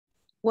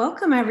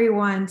Welcome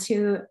everyone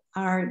to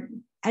our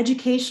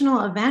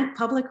educational event,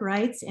 Public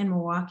Rights in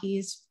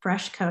Milwaukee's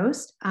Fresh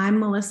Coast. I'm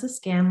Melissa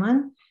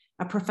Scanlon,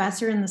 a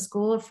professor in the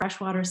School of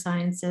Freshwater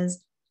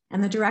Sciences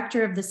and the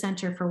director of the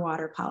Center for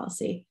Water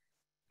Policy.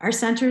 Our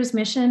center's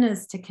mission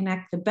is to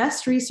connect the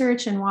best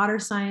research in water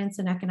science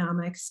and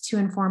economics to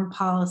inform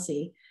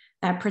policy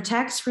that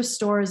protects,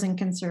 restores, and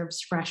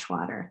conserves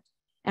freshwater.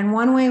 And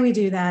one way we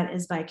do that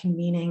is by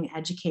convening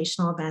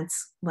educational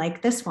events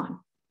like this one.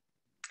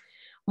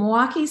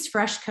 Milwaukee's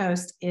Fresh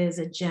Coast is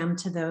a gem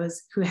to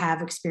those who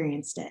have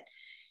experienced it.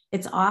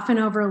 It's often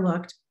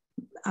overlooked,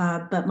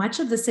 but much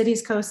of the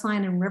city's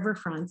coastline and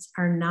riverfronts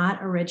are not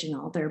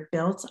original. They're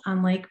built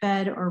on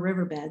lakebed or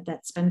riverbed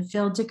that's been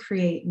filled to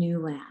create new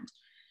land.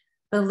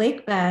 The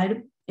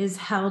lakebed is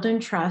held in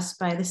trust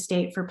by the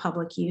state for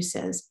public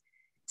uses.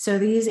 So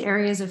these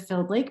areas of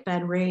filled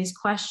lakebed raise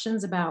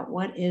questions about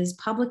what is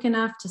public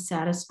enough to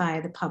satisfy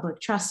the public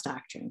trust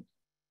doctrine.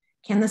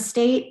 Can the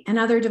state and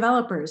other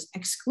developers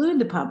exclude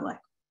the public?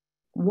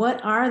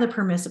 What are the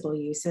permissible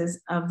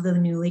uses of the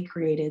newly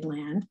created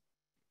land?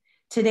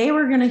 Today,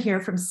 we're going to hear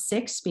from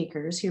 6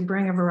 speakers who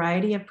bring a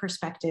variety of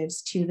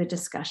perspectives to the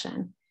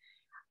discussion.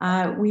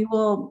 We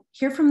will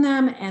hear from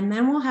them and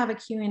then we'll have a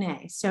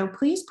Q&A. So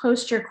please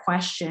post your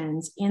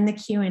questions in the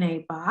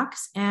Q&A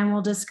box and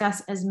we'll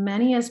discuss as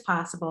many as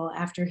possible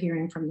after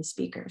hearing from the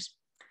speakers.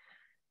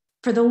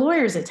 For the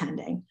lawyers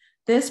attending,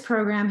 this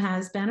program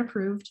has been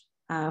approved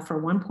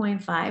for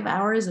 1.5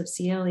 hours of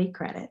CLE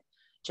credit,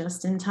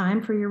 just in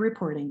time for your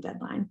reporting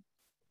deadline.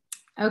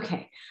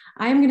 Okay,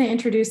 I'm going to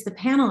introduce the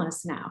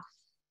panelists now.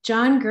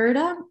 John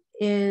Gerda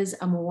is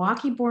a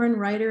Milwaukee-born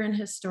writer and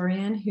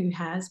historian who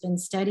has been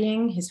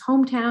studying his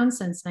hometown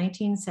since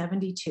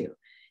 1972.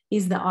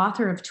 He's the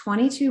author of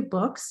 22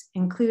 books,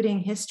 including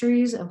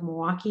histories of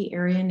Milwaukee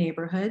area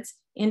neighborhoods,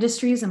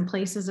 industries, and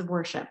places of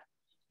worship.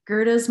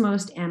 Gerda's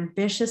most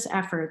ambitious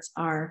efforts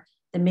are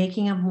The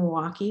Making of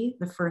Milwaukee,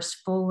 the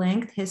first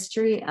full-length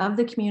history of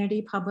the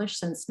community published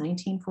since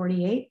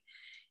 1948,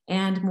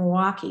 and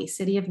Milwaukee,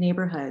 City of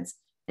Neighborhoods,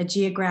 a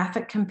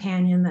geographic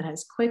companion that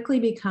has quickly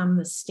become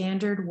the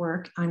standard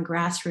work on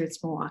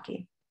grassroots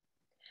Milwaukee.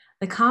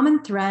 The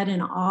common thread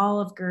in all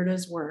of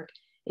Gerda's work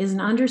is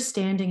an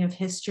understanding of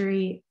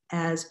history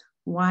as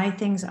why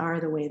things are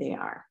the way they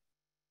are.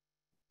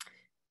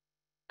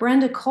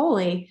 Brenda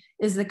Coley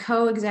is the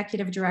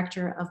co-executive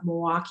director of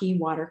Milwaukee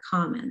Water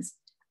Commons.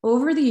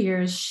 Over the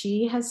years,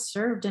 she has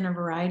served in a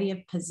variety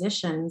of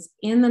positions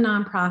in the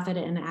nonprofit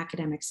and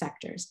academic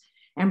sectors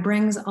and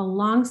brings a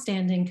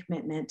longstanding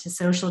commitment to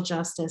social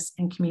justice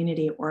and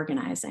community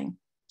organizing.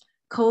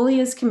 Coley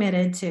is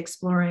committed to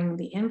exploring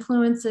the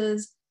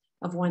influences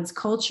of one's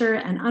culture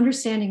and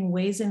understanding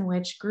ways in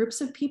which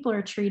groups of people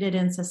are treated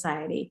in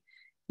society,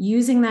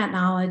 using that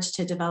knowledge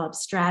to develop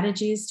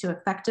strategies to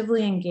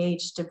effectively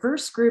engage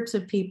diverse groups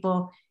of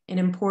people in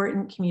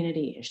important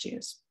community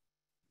issues.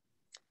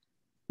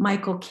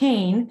 Michael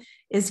Kane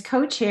is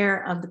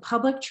co-chair of the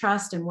Public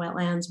Trust and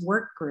Wetlands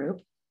Work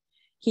Group.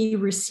 He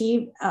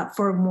received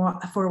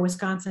for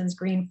Wisconsin's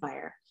Green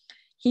Fire.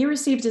 He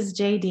received his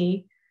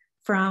JD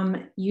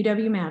from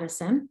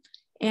UW-Madison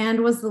and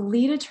was the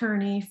lead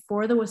attorney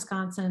for the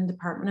Wisconsin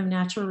Department of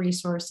Natural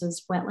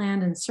Resources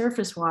Wetland and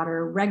Surface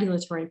Water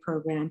Regulatory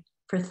Program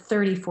for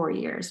 34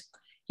 years.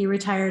 He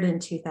retired in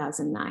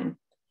 2009.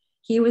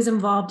 He was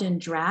involved in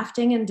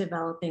drafting and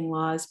developing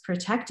laws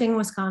protecting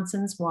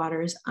Wisconsin's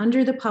waters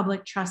under the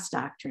public trust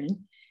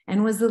doctrine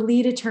and was the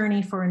lead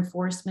attorney for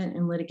enforcement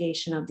and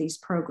litigation of these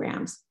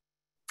programs.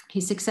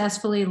 He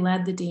successfully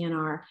led the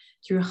DNR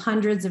through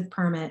hundreds of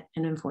permit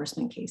and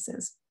enforcement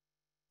cases.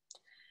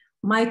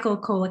 Michael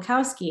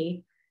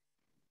Kolakowski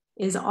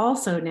is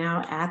also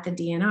now at the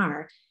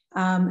DNR,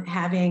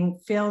 having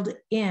filled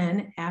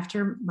in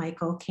after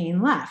Michael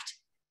Kane left.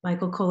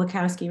 Michael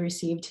Kolakowski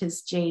received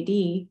his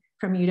JD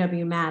from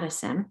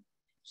UW-Madison.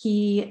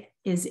 He's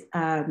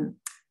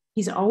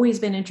always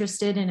been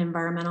interested in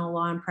environmental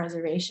law and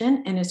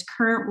preservation. In his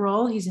current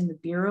role, he's in the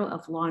Bureau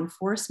of Law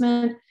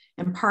Enforcement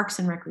and Parks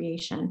and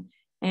Recreation,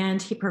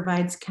 and he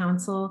provides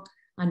counsel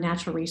on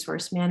natural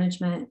resource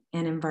management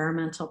and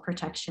environmental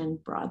protection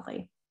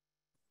broadly.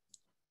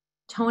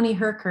 Tony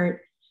Herkert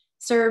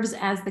serves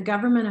as the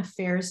Government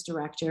Affairs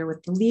Director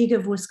with the League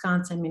of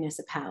Wisconsin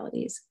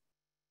Municipalities.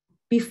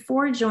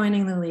 Before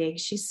joining the League,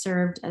 she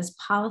served as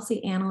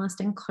policy analyst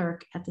and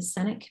clerk at the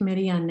Senate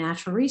Committee on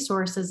Natural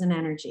Resources and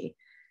Energy.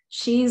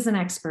 She's an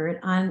expert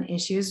on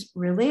issues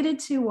related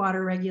to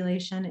water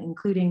regulation,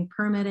 including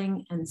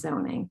permitting and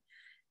zoning.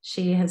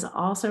 She has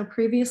also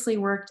previously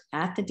worked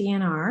at the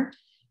DNR,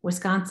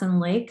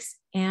 Wisconsin Lakes,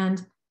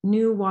 and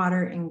New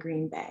Water in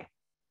Green Bay.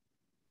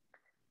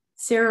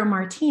 Sarah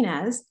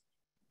Martinez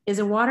is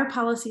a water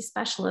policy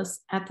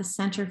specialist at the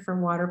Center for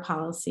Water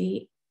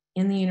Policy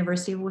in the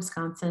University of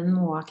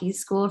Wisconsin-Milwaukee's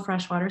School of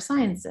Freshwater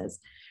Sciences.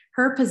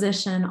 Her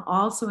position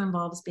also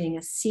involves being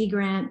a Sea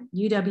Grant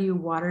UW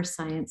Water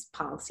Science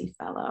Policy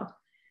Fellow.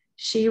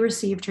 She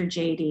received her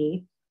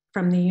JD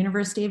from the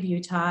University of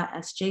Utah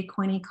S.J.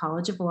 Quinney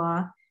College of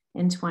Law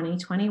in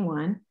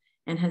 2021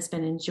 and has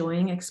been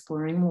enjoying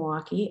exploring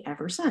Milwaukee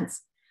ever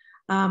since.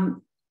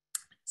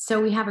 So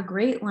we have a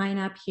great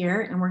lineup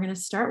here, and we're going to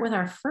start with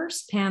our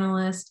first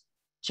panelist,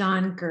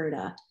 John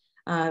Gerda,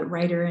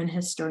 writer and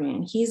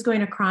historian. He's going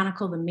to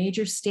chronicle the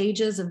major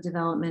stages of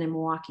development in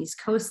Milwaukee's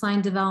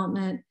coastline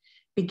development,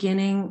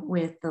 beginning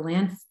with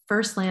the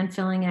first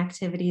landfilling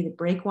activity, the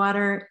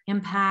breakwater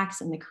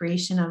impacts, and the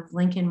creation of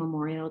Lincoln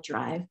Memorial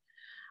Drive.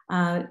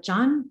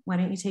 John, why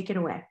don't you take it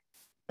away?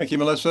 Thank you,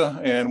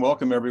 Melissa, and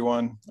welcome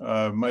everyone.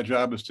 My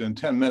job is to, in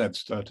 10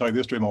 minutes, tell you the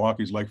history of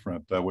Milwaukee's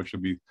lakefront, which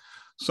would be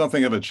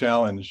something of a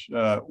challenge.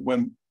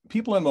 When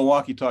people in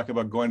Milwaukee talk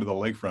about going to the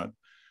lakefront,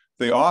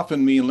 they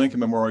often mean Lincoln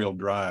Memorial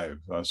Drive,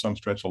 some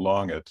stretch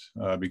along it,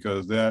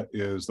 because that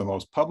is the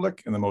most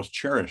public and the most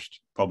cherished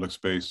public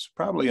space,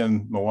 probably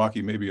in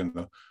Milwaukee, maybe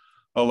in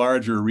a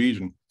larger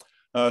region.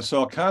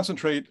 So I'll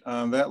concentrate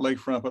on that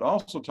lakefront, but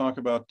also talk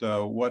about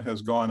what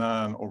has gone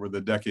on over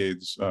the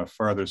decades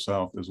farther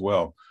south as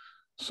well.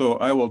 So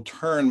I will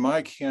turn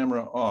my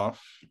camera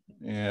off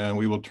and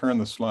we will turn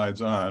the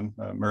slides on.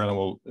 Marilyn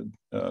will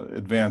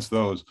advance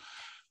those.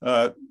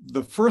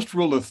 The first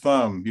rule of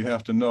thumb you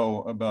have to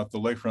know about the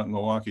lakefront in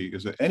Milwaukee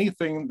is that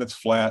anything that's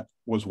flat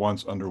was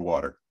once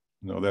underwater.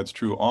 That's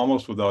true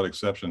almost without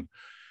exception.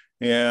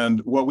 And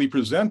what we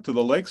present to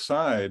the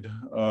lakeside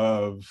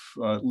of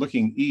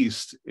looking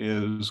east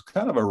is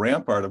kind of a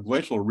rampart of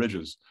glacial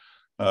ridges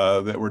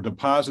that were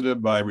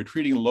deposited by a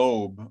retreating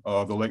lobe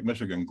of the Lake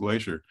Michigan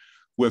Glacier,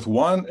 with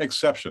one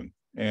exception,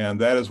 and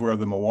that is where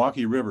the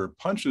Milwaukee River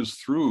punches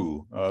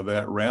through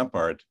that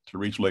rampart to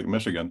reach Lake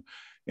Michigan.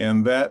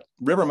 And that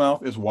river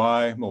mouth is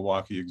why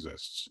Milwaukee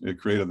exists. It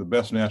created the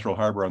best natural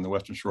harbor on the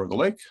western shore of the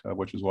lake,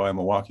 which is why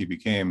Milwaukee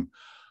became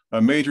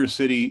a major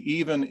city,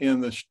 even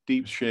in the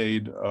deep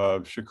shade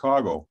of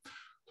Chicago.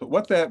 So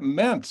what that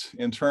meant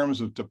in terms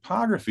of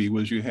topography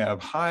was you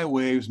have high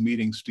waves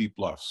meeting steep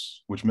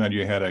bluffs, which meant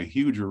you had a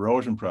huge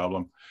erosion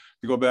problem.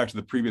 You go back to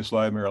the previous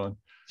slide, Marilyn.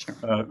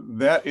 Sure.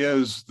 That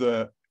is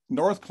the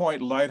North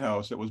Point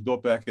Lighthouse that was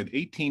built back in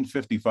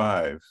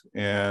 1855,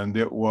 and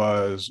it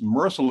was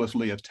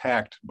mercilessly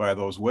attacked by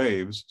those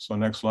waves. So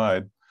next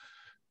slide.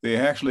 They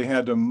actually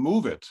had to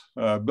move it,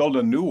 build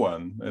a new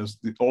one as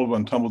the old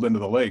one tumbled into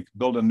the lake,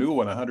 build a new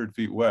one 100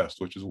 feet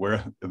west, which is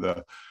where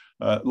the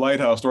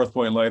lighthouse, North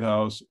Point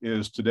Lighthouse,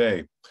 is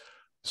today.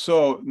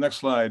 So next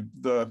slide.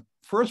 The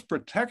first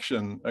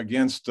protection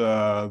against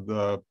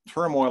the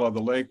turmoil of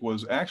the lake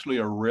was actually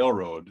a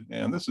railroad.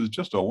 And this is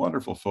just a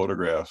wonderful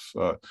photograph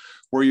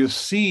where you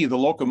see the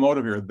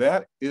locomotive here.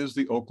 That is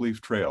the Oak Leaf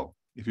Trail.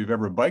 If you've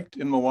ever biked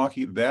in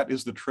Milwaukee, that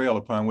is the trail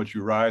upon which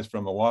you rise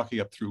from Milwaukee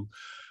up through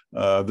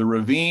the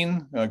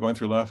ravine, going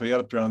through Lafayette,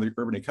 up around the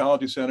Urban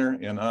Ecology Center,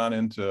 and on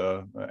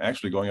into,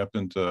 actually going up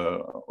into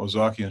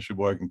Ozaukee and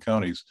Sheboygan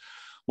counties.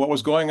 What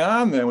was going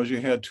on then was you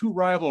had two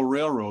rival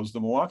railroads,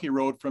 the Milwaukee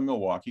Road from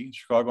Milwaukee,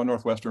 Chicago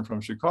Northwestern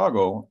from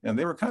Chicago, and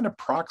they were kind of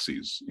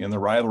proxies in the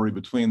rivalry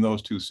between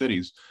those two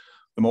cities.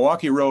 The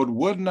Milwaukee Road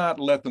would not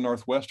let the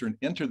Northwestern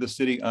enter the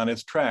city on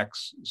its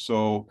tracks,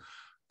 so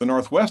the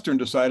Northwestern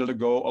decided to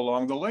go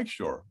along the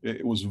lakeshore.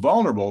 It was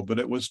vulnerable, but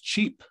it was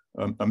cheap,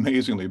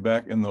 amazingly,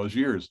 back in those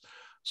years.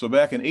 So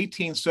back in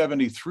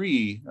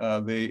 1873,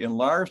 they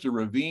enlarged a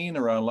ravine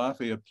around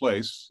Lafayette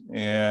Place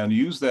and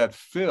used that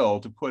fill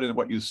to put in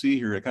what you see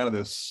here, kind of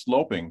this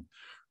sloping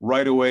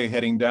right away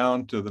heading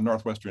down to the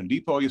Northwestern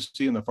Depot you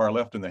see in the far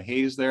left in the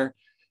haze there,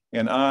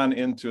 and on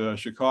into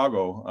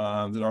Chicago,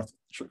 the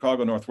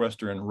Chicago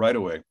Northwestern right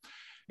away.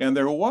 And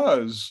there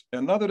was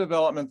another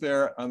development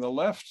there on the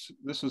left.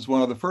 This is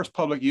one of the first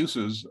public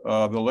uses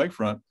of the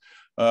lakefront.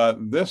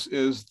 This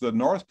is the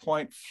North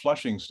Point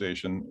Flushing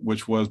Station,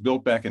 which was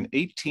built back in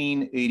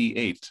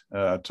 1888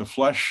 to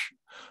flush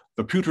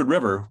the Putrid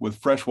River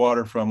with fresh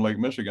water from Lake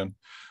Michigan.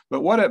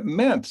 But what it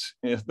meant,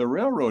 if the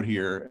railroad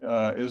here,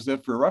 is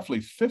that for roughly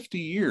 50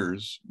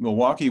 years,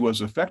 Milwaukee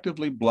was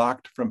effectively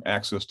blocked from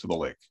access to the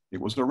lake.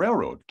 It was a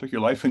railroad, took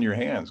your life in your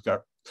hands,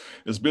 got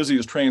as busy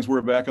as trains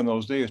were back in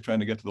those days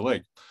trying to get to the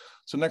lake.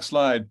 So next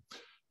slide.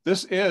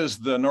 This is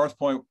the North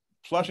Point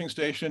Flushing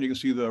Station. You can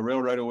see the rail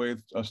right away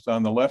just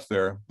on the left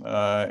there.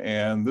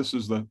 And this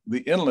is the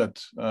inlet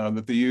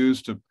that they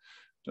use to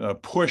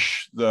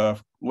push the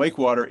lake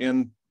water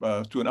in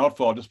to an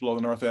outfall just below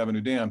the North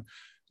Avenue Dam.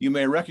 You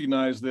may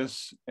recognize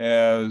this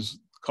as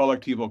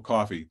Collectivo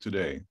Coffee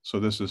today. So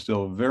this is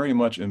still very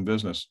much in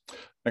business.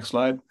 Next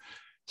slide.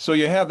 So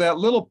you have that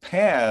little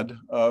pad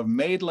of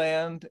made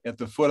land at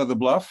the foot of the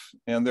bluff,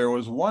 and there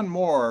was one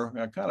more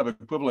kind of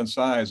equivalent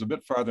size a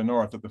bit farther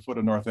north at the foot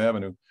of North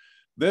Avenue.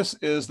 This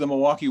is the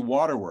Milwaukee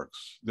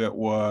Waterworks that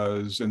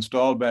was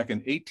installed back in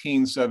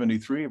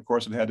 1873. Of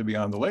course, it had to be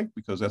on the lake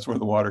because that's where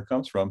the water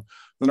comes from.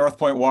 The North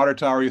Point Water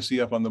Tower you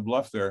see up on the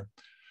bluff there.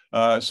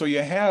 So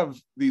you have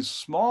these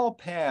small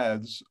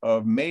pads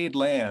of made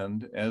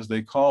land, as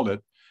they called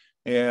it,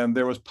 and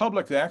there was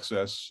public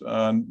access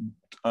on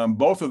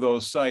both of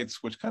those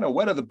sites, which kind of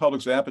whetted the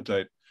public's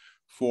appetite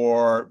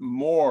for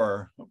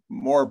more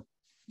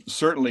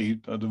certainly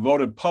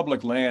devoted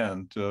public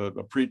land to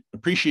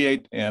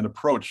appreciate and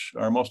approach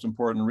our most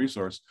important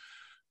resource.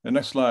 The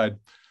next slide.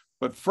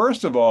 But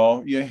first of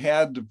all, you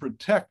had to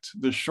protect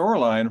the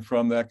shoreline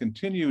from that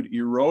continued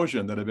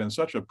erosion that had been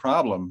such a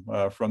problem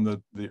from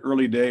the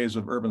early days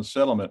of urban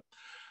settlement.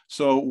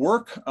 So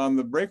work on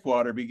the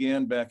breakwater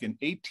began back in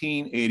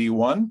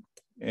 1881.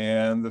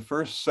 And the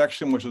first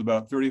section, which was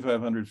about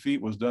 3,500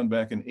 feet, was done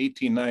back in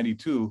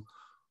 1892,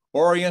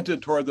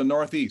 oriented toward the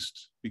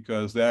northeast,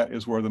 because that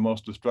is where the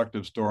most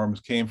destructive storms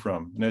came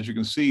from. And as you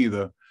can see,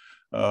 the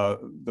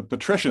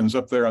patricians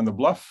up there on the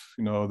bluff,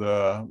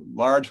 the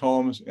large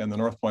homes and the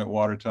North Point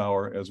Water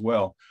Tower as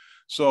well.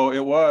 So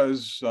it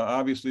was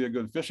obviously a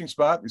good fishing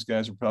spot. These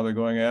guys are probably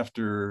going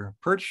after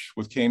perch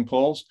with cane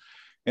poles.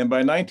 And by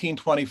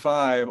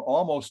 1925,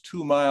 almost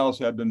 2 miles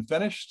had been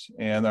finished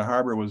and the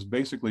harbor was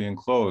basically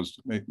enclosed.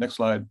 Next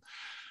slide.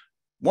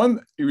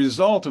 One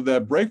result of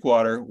that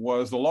breakwater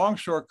was the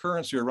longshore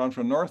currents here run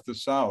from north to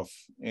south,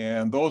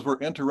 and those were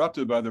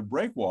interrupted by the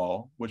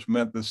breakwall, which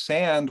meant the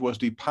sand was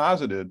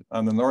deposited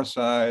on the north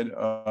side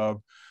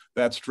of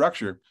that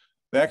structure.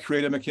 That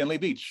created McKinley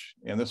Beach,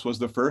 and this was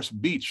the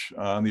first beach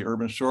on the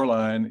urban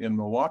shoreline in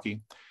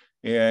Milwaukee,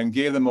 and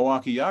gave the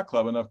Milwaukee Yacht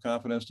Club enough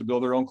confidence to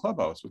build their own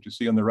clubhouse, which you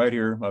see on the right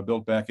here,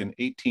 built back in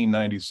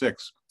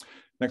 1896.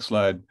 Next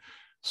slide.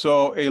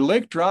 So a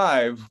lake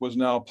drive was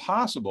now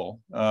possible,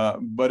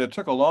 but it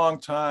took a long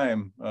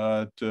time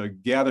to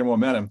gather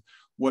momentum.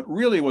 What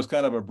really was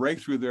kind of a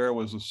breakthrough there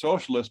was the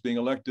socialists being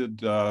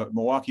elected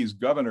Milwaukee's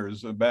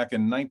governors back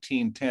in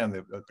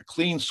 1910, a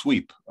clean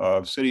sweep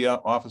of city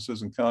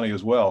offices and county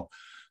as well.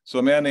 So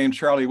a man named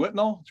Charles B.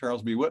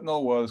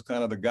 Whitnell, was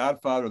kind of the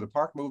godfather of the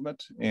park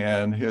movement,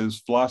 and his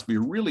philosophy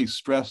really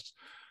stressed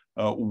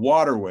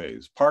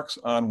waterways, parks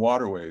on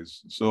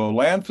waterways. So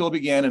landfill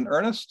began in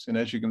earnest, and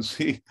as you can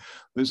see,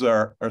 these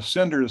are our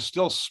cinders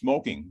still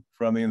smoking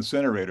from the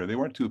incinerator. They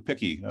weren't too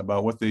picky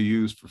about what they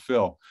used for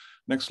fill.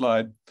 Next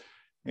slide.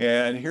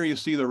 And here you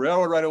see the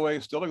railroad right-of-way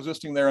still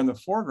existing there in the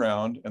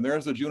foreground, and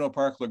there's the Juneau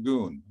Park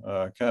Lagoon,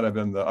 kind of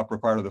in the upper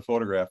part of the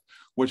photograph,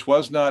 which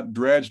was not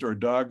dredged or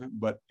dug,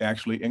 but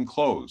actually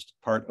enclosed,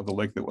 part of the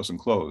lake that was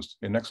enclosed.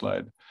 Okay, next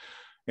slide.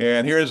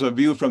 And here's a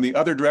view from the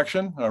other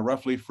direction,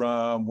 roughly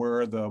from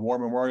where the War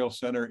Memorial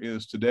Center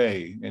is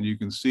today. And you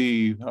can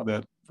see how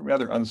that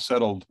rather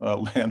unsettled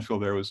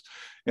landfill there was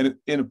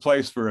in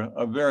place for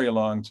a very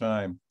long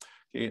time.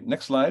 Okay,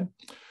 next slide.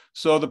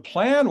 So the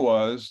plan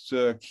was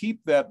to keep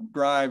that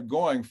drive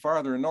going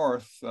farther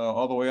north,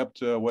 all the way up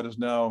to what is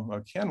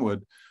now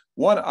Kenwood.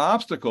 One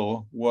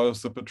obstacle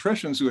was the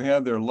patricians who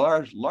had their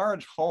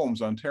large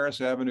homes on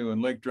Terrace Avenue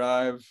and Lake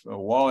Drive,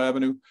 Wall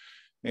Avenue.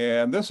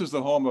 And this is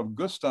the home of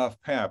Gustav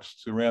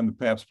Pabst, who ran the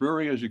Pabst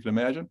Brewery, as you can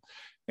imagine.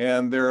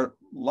 And their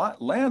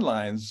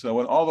landlines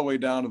went all the way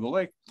down to the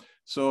lake.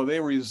 So they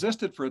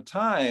resisted for a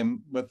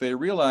time, but they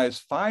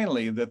realized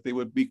finally that they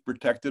would be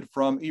protected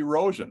from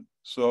erosion.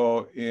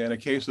 So in a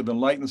case of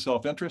enlightened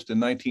self-interest in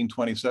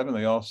 1927,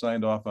 they all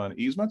signed off on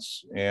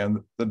easements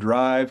and the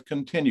drive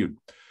continued.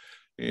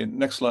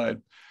 Next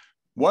slide.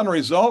 One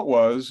result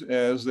was,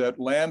 as that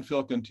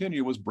landfill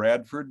continued, was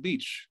Bradford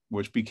Beach,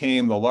 which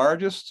became the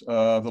largest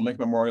of the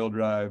Lincoln Memorial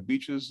Drive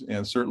beaches,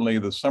 and certainly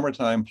the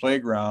summertime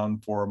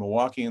playground for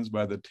Milwaukeeans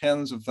by the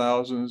tens of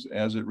thousands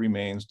as it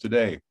remains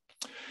today.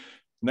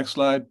 Next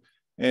slide.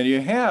 And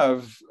you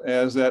have,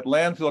 as that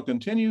landfill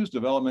continues,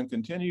 development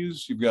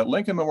continues, you've got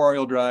Lincoln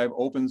Memorial Drive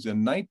opens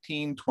in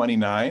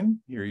 1929.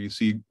 Here you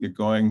see it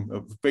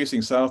going,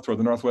 facing south toward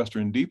the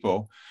Northwestern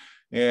Depot.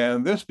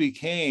 And this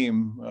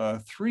became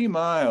 3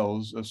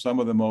 miles of some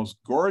of the most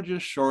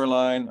gorgeous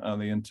shoreline on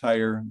the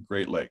entire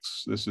Great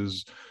Lakes. This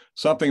is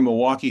something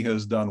Milwaukee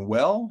has done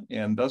well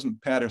and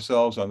doesn't pat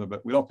ourselves on the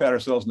back. We don't pat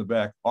ourselves in the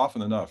back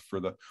often enough for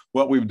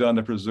what we've done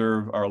to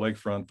preserve our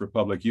lakefront for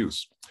public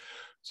use.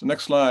 So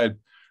next slide.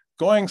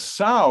 Going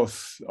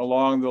south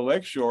along the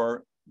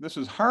lakeshore, this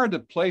is hard to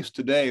place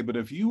today, but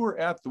if you were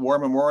at the War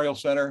Memorial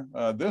Center,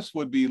 this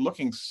would be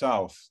looking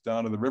south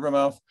down to the river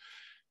mouth.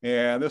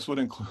 And this would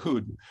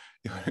include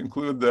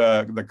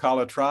the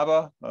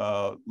Calatrava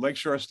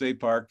Lakeshore State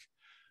Park,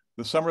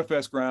 the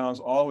Summerfest grounds,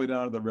 all the way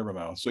down to the river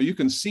mouth. So you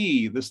can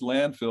see this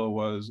landfill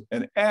was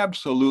an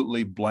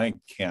absolutely blank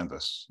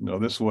canvas.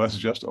 This was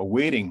just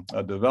awaiting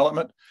a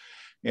development.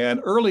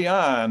 And early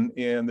on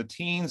in the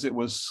teens, it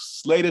was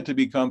slated to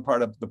become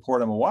part of the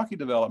Port of Milwaukee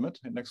development.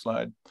 Next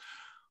slide.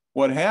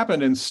 What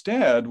happened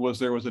instead was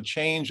there was a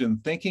change in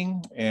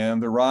thinking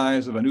and the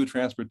rise of a new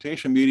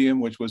transportation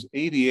medium, which was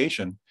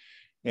aviation.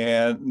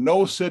 And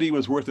no city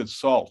was worth its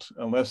salt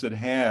unless it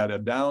had a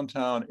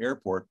downtown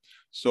airport.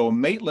 So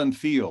Maitland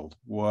Field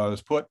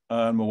was put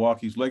on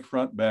Milwaukee's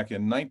lakefront back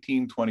in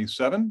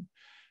 1927.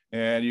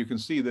 And you can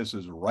see this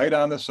is right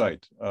on the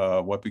site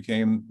of what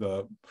became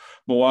the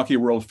Milwaukee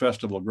World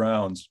Festival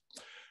grounds.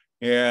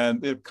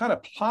 And it kind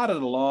of plodded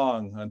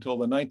along until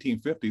the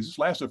 1950s. This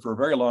lasted for a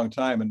very long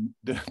time and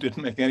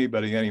didn't make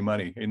anybody any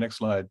money. Hey, next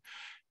slide.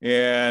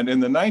 And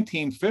in the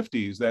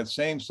 1950s, that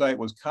same site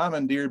was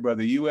commandeered by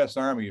the US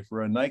Army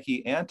for a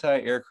Nike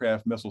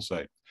anti-aircraft missile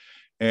site.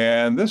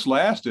 And this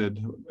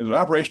lasted, it was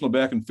operational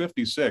back in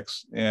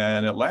 '56,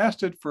 and it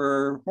lasted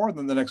for more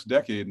than the next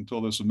decade until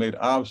this was made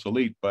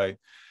obsolete by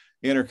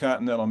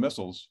intercontinental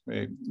missiles.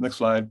 Okay, next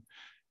slide.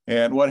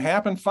 And what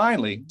happened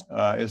finally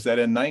is that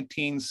in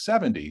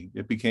 1970,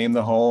 it became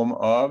the home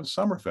of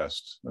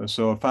Summerfest.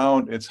 So it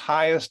found its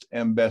highest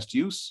and best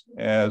use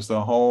as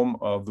the home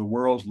of the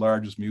world's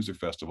largest music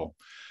festival.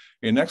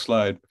 Okay, next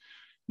slide.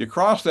 You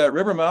cross that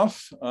river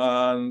mouth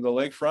on the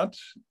lakefront,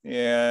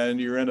 and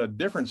you're in a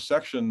different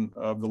section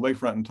of the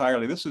lakefront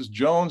entirely. This is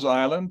Jones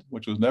Island,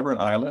 which was never an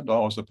island,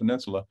 always a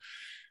peninsula.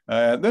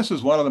 This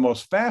is one of the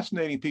most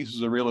fascinating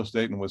pieces of real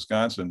estate in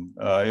Wisconsin.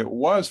 It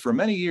was for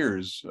many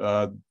years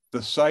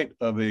the site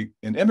of an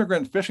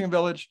immigrant fishing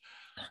village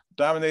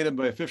dominated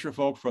by fisher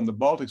folk from the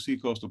Baltic Sea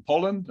coast of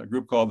Poland, a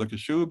group called the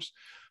Kashubs.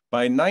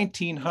 By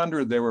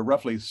 1900, there were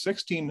roughly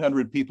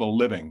 1,600 people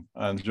living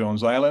on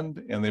Jones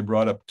Island, and they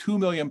brought up 2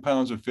 million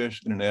pounds of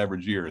fish in an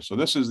average year. So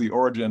this is the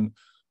origin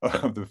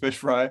of the fish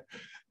fry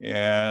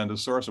and a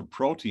source of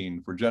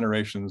protein for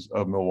generations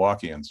of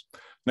Milwaukeeans.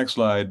 Next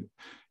slide.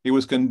 It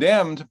was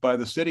condemned by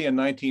the city in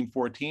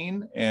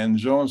 1914, and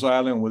Jones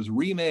Island was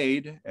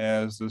remade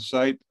as the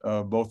site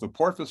of both the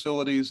port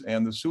facilities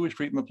and the sewage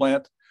treatment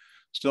plant.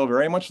 Still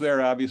very much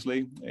there,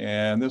 obviously.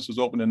 And this was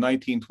opened in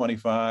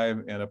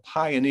 1925 and a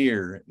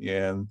pioneer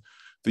in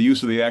the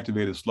use of the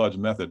activated sludge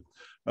method.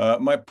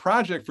 My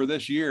project for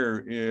this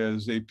year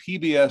is a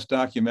PBS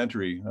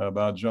documentary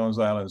about Jones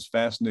Island's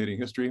fascinating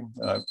history.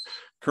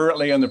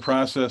 Currently in the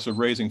process of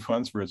raising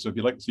funds for it. So if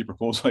you'd like to see a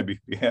proposal, I'd be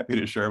happy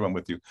to share one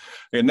with you.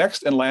 Okay,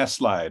 next and last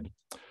slide.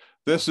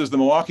 This is the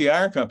Milwaukee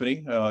Iron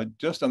Company,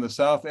 just on the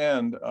south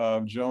end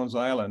of Jones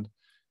Island.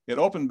 It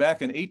opened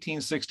back in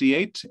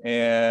 1868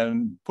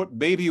 and put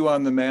Bayview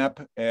on the map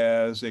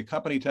as a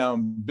company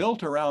town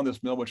built around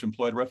this mill, which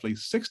employed roughly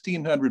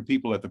 1,600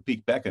 people at the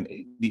peak back in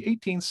the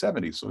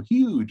 1870s. So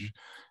huge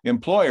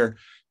employer.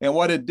 And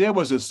what it did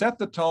was it set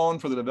the tone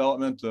for the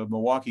development of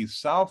Milwaukee's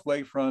South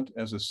Lakefront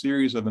as a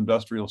series of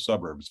industrial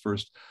suburbs.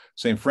 First,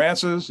 St.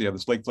 Francis, you have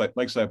this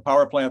lakeside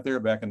power plant there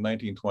back in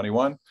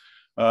 1921.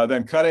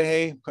 Then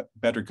Cudahy,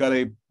 Patrick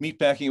Cudahy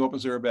meatpacking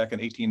opens there back in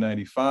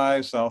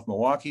 1895, South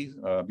Milwaukee,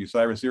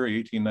 Bucyrus area,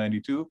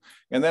 1892,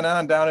 and then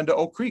on down into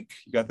Oak Creek.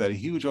 You got that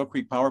huge Oak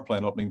Creek power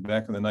plant opening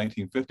back in the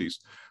 1950s.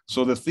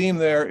 So the theme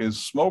there is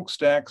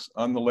smokestacks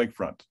on the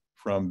lakefront,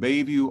 from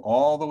Bayview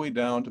all the way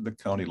down to the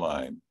county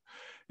line.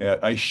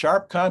 A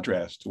sharp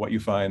contrast to what you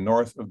find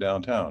north of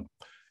downtown.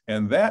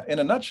 And that, in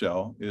a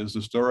nutshell, is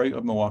the story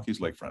of Milwaukee's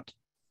lakefront.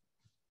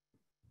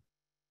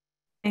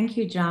 Thank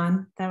you,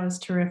 John. That was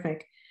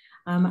terrific.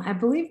 I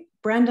believe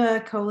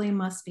Brenda Coley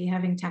must be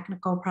having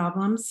technical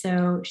problems,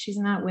 so she's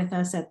not with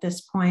us at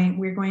this point.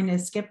 We're going to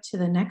skip to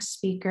the next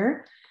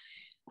speaker.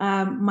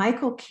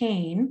 Michael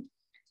Kane.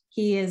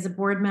 He is a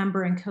board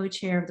member and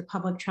co-chair of the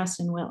Public Trust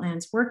and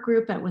Wetlands Work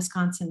Group at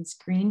Wisconsin's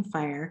Green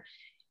Fire,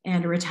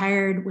 and a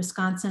retired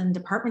Wisconsin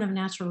Department of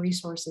Natural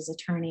Resources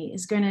attorney,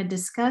 is going to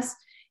discuss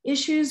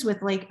issues with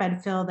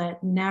lakebed fill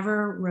that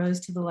never rose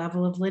to the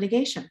level of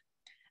litigation.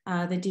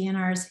 The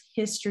DNR's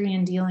history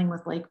in dealing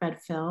with lakebed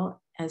fill,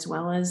 as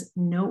well as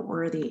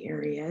noteworthy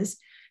areas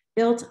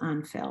built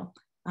on fill.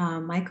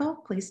 Michael,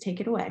 please take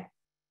it away.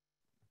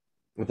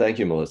 Well, thank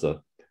you,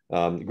 Melissa.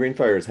 Green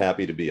Fire is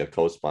happy to be a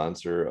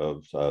co-sponsor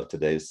of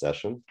today's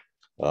session.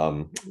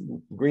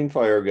 Green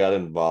Fire got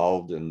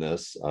involved in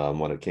this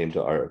when it came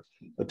to our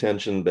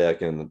attention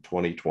back in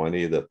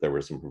 2020 that there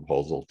were some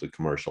proposals to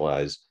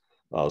commercialize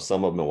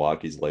some of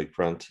Milwaukee's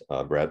lakefront,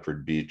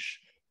 Bradford Beach,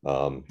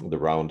 the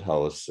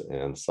Roundhouse,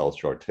 and South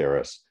Shore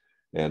Terrace.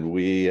 And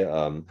we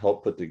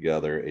helped put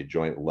together a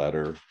joint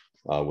letter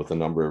with a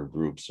number of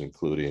groups,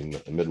 including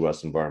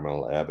Midwest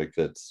Environmental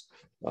Advocates,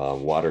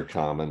 Water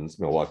Commons,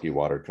 Milwaukee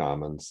Water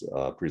Commons,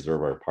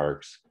 Preserve Our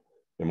Parks,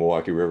 and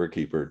Milwaukee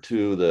Riverkeeper,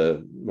 to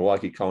the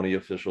Milwaukee County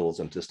officials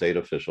and to state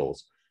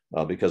officials.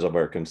 Because of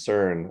our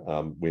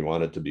concern, we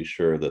wanted to be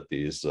sure that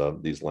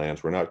these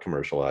lands were not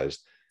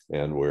commercialized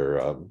and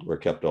were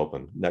kept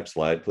open. Next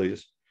slide,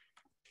 please.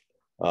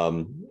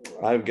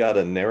 I've got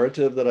a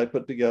narrative that I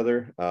put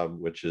together,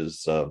 which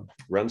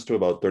runs to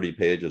about 30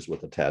 pages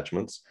with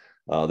attachments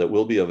that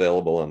will be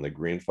available on the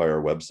Green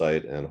Fire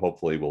website, and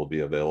hopefully will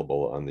be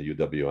available on the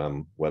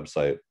UWM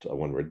website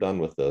when we're done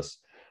with this,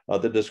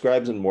 that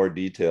describes in more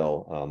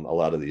detail a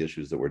lot of the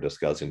issues that we're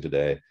discussing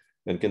today,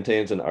 and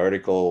contains an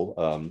article.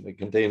 It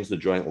contains the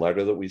joint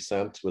letter that we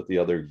sent with the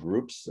other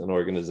groups and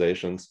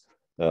organizations,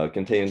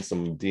 contains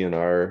some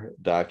DNR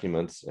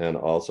documents, and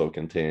also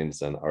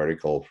contains an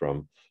article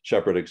from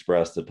Shepherd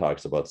Express that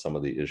talks about some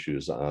of the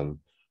issues on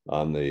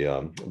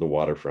the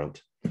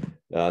waterfront.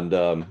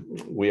 And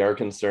we are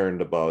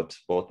concerned about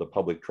both the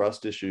public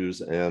trust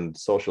issues and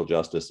social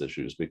justice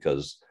issues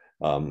because,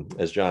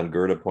 as John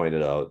Gerda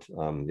pointed out,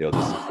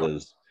 this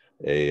is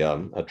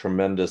a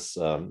tremendous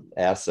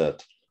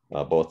asset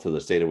both to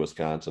the state of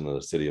Wisconsin and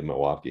the city of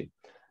Milwaukee.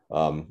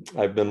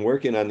 I've been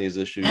working on these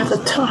issues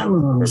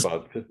for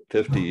about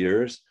 50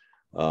 years,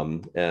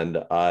 and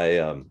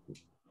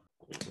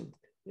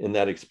in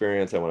that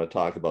experience, I want to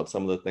talk about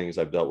some of the things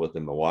I've dealt with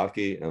in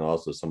Milwaukee and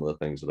also some of the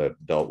things that I've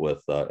dealt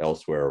with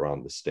elsewhere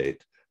around the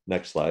state.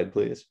 Next slide,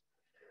 please.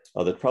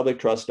 The public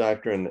trust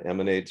doctrine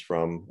emanates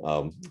from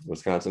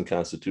Wisconsin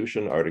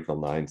Constitution, Article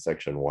 9,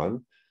 Section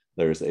 1.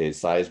 There's a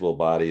sizable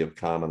body of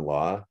common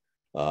law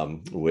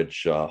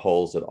which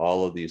holds that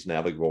all of these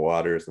navigable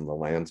waters and the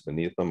lands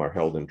beneath them are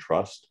held in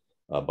trust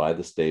by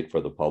the state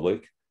for the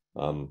public.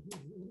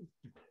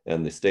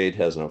 And the state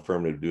has an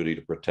affirmative duty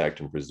to protect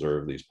and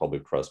preserve these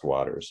public trust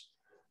waters.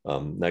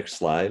 Next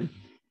slide.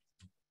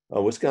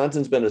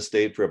 Wisconsin's been a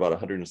state for about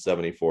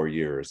 174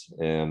 years,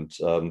 and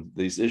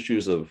these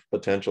issues of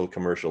potential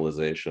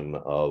commercialization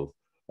of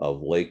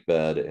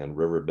lakebed and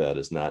riverbed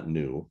is not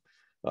new.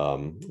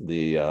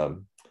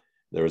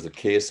 There was a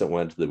case that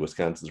went to the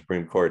Wisconsin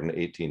Supreme Court in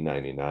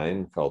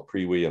 1899 called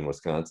Prewee and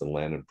Wisconsin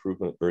Land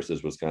Improvement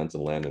versus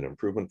Wisconsin Land and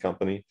Improvement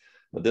Company.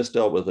 This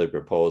dealt with a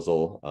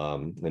proposal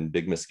in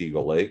Big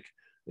Muskego Lake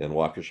in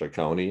Waukesha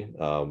County,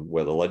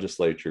 where the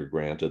legislature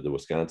granted the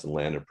Wisconsin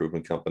Land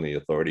Improvement Company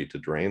authority to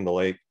drain the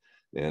lake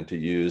and to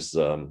use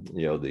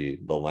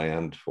the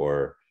land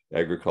for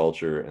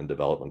agriculture and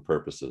development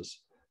purposes.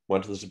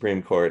 Went to the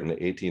Supreme Court in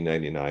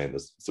 1899.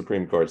 The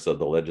Supreme Court said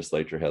the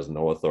legislature has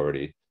no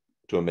authority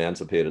to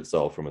emancipate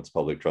itself from its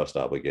public trust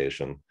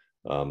obligation,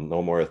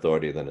 no more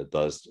authority than it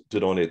does to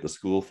donate the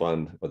school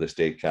fund or the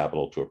state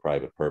capital to a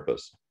private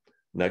purpose.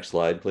 Next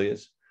slide,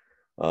 please.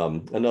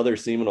 Another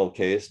seminal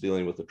case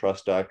dealing with the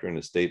trust doctrine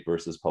is State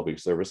versus Public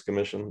Service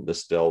Commission.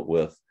 This dealt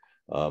with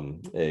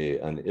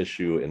an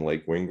issue in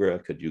Lake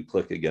Wingra. Could you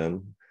click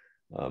again?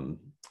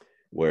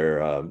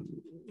 Where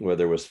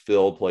there was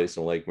fill placed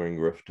in Lake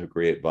Wingra to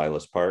create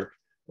Vilas Park.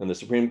 And the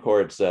Supreme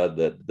Court said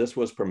that this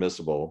was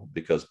permissible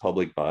because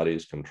public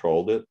bodies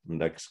controlled it.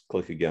 Next,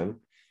 click again.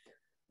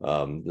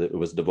 It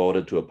was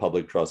devoted to a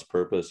public trust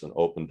purpose and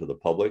open to the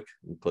public.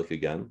 Click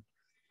again.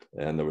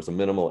 And there was a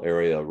minimal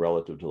area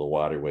relative to the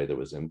waterway that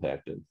was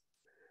impacted.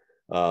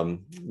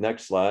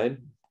 Next slide.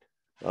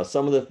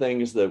 Some of the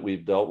things that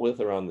we've dealt with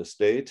around the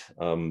state,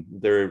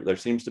 there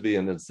seems to be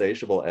an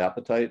insatiable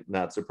appetite,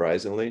 not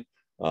surprisingly,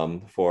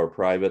 for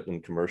private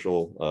and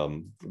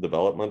commercial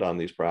development on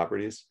these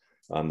properties,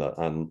 on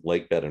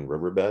lakebed and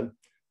riverbed.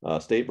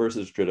 State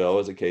versus Trudeau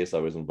is a case I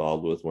was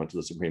involved with, went to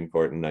the Supreme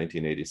Court in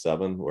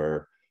 1987,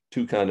 where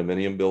 2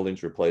 condominium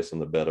buildings were placed on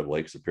the bed of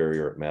Lake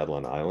Superior at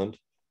Madeline Island.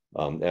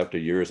 After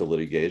years of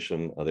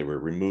litigation, they were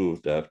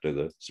removed after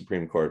the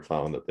Supreme Court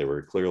found that they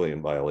were clearly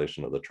in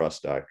violation of the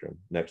trust doctrine.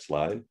 Next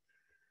slide.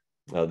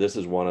 This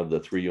is one of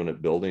the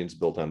 3-unit buildings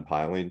built on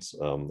pilings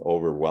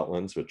over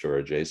wetlands, which are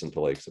adjacent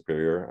to Lake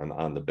Superior and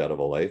on the bed of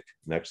a lake.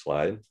 Next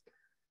slide.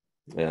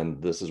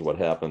 And this is what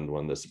happened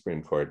when the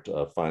Supreme Court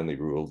finally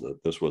ruled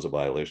that this was a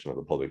violation of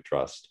the public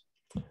trust.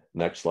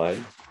 Next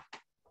slide.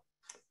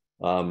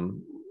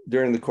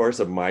 During the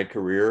course of my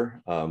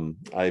career,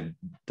 I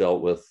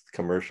dealt with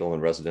commercial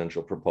and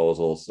residential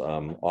proposals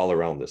all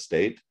around the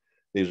state.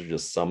 These are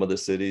just some of the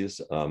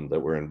cities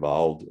that were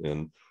involved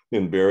in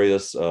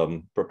various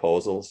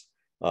proposals.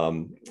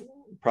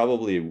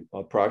 Probably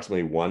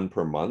approximately 1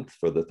 per month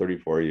for the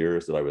 34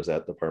 years that I was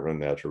at the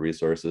Department of Natural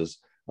Resources.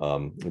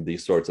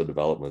 These sorts of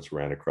developments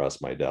ran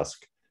across my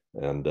desk,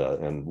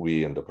 and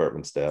we and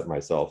department staff,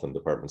 myself and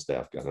department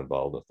staff, got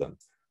involved with them.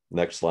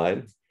 Next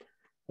slide.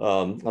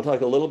 I'll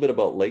talk a little bit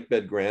about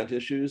lakebed grant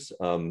issues.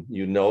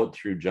 You note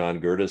through John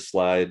Gerda's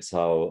slides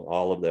how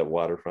all of that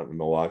waterfront in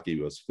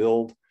Milwaukee was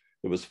filled.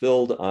 It was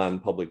filled on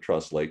public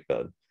trust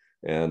lakebed,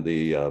 and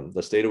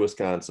the state of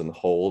Wisconsin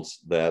holds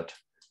that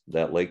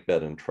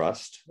lakebed in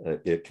trust.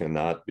 It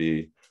cannot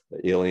be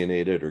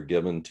alienated or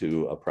given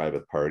to a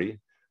private party.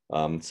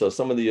 So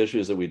some of the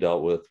issues that we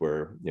dealt with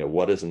were,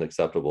 what is an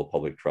acceptable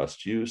public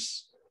trust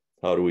use?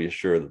 How do we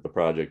assure that the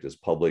project is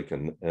public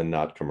and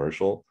not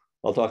commercial?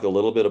 I'll talk a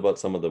little bit about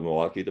some of the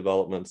Milwaukee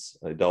developments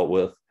I dealt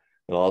with,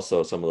 and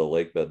also some of the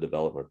lakebed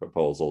development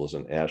proposals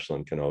in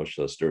Ashland,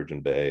 Kenosha,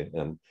 Sturgeon Bay.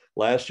 And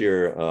last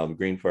year,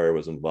 Greenfire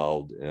was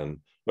involved in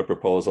a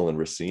proposal in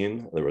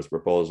Racine. There was a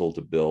proposal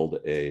to build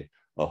a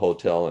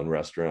hotel and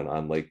restaurant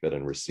on lakebed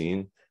in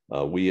Racine.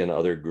 We and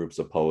other groups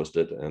opposed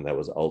it, and that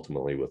was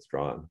ultimately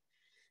withdrawn.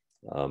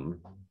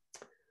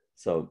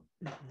 So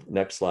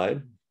next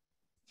slide.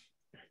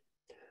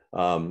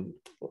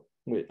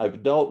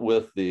 I've dealt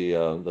with the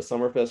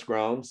Summerfest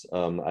grounds.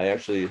 I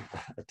actually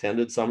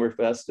attended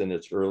Summerfest in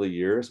its early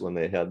years when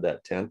they had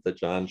that tent that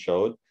John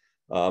showed.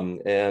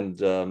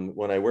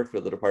 When I worked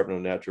with the Department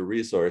of Natural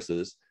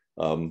Resources,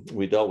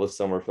 we dealt with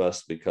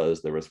Summerfest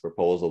because there was a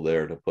proposal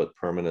there to put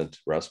permanent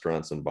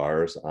restaurants and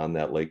bars on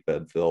that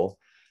lakebed fill.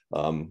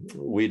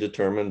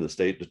 The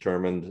state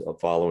determined,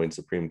 following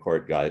Supreme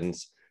Court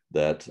guidance,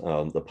 that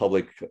the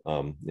public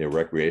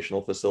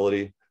recreational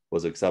facility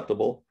was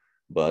acceptable,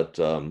 but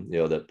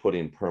that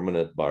putting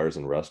permanent bars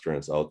and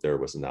restaurants out there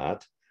was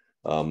not.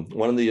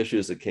 One of the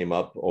issues that came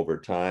up over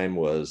time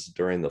was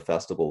during the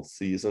festival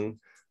season,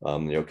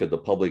 could the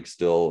public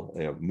still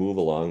move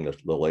along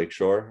the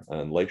lakeshore?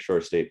 And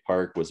Lakeshore State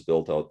Park was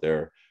built out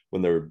there.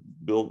 When they were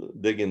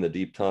digging the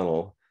deep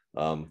tunnel,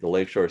 the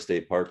Lakeshore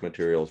State Park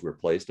materials were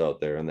placed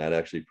out there, and that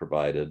actually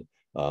provided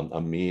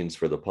a means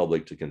for the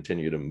public to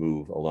continue to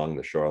move along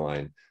the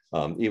shoreline,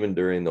 even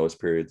during those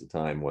periods of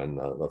time when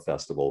the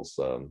festivals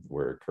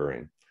were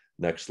occurring.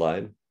 Next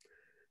slide.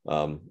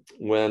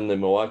 When the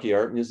Milwaukee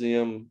Art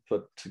Museum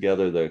put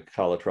together the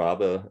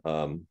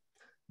Calatrava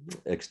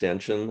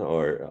extension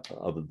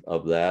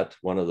of that,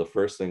 one of the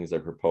first things they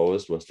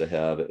proposed was to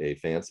have a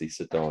fancy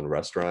sit-down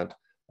restaurant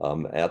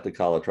at the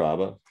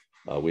Calatrava.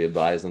 We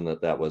advised them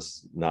that that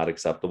was not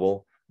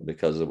acceptable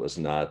because it was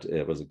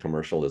a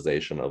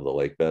commercialization of the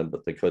lakebed,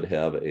 but they could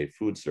have a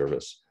food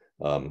service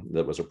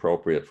that was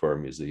appropriate for a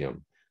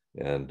museum.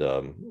 And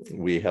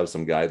we have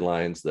some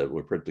guidelines that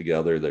were put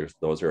together.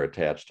 Those are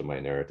attached to my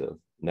narrative.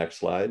 Next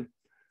slide.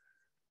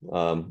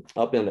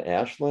 Up in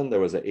Ashland, there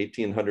was an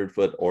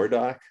 1,800-foot ore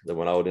dock that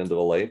went out into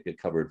the lake.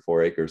 It covered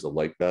 4 acres of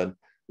lake bed.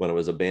 When it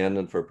was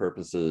abandoned for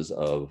purposes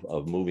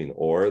of moving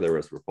ore, there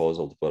was a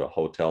proposal to put a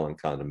hotel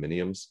and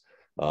condominiums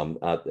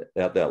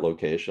at that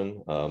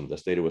location. The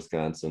state of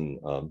Wisconsin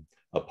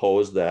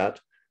opposed that.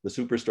 The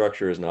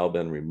superstructure has now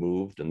been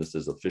removed, and this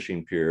is a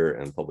fishing pier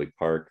and public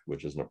park,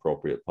 which is an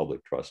appropriate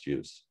public trust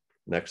use.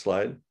 Next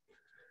slide.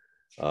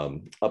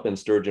 Up in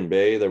Sturgeon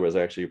Bay, there was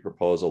actually a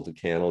proposal to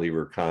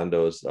cantilever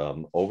condos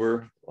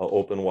over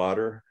open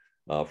water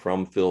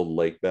from filled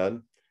lake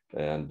bed,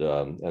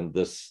 and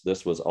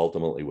this was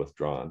ultimately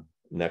withdrawn.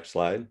 Next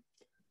slide.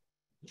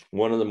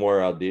 One of the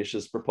more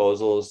audacious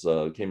proposals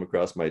came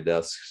across my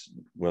desk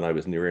when I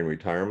was nearing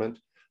retirement,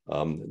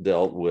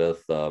 dealt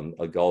with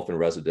a golf and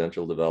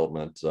residential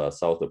development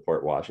south of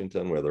Port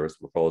Washington, where there was a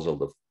proposal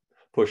to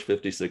push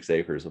 56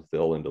 acres of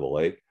fill into the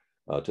lake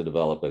to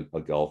develop a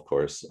golf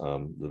course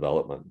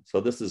development. So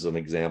this is an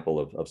example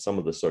of some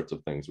of the sorts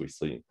of things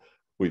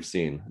we've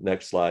seen.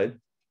 Next slide.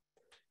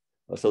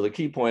 So the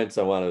key points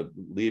I want to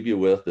leave you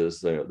with is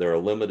there are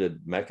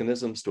limited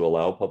mechanisms to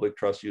allow public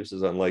trust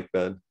uses on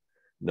lakebed.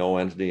 No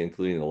entity,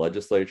 including the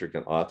legislature,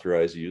 can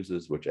authorize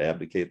uses which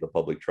abdicate the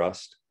public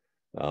trust.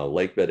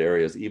 Lakebed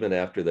areas, even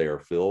after they are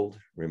filled,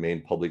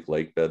 remain public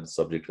lakebeds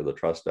subject to the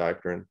trust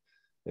doctrine.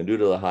 And due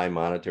to the high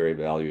monetary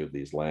value of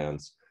these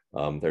lands,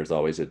 there's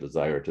always a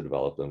desire to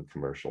develop them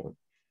commercially.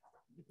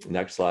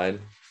 Next slide.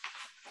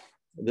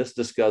 This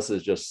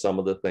discusses just some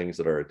of the things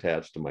that are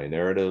attached to my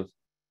narrative.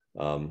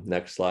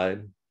 Next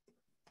slide.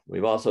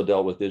 We've also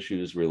dealt with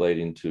issues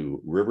relating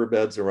to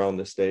riverbeds around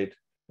the state.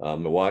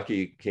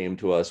 Milwaukee came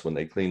to us when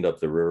they cleaned up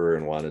the river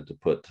and wanted to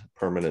put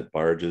permanent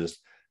barges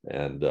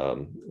and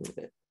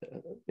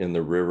in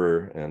the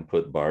river and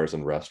put bars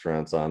and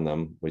restaurants on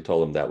them. We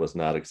told them that was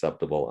not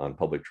acceptable on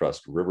public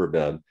trust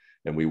riverbed,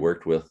 and we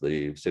worked with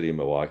the city of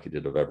Milwaukee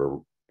to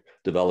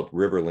develop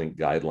riverlink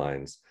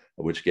guidelines,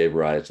 which gave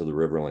rise to the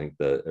riverlink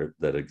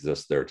that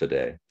exists there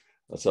today.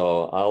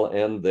 So I'll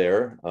end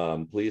there.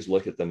 Please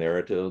look at the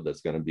narrative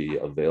that's going to be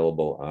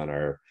available on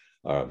our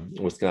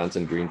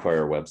Wisconsin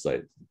Greenfire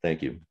website.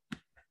 Thank you.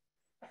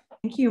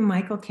 Thank you,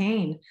 Michael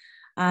Kane.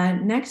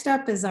 Next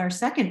up is our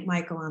second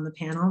Michael on the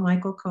panel,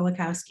 Michael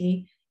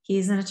Kolakowski.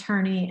 He's an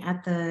attorney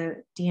at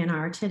the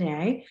DNR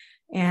today,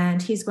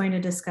 and he's going to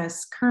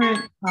discuss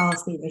current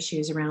policy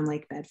issues around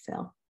lakebed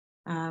fill.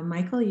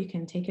 Michael, you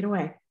can take it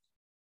away.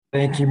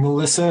 Thank you,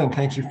 Melissa, and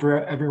thank you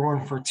for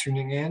everyone for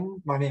tuning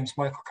in. My name is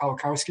Michael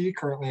Kolakowski,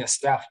 currently a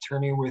staff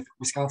attorney with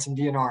Wisconsin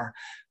DNR.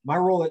 My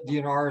role at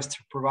DNR is to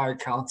provide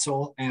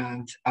counsel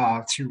and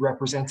to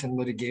represent in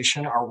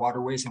litigation our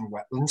waterways and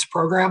wetlands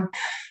program.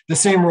 The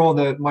same role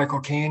that Michael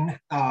Kane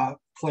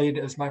played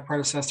as my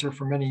predecessor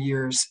for many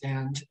years.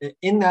 And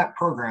in that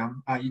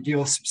program, you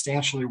deal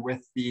substantially with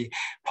the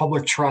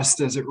public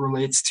trust as it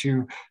relates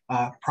to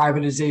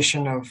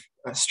privatization of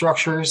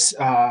structures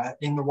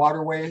in the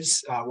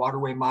waterways,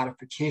 waterway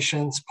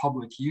modifications,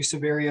 public use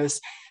of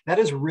areas. That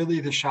is really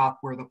the shop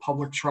where the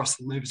public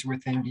trust lives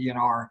within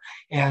DNR.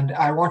 And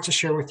I want to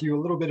share with you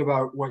a little bit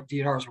about what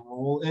DNR's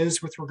role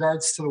is with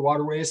regards to the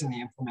waterways and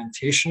the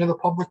implementation of the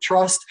public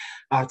trust.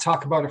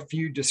 Talk about a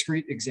few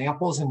discrete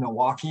examples in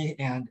Milwaukee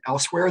and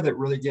elsewhere that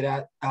really get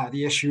at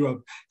the issue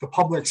of the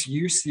public's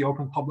use, the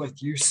open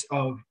public use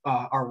of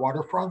our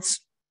waterfronts,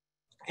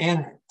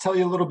 and tell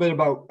you a little bit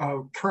about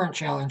current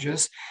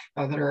challenges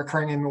that are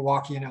occurring in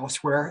Milwaukee and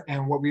elsewhere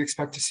and what we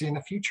expect to see in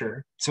the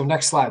future. So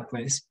next slide,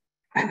 please.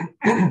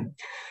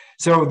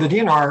 So the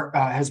DNR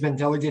has been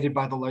delegated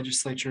by the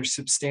legislature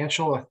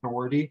substantial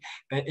authority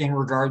in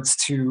regards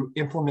to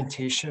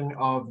implementation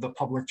of the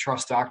public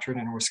trust doctrine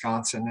in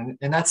Wisconsin.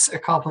 And that's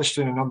accomplished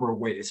in a number of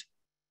ways.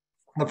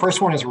 The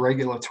first one is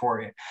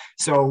regulatory.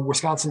 So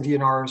Wisconsin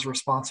DNR is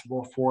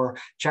responsible for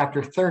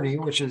Chapter 30,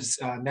 which is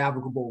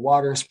Navigable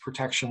Waters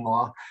Protection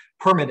Law,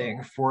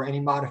 permitting for any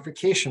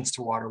modifications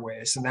to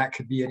waterways. And that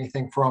could be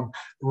anything from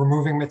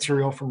removing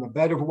material from the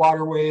bed of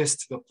waterways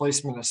to the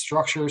placement of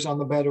structures on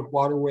the bed of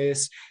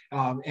waterways.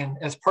 And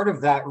as part of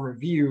that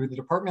review, the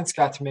department's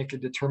got to make a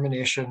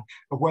determination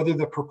of whether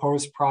the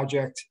proposed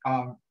project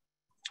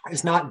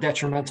is not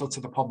detrimental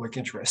to the public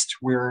interest.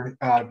 We're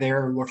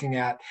there looking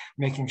at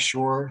making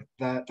sure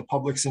that the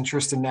public's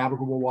interest in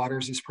navigable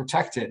waters is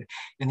protected.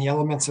 And the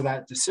elements of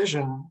that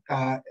decision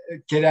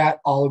get at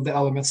all of the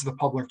elements of the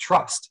public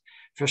trust.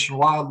 fish and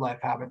wildlife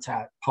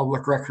habitat,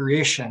 public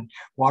recreation,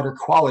 water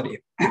quality.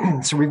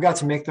 So we've got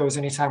to make those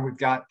anytime we've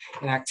got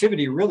an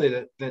activity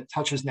really that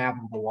touches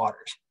navigable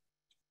waters.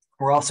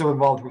 We're also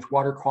involved with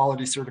water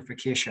quality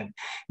certification.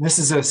 And this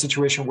is a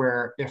situation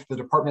where if the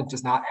department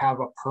does not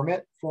have a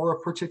permit for a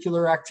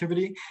particular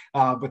activity,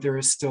 but there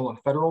is still a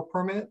federal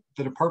permit,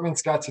 the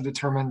department's got to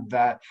determine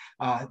that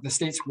the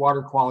state's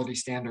water quality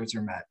standards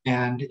are met.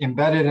 And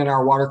embedded in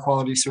our water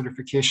quality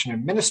certification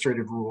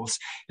administrative rules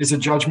is a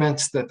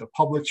judgment that the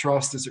public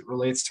trust as it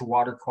relates to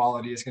water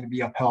quality is going to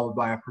be upheld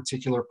by a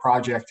particular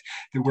project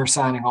that we're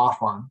signing off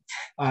on.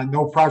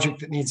 No project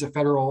that needs a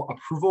federal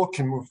approval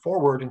can move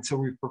forward until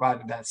we've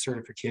provided that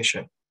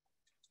certification.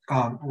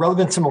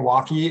 Relevant to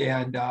Milwaukee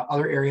and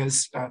other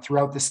areas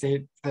throughout the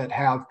state that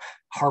have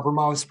harbor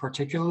mouths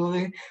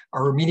particularly,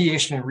 our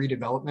remediation and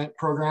redevelopment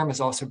program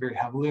is also very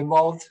heavily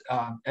involved.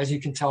 As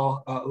you can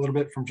tell a little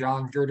bit from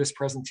John Gerda's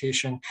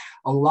presentation,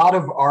 a lot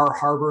of our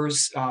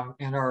harbors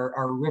and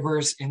our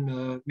rivers in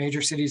the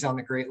major cities on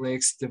the Great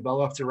Lakes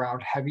developed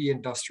around heavy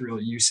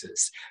industrial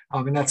uses.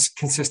 And that's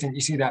consistent.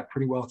 You see that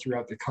pretty well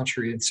throughout the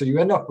country. And so you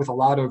end up with a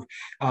lot of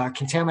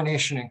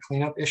contamination and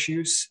cleanup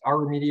issues. Our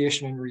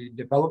remediation and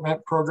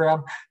redevelopment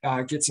program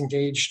gets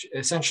engaged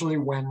essentially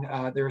when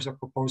there's a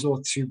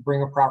proposal to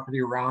bring a property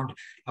around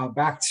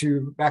back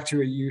to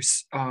a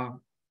use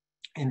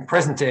in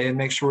present day and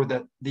make sure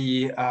that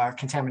the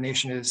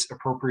contamination is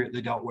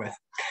appropriately dealt with.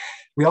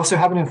 We also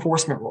have an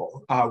enforcement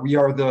role. We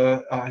are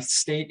the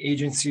state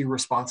agency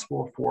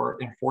responsible for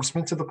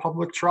enforcement of the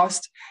public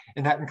trust,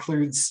 and that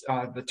includes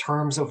the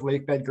terms of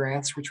lakebed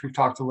grants, which we've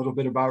talked a little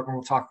bit about and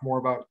we'll talk more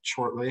about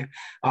shortly.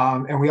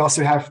 And we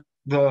also have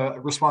the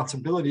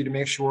responsibility to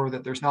make sure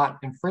that there's not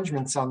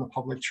infringements on the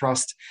public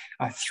trust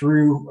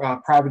through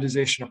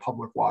privatization of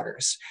public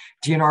waters.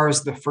 DNR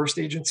is the first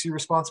agency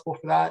responsible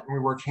for that, and we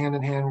work hand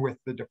in hand with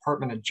the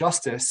Department of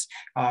Justice,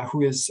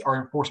 who is our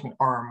enforcement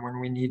arm when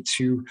we need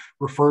to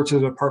refer to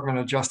the Department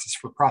of Justice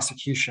for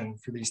prosecution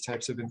for these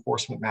types of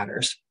enforcement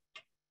matters.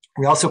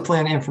 We also play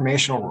an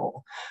informational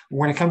role.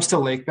 When it comes to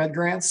lakebed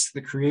grants,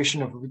 the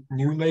creation of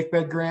new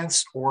lakebed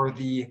grants or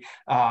the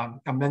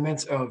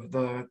amendment of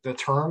the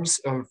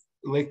terms of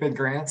lakebed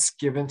grants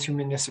given to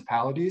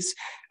municipalities,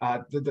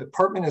 the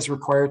department is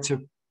required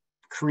to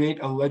create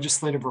a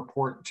legislative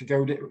report to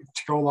go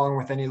along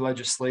with any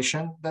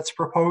legislation that's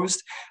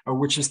proposed,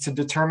 which is to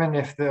determine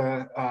if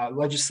the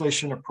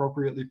legislation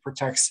appropriately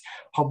protects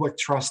public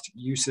trust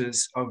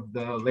uses of the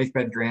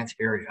lakebed grant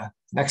area.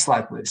 Next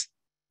slide, please.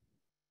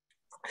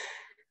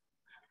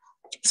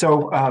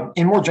 So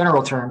in more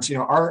general terms,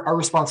 our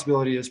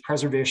responsibility is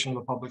preservation of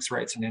the public's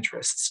rights and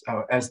interests.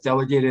 As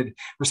delegated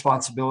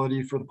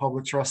responsibility for the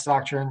public trust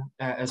doctrine,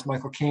 as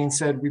Michael Kane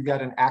said, we've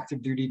got an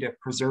active duty to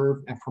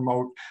preserve and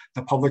promote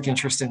the public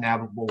interest in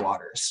navigable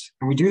waters.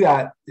 And we do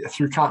that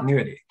through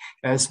continuity.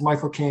 As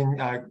Michael Kane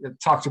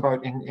talked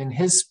about in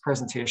his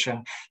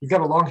presentation, you've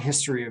got a long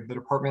history of the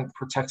department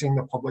protecting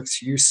the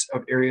public's use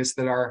of areas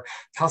that are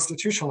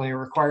constitutionally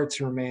required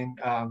to remain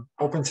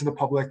open to the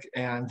public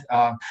and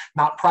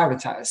not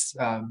privatized.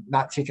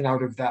 Not taken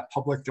out of that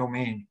public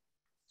domain.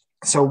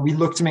 So we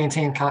look to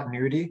maintain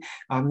continuity,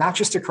 not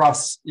just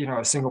across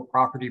a single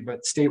property,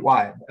 but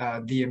statewide.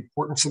 The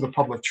importance of the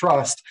public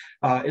trust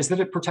is that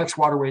it protects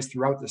waterways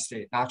throughout the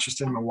state, not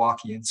just in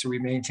Milwaukee. And so we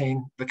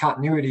maintain the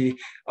continuity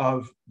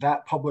of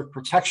that public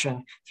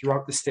protection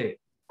throughout the state.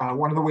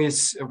 One of the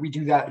ways we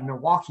do that in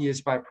Milwaukee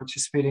is by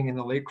participating in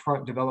the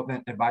Lakefront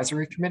Development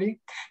Advisory Committee.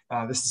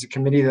 This is a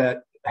committee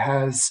that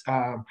has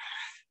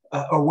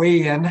a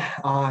weigh-in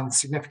on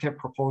significant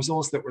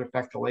proposals that would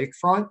affect the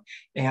lakefront,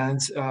 and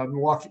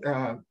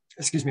the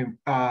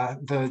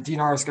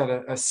DNR has got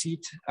a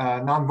seat,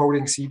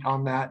 non-voting seat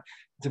on that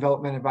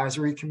development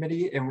advisory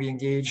committee, and we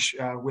engage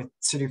with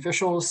city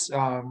officials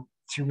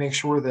to make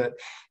sure that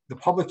the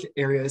public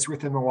areas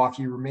within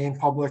Milwaukee remain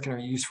public and are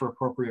used for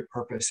appropriate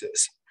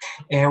purposes.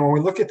 And when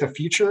we look at the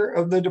future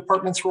of the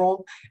department's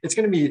role, it's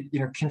going to be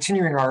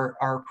continuing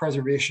our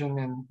preservation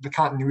and the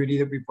continuity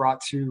that we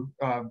brought to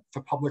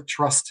the public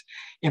trust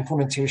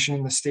implementation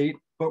in the state.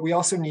 But we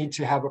also need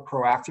to have a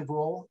proactive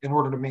role in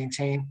order to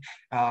maintain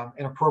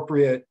an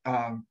appropriate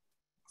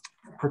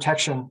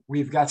protection.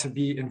 We've got to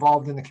be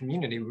involved in the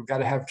community. We've got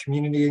to have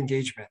community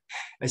engagement.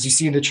 As you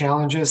see the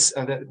challenges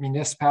that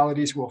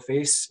municipalities will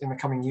face in the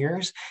coming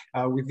years,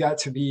 we've got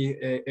to be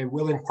a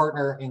willing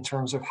partner in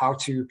terms of how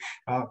to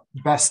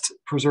best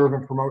preserve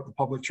and promote the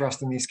public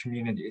trust in these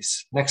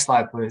communities. Next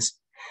slide, please.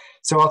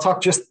 So I'll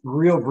talk just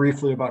real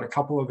briefly about a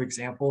couple of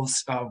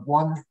examples.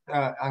 One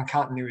on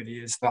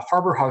continuity is the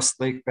Harbor House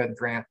Lakebed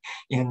Grant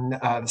in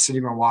the city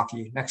of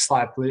Milwaukee. Next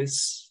slide,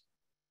 please.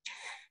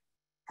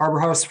 Harbor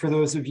House, for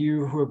those of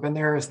you who have been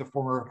there, is the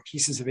former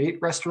Pieces of Eight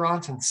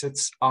restaurant and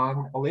sits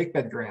on a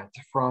lakebed grant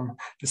from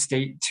the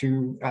state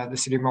to the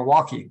city of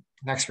Milwaukee.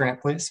 Next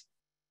grant, please.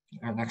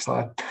 Next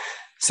slide.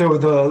 So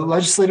the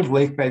legislative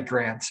lakebed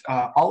grants,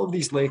 all of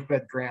these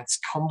lakebed grants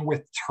come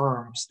with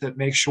terms that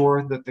make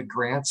sure that the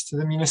grants to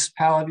the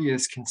municipality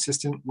is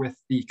consistent with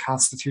the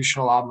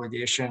constitutional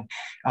obligation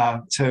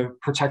to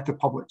protect the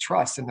public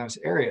trust in those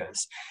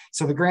areas.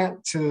 So the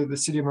grant to the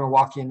city of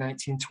Milwaukee in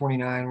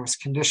 1929 was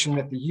conditioned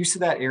that the use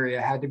of that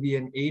area had to be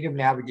an aid of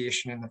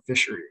navigation in the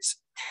fisheries.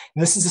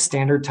 And this is a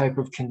standard type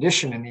of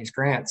condition in these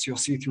grants. You'll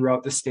see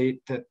throughout the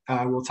state that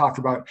we'll talk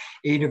about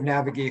aid of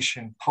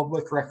navigation,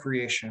 public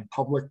recreation,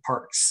 public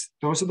parks.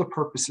 Those are the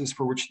purposes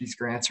for which these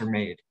grants are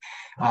made.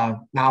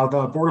 Now,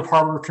 the Board of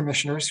Harbor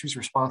Commissioners, who's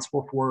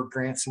responsible for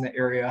grants in the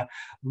area,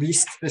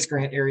 leased this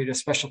grant area to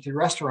specialty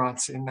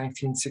restaurants in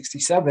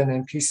 1967,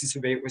 and Pieces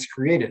of 8 was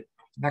created.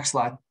 Next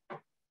slide.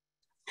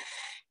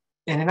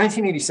 And in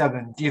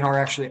 1987, DNR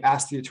actually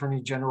asked the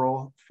Attorney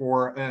General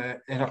for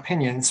an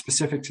opinion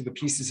specific to the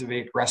Pieces of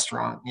 8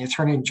 restaurant. The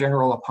Attorney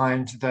General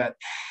opined that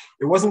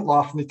it wasn't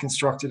lawfully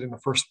constructed in the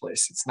first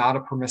place. It's not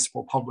a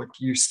permissible public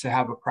use to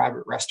have a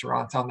private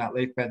restaurant on that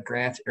lakebed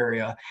grant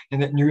area,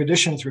 and that new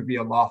additions would be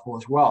unlawful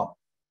as well.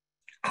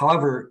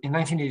 However, in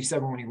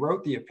 1987, when he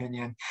wrote the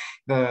opinion,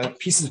 the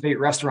Pieces of 8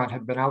 restaurant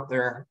had been out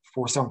there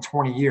for some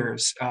 20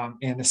 years,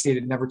 and the state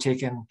had never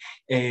taken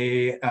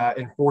a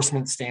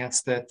enforcement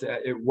stance that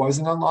it was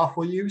an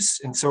unlawful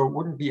use. And so it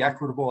wouldn't be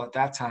equitable at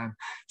that time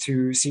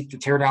to seek to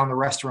tear down the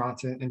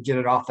restaurant and get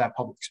it off that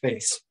public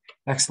space.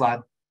 Next slide.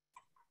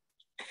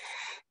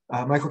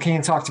 Michael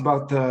Cain talked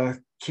about the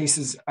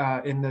cases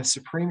in the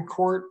Supreme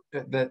Court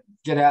that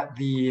get at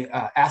the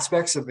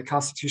aspects of the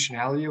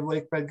constitutionality of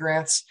lakebed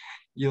grants.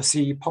 You'll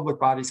see public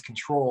bodies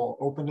control,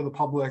 open to the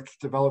public,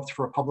 developed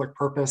for a public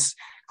purpose.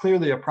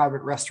 Clearly, a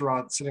private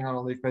restaurant sitting on a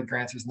lakebed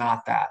grant is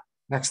not that.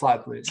 Next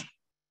slide, please.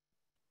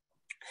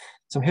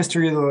 Some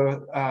history of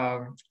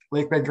the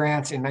lakebed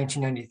grants in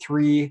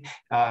 1993.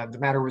 The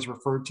matter was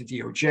referred to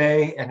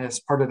DOJ, and as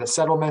part of the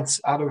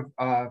settlements out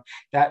of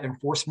that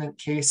enforcement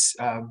case,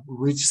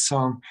 reached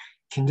some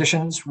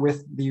conditions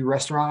with the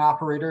restaurant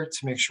operator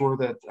to make sure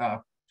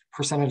that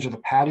percentage of the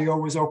patio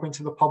was open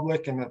to the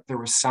public and that there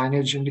was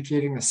signage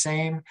indicating the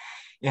same.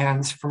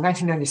 And from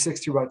 1996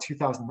 to about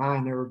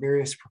 2009, there were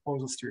various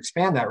proposals to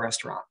expand that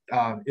restaurant.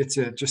 It's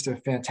just a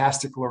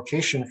fantastic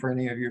location for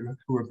any of you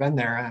who have been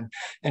there, and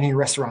any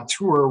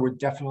restaurateur would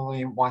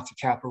definitely want to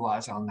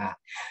capitalize on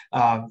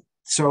that.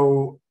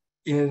 So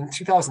in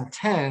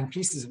 2010,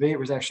 Pieces of 8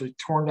 was actually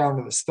torn down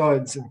to the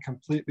studs and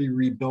completely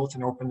rebuilt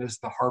and opened as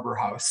the Harbor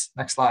House.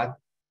 Next slide.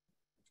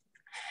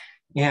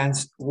 And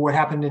what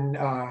happened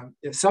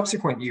in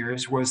subsequent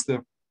years was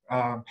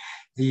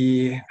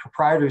the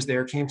proprietors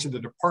there came to the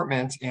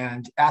department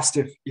and asked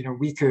if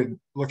we could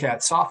look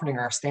at softening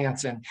our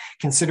stance and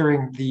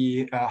considering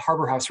the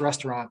Harbor House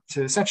restaurant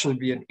to essentially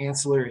be an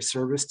ancillary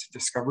service to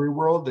Discovery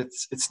World,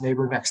 its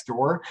neighbor next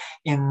door,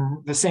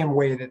 in the same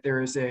way that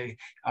there is a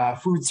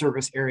food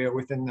service area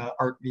within the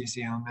art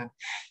museum. And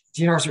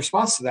DNR's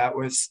response to that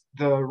was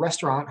the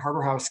restaurant,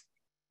 Harbor House,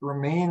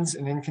 remains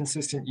an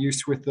inconsistent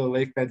use with the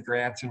lakebed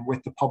grant and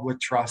with the public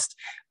trust,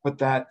 but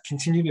that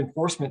continued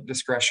enforcement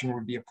discretion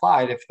would be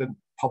applied if the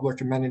public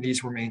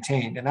amenities were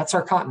maintained. And that's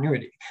our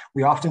continuity.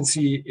 We often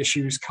see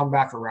issues come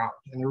back around.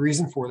 And the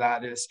reason for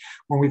that is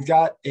when we've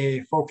got a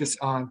focus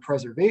on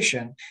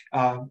preservation,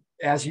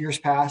 as years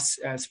pass,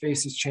 as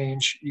faces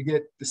change, you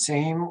get the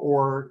same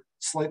or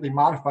slightly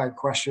modified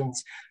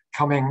questions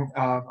coming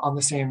on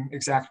the same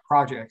exact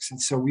projects. And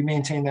so we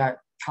maintain that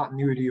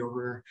continuity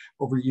over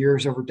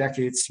years, over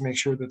decades, to make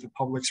sure that the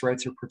public's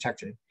rights are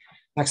protected.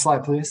 Next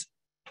slide, please.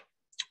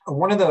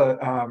 One of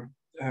the,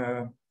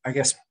 I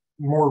guess,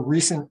 more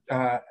recent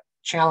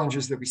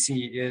challenges that we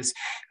see is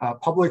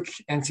public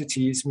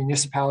entities,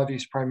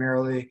 municipalities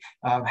primarily,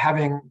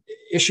 having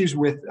issues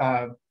with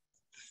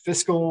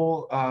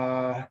fiscal,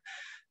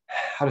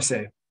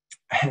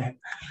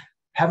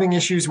 having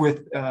issues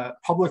with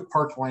public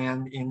park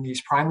land in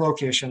these prime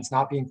locations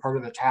not being part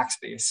of the tax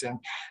base, and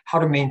how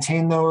to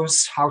maintain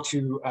those, how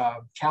to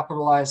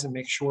capitalize and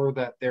make sure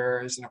that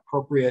there is an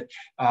appropriate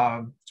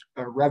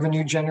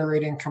revenue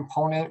generating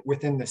component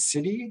within the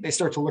city. They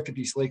start to look at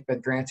these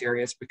lakebed grant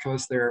areas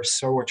because they're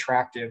so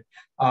attractive.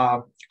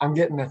 I'm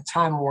getting a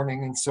time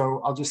warning, and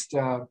so I'll just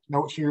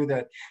note here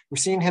that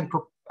Racine had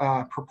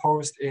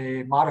proposed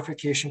a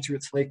modification to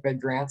its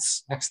lakebed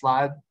grants. Next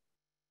slide.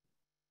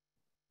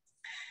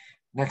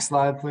 Next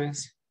slide,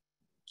 please.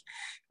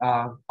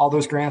 All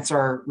those grants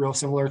are real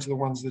similar to the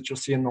ones that you'll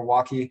see in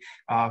Milwaukee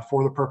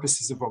for the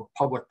purposes of a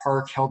public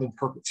park held in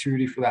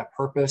perpetuity for that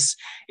purpose.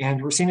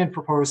 And Racine had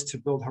proposed to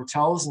build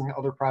hotels and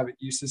other private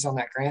uses on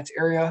that grant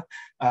area.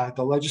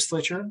 The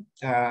legislature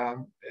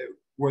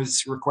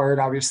was required,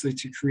 obviously,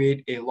 to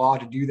create a law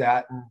to do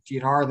that. And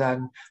DNR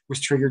then was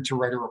triggered to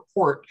write a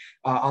report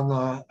on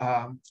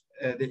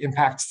the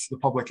impacts to the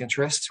public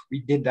interest. We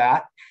did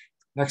that.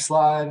 Next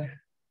slide.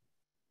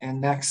 And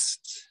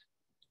next,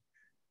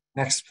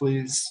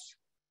 please.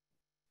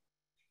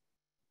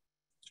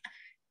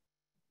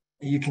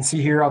 You can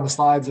see here on the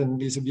slides, and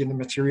these will be in the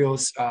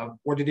materials,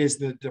 what it is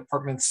the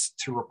department's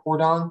to report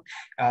on.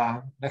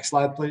 Next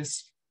slide,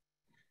 please.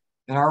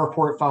 And our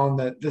report found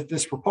that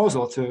this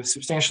proposal to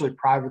substantially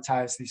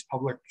privatize these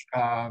public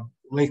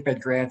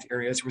lakebed grant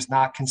areas was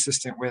not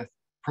consistent with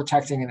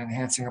protecting and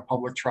enhancing a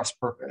public trust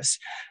purpose.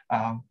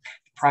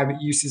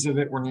 Private uses of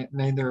it were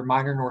neither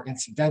minor nor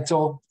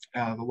incidental.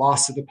 The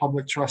loss of the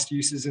public trust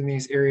uses in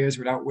these areas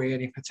would outweigh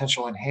any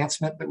potential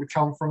enhancement that would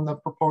come from the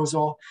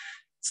proposal.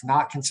 It's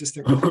not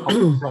consistent with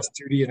public trust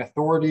duty and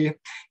authority,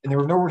 and there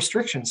were no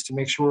restrictions to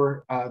make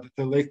sure that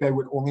the lakebed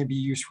would only be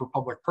used for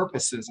public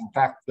purposes. In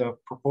fact, the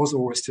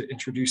proposal was to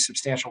introduce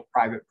substantial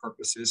private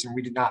purposes, and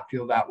we did not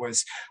feel that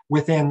was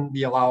within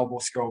the allowable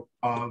scope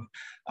of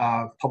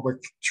public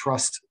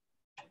trust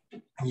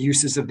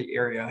uses of the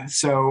area.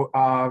 So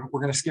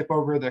we're going to skip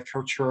over the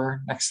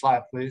co-chair. Next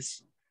slide,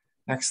 please.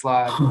 Next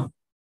slide.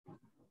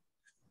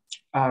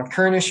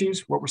 Current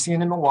issues, what we're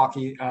seeing in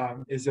Milwaukee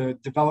is a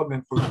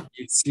development boom.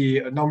 You see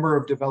a number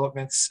of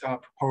developments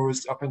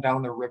proposed up and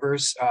down the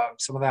rivers.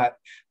 Some of that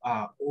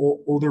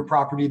older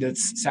property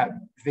that's sat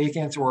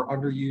vacant or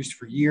underused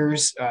for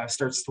years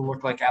starts to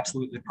look like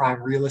absolutely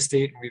prime real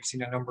estate. And we've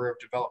seen a number of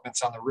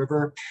developments on the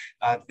river.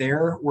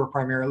 There, we're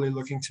primarily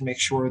looking to make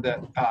sure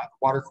that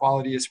water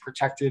quality is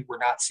protected. We're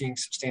not seeing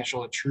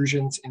substantial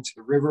intrusions into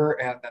the river,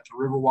 and that the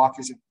river walk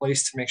is in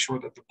place to make sure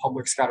that the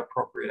public's got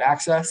appropriate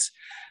access.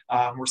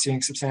 We're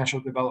seeing substantial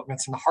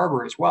developments in the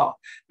harbor as well.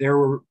 There,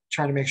 we're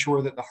trying to make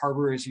sure that the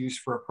harbor is used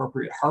for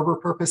appropriate harbor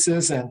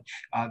purposes, and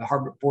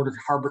the Board of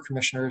Harbor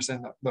Commissioners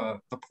and the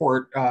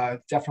port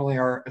definitely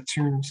are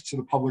attuned to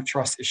the public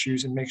trust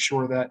issues and make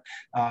sure that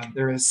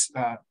there is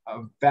a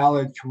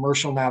valid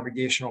commercial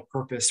navigational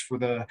purpose for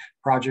the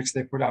projects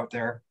they put out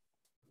there.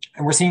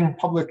 And we're seeing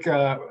public,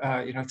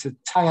 to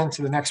tie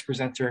into the next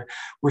presenter,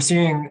 we're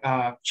seeing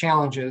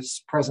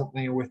challenges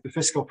presently with the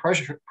fiscal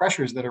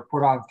pressures that are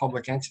put on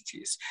public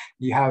entities.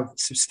 You have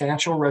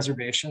substantial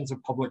reservations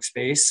of public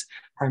space,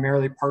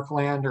 primarily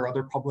parkland or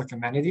other public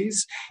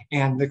amenities.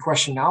 And the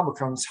question now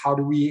becomes, how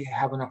do we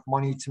have enough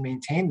money to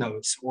maintain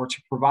those or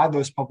to provide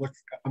those public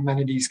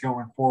amenities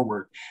going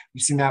forward?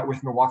 We've seen that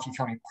with Milwaukee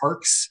County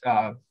Parks.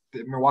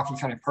 The Milwaukee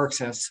County Parks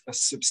has a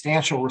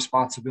substantial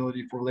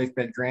responsibility for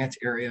lakebed grant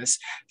areas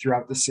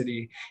throughout the city.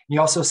 And you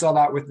also saw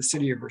that with the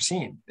city of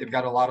Racine. They've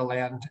got a lot of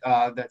land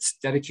that's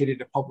dedicated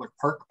to public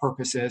park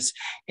purposes,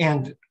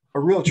 and a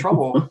real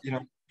trouble,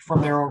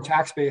 from their own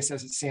tax base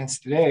as it stands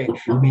today,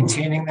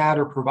 maintaining that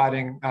or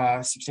providing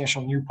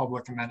substantial new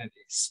public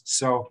amenities.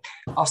 So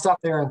I'll stop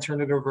there and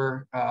turn it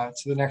over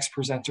to the next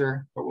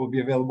presenter, but we'll be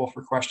available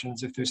for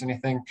questions if there's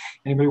anything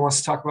anybody wants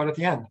to talk about at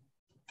the end.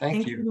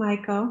 Thank you,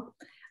 Michael.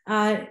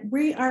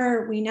 We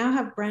now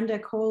have Brenda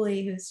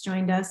Coley who's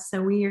joined us,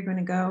 so we are going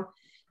to go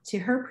to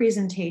her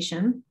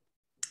presentation.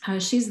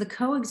 She's the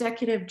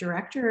co-executive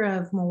director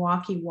of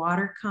Milwaukee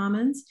Water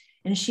Commons,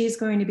 and she's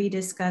going to be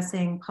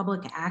discussing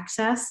public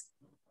access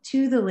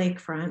to the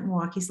lakefront,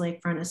 Milwaukee's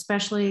lakefront,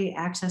 especially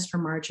access for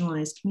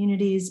marginalized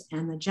communities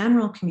and the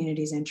general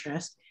community's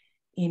interest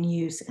in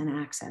use and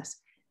access.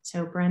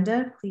 So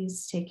Brenda,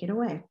 please take it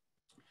away.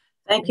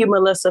 Thank you,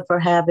 Melissa, for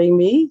having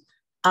me.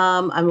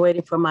 I'm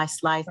waiting for my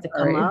slides to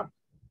come up.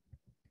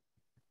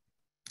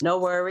 No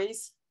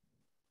worries.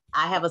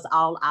 I have us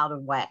all out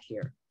of whack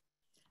here.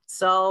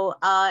 So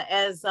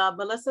as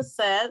Melissa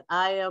said,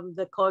 I am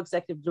the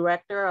co-executive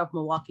director of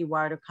Milwaukee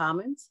Water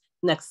Commons.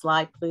 Next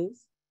slide,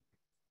 please.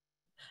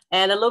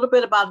 And a little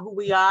bit about who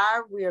we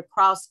are. We are a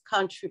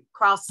cross-country,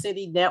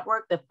 cross-city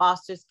network that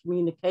fosters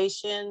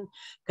communication,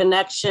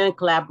 connection,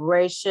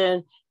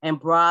 collaboration, and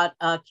broad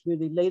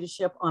community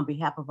leadership on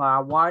behalf of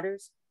our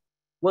waters.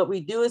 What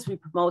we do is we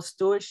promote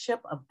stewardship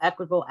of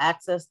equitable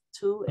access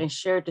to and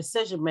shared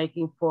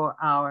decision-making for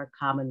our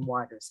common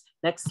waters.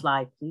 Next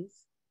slide, please.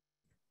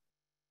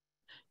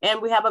 And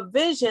we have a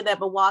vision that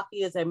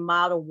Milwaukee is a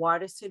model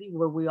water city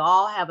where we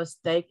all have a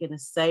stake and a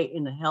say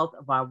in the health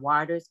of our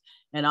waters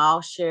and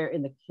all share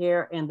in the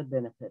care and the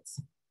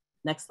benefits.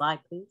 Next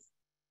slide, please.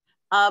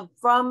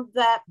 From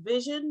that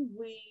vision,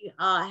 we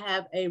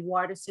have a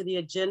water city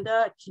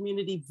agenda,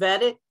 community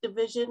vetted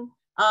vision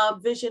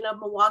of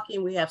Milwaukee,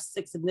 and we have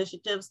 6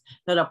 initiatives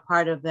that are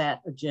part of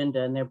that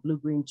agenda, and they're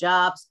blue-green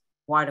jobs,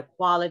 water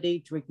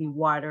quality, drinking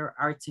water,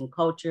 arts and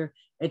culture,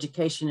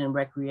 education and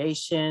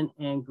recreation,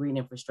 and green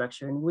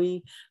infrastructure. And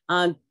we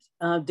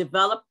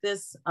developed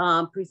this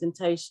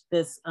presentation,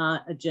 this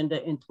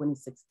agenda in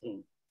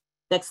 2016.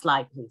 Next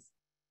slide, please.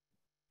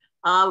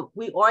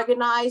 We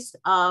organized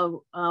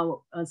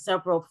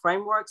several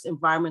frameworks: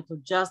 environmental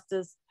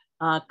justice,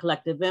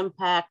 collective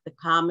impact, the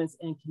commons,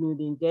 and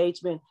community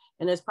engagement.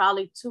 And there's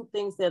probably 2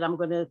 things that I'm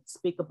going to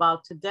speak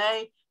about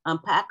today,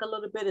 unpack a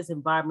little bit, is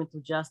environmental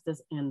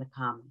justice and the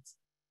commons.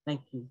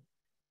 Thank you.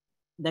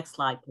 Next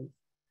slide, please.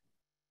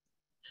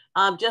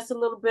 Just a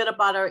little bit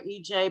about our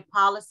EJ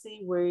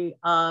policy. We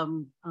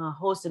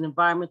host an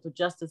environmental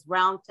justice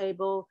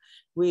roundtable.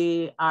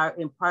 We are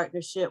in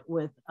partnership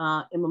with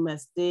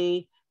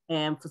MMSD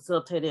and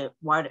facilitated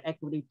water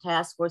equity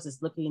task force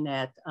is looking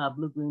at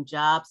blue-green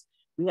jobs.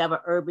 We have an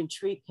urban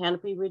tree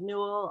canopy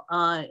renewal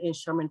in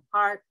Sherman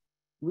Park.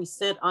 We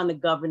sit on the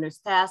governor's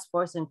task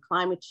force in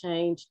climate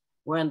change.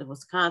 We're on the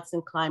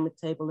Wisconsin climate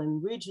table,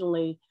 and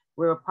regionally,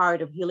 We're a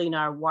part of Healing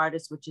Our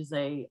Waters, which is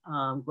a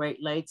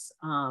Great Lakes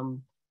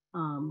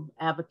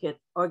advocate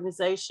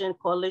organization,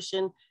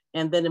 coalition,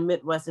 and then the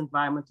Midwest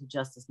Environmental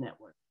Justice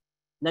Network.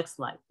 Next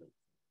slide, please.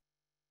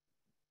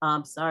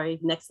 Sorry,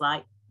 next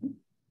slide.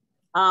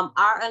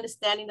 Our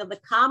understanding of the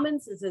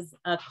commons is as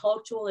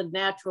cultural and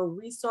natural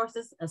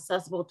resources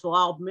accessible to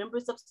all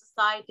members of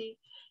society.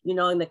 You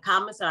know, and the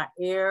commons are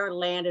air,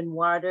 land, and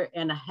water,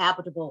 and a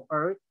habitable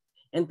earth.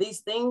 And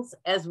these things,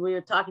 as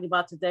we're talking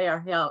about today,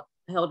 are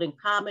held in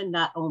common,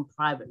 not owned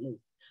privately.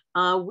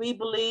 We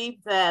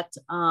believe that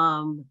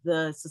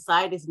the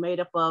society is made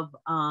up of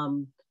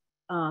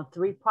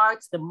three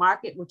parts: the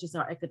market, which is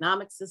our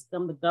economic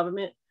system; the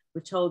government,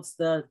 which holds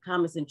the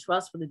commons in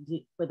trust for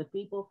the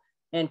people;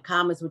 and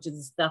commons, which is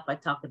the stuff I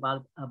talked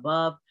about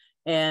above.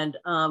 And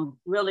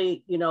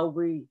really, you know,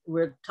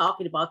 we're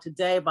talking about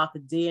today about the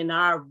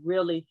DNR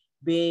really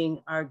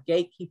being our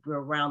gatekeeper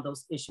around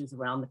those issues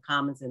around the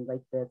commons and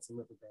lake beds and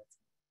riverbeds.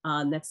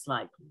 Next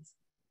slide, please.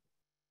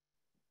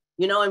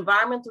 You know,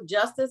 environmental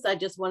justice, I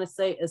just want to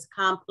say, is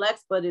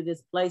complex, but it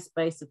is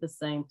place-based at the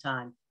same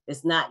time.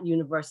 It's not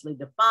universally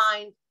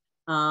defined.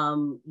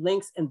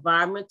 Links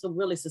environmental,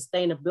 really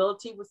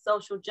sustainability with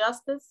social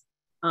justice.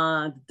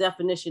 The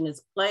definition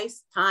is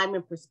place, time,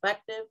 and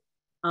perspective.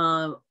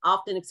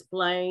 Often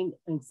explain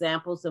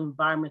examples of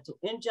environmental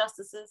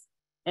injustices.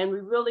 And we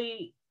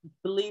really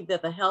believe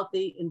that the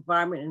healthy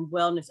environment and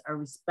wellness are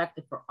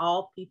respected for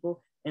all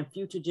people and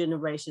future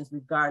generations,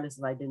 regardless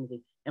of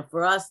identity. And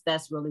for us,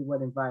 that's really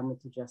what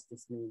environmental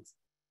justice means.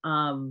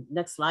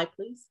 Next slide,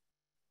 please.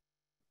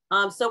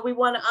 So we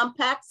want to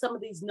unpack some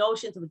of these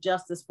notions of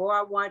justice for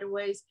our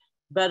waterways,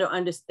 better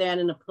understand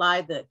and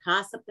apply the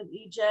concept of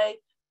EJ,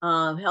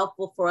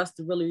 helpful for us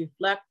to really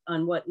reflect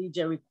on what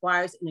EJ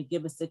requires in a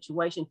given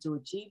situation to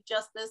achieve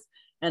justice,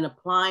 and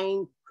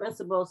applying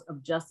principles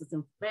of justice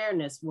and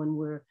fairness when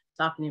we're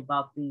talking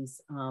about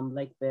these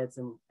lake beds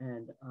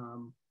and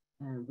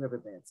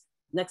riverbeds.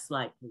 Next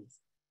slide, please.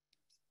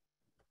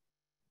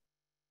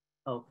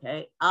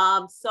 Okay,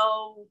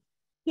 so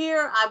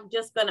here I'm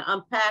just going to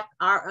unpack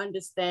our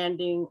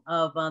understanding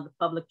of the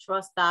public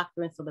trust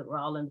doctrine so that we're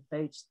all on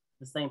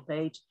the same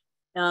page.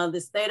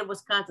 The state of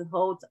Wisconsin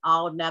holds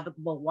all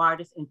navigable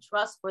waters in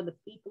trust for the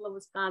people of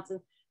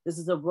Wisconsin. This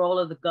is a role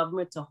of the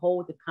government to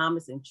hold the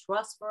commons in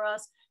trust for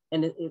us.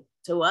 And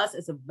to us,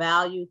 it's a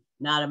value,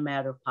 not a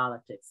matter of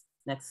politics.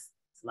 Next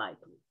slide,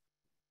 please.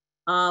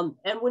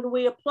 And when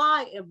we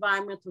apply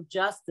environmental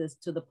justice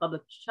to the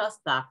public trust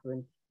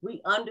doctrine, we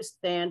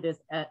understand this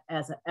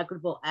as an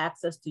equitable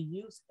access to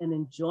use and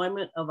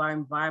enjoyment of our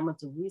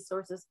environmental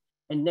resources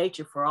and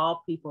nature for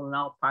all people in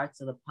all parts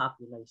of the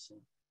population.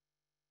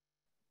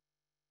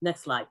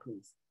 Next slide,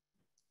 please.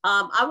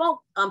 I won't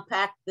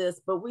unpack this,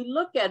 but we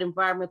look at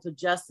environmental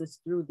justice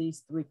through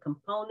these three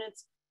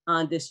components: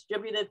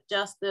 distributive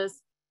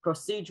justice,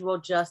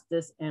 procedural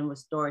justice, and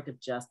restorative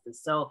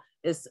justice. So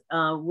it's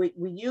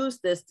we use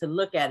this to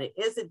look at it.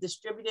 Is it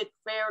distributed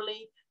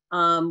fairly?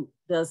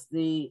 Does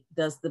the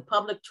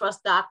public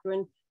trust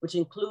doctrine, which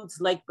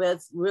includes lake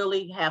beds,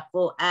 really have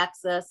full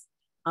access?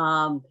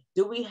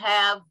 Do we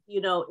have,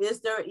 you know,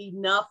 is there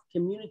enough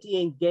community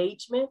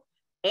engagement?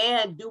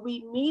 And do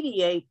we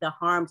mediate the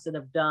harms that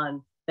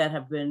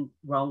have been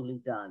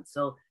wrongly done?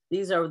 So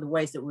these are the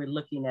ways that we're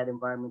looking at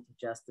environmental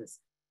justice.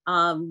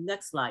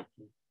 Next slide,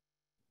 please.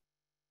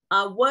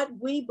 What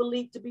we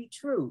believe to be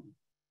true.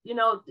 You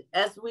know,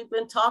 as we've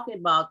been talking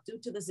about, due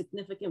to the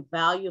significant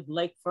value of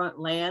lakefront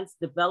lands,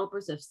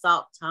 developers have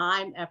sought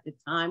time after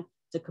time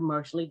to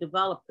commercially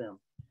develop them.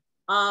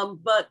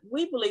 But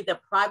we believe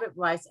that private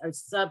rights are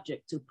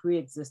subject to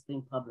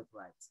pre-existing public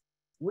rights.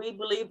 We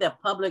believe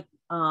that public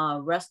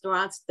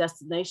restaurants,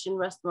 destination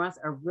restaurants,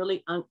 are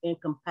really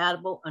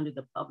incompatible under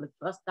the public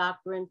trust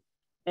doctrine.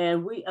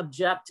 And we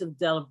object to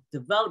the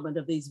development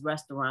of these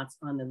restaurants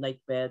on the lake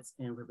beds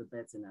and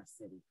riverbeds in our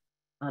city.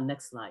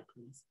 Next slide,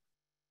 please.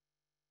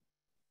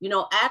 You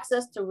know,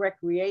 access to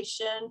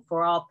recreation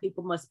for all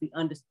people must be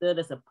understood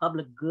as a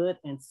public good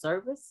and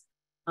service.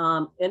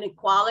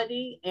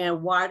 Inequality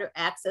and water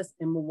access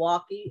in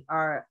Milwaukee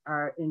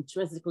are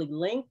intrinsically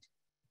linked.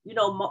 You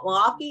know,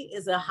 Milwaukee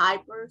is a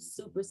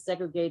super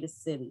segregated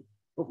city,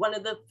 but one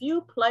of the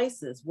few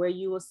places where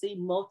you will see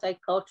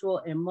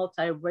multicultural and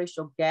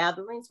multiracial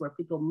gatherings where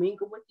people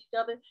mingle with each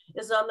other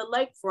is on the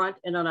lakefront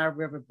and on our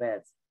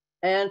riverbeds.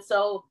 And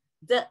so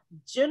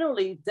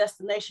generally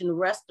destination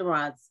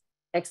restaurants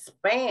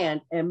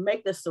expand and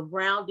make the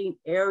surrounding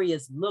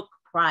areas look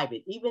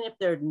private. Even if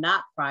they're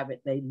not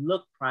private, they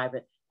look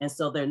private. And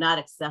so they're not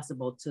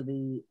accessible to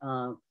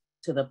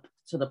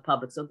the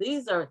public. So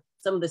these are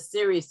some of the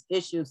serious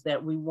issues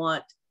that we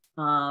want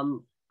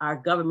our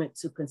government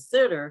to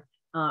consider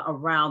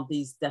around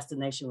these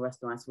destination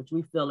restaurants, which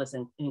we feel is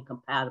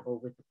incompatible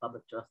with the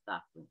public trust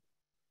doctrine.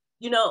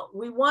 You know,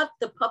 we want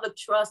the public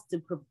trust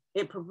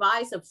it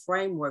provides a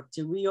framework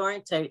to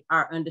reorientate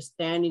our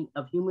understanding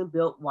of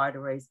human-built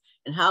waterways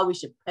and how we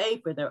should pay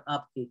for their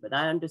upkeep. But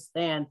I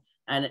understand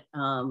and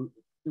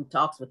through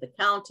talks with the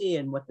county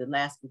and what the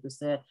last speaker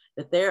said,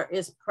 that there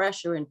is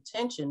pressure and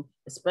tension,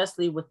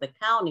 especially with the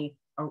county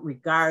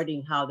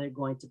regarding how they're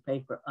going to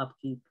pay for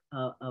upkeep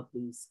of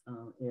these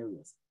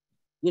areas.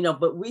 You know,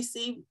 but we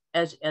see,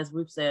 as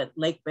we've said,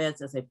 lake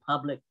beds as a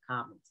public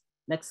commons.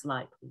 Next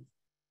slide, please.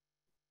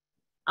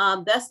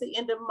 That's the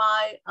end of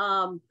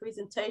my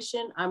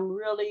presentation. I'm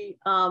really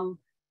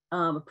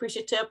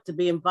appreciative to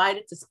be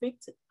invited to speak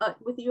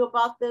with you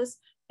about this.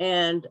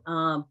 And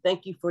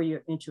thank you for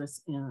your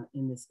interest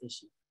in this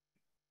issue.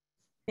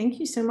 Thank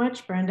you so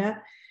much,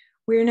 Brenda.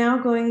 We're now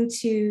going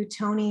to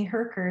Toni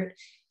Herkert.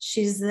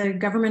 She's the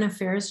Government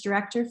Affairs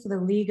Director for the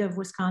League of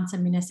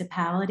Wisconsin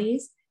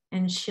Municipalities,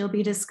 and she'll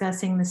be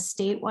discussing the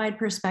statewide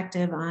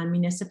perspective on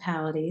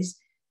municipalities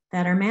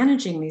that are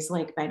managing these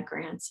lakebed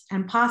grants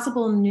and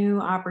possible new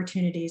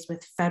opportunities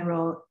with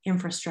federal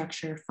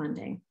infrastructure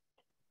funding.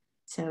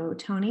 So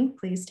Toni,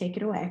 please take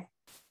it away.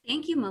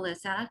 Thank you,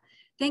 Melissa.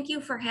 Thank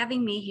you for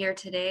having me here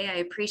today. I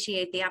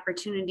appreciate the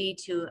opportunity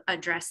to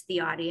address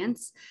the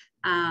audience.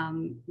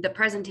 The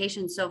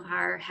presentations so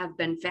far have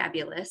been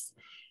fabulous.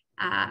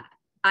 I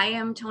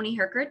am Toni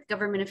Herkert,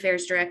 Government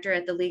Affairs Director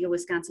at the League of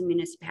Wisconsin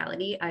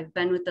Municipality. I've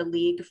been with the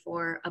League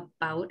for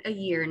about a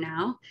year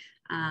now.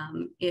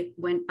 It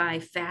went by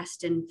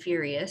fast and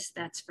furious,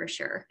 that's for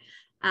sure.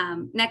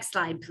 Next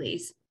slide,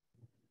 please.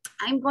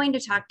 I'm going to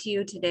talk to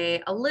you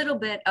today a little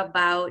bit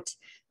about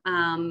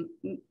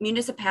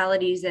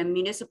municipalities and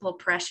municipal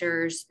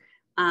pressures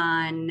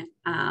on,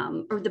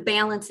 or the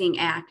balancing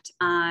act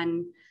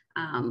on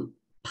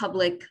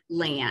public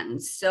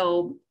lands.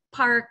 So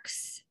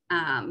parks,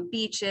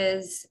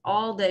 beaches,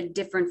 all the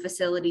different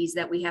facilities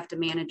that we have to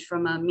manage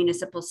from a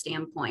municipal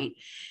standpoint,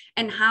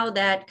 and how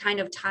that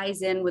kind of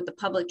ties in with the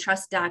public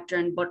trust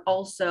doctrine, but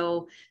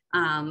also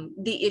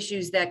the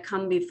issues that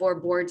come before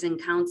boards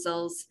and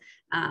councils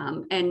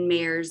and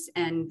mayors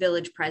and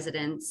village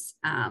presidents,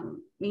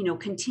 you know,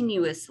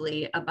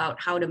 continuously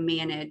about how to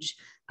manage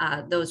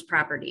those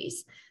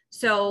properties.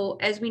 So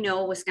as we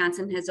know,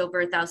 Wisconsin has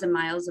over 1,000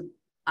 miles of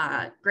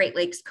Great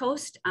Lakes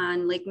coast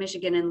on Lake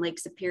Michigan and Lake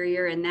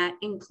Superior, and that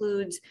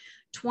includes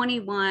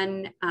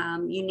 21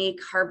 unique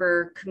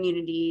harbor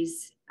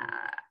communities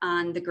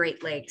on the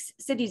Great Lakes,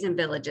 cities and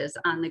villages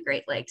on the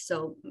Great Lakes,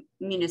 so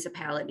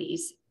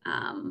municipalities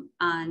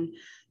on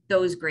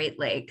those Great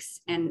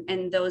Lakes,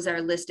 and those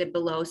are listed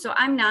below. So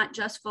I'm not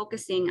just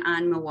focusing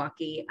on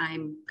Milwaukee,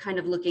 I'm kind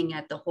of looking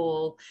at the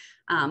whole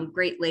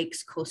Great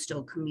Lakes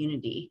coastal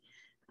community.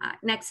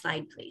 Next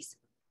slide, please.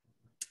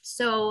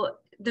 So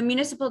the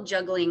Municipal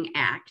Juggling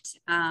Act,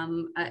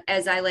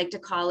 as I like to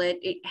call it,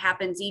 it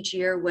happens each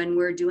year when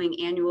we're doing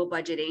annual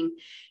budgeting,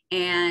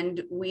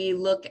 and we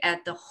look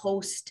at the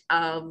host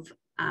of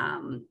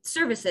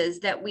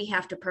services that we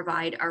have to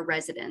provide our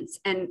residents.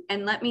 And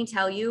let me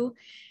tell you,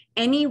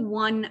 any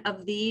one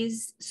of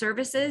these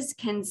services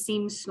can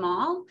seem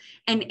small,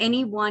 and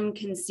any one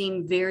can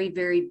seem very,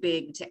 very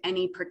big to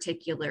any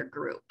particular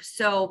group.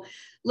 So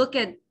look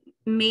at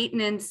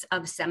maintenance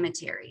of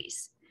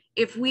cemeteries.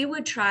 If we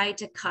would try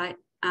to cut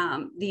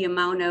the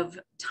amount of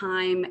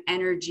time,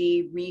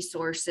 energy,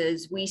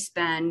 resources we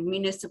spend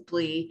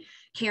municipally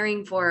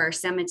caring for our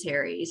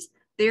cemeteries,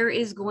 there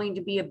is going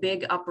to be a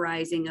big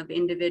uprising of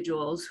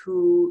individuals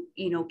who,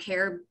 you know,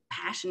 care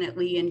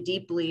passionately and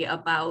deeply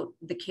about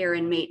the care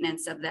and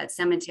maintenance of that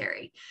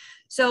cemetery.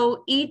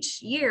 So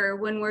each year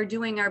when we're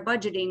doing our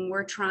budgeting,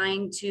 we're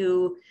trying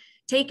to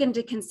take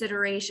into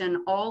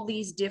consideration all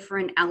these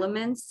different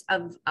elements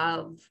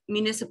of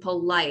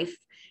municipal life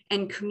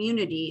and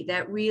community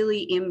that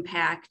really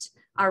impact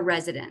our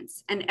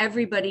residents. And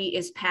everybody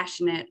is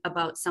passionate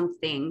about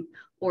something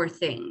or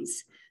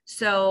things.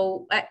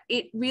 So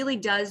it really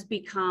does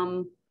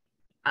become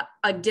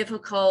a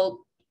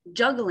difficult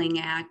juggling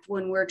act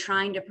when we're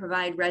trying to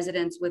provide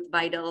residents with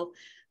vital,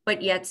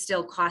 but yet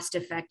still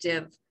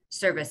cost-effective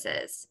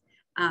services.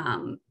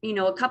 You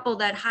know, a couple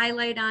that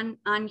highlight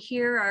on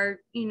here are,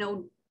 you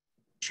know,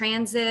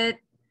 transit,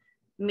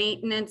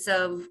 maintenance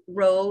of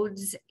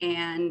roads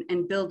and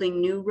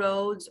building new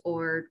roads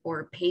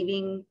or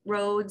paving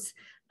roads,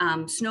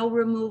 snow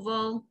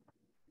removal,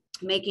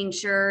 making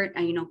sure,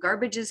 you know,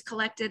 garbage is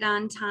collected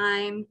on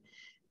time,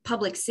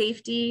 public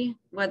safety,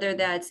 whether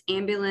that's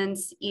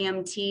ambulance,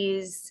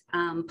 EMTs,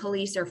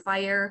 police or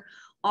fire,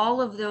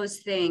 all of those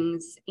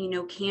things, you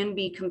know, can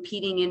be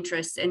competing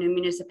interests in a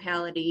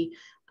municipality,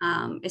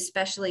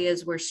 especially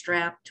as we're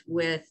strapped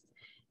with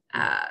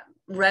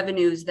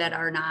revenues that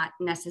are not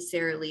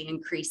necessarily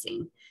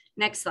increasing.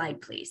 Next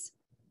slide, please.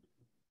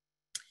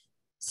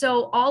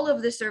 So all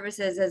of the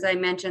services, as I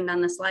mentioned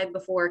on the slide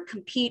before,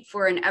 compete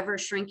for an ever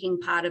shrinking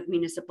pot of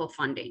municipal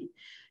funding.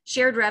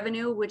 Shared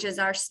revenue, which is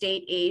our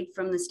state aid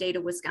from the state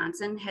of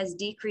Wisconsin, has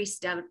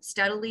decreased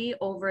steadily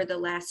over the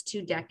last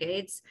 2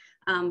 decades,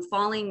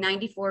 falling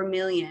 94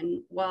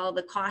 million, while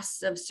the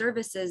costs of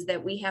services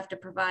that we have to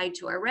provide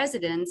to our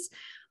residents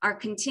are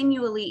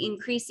continually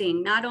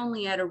increasing, not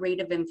only at a rate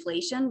of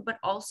inflation, but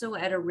also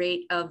at a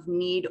rate of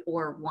need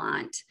or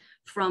want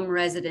from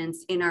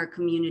residents in our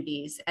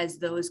communities as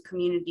those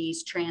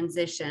communities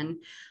transition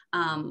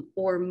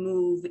or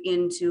move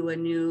into a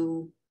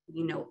new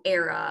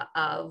era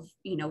of,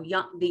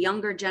 the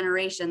younger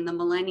generation, the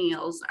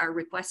millennials are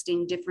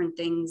requesting different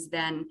things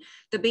than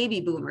the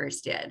baby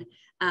boomers did.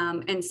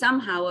 And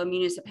somehow a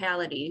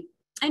municipality,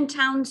 and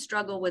towns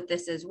struggle with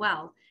this as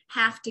well,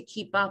 have to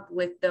keep up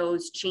with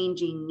those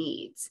changing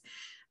needs.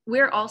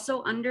 We're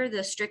also under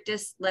the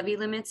strictest levy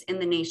limits in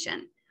the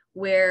nation,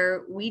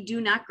 where we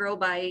do not grow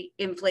by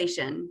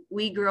inflation,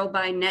 we grow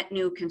by net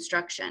new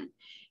construction.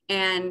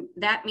 And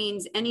that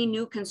means any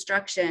new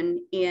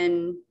construction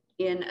in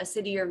a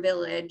city or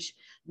village,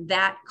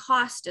 that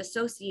cost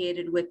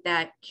associated with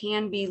that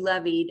can be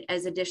levied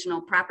as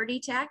additional property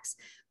tax,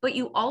 but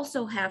you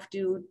also have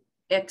to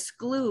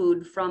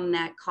exclude from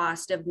that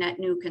cost of net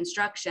new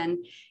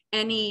construction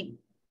any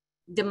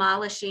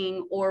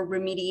demolishing or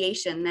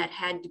remediation that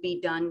had to be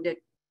done to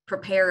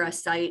prepare a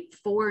site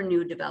for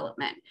new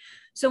development.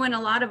 So in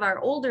a lot of our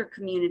older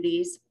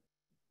communities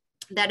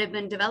that have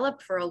been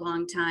developed for a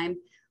long time,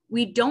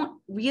 we don't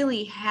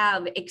really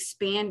have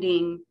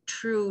expanding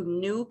true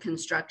new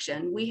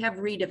construction. We have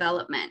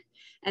redevelopment,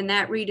 and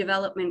that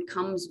redevelopment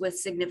comes with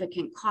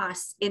significant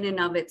costs in and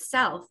of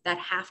itself that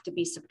have to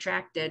be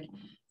subtracted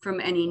from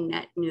any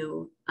net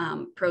new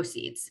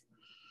proceeds.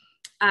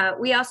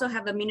 We also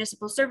have a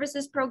municipal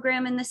services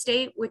program in the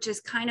state, which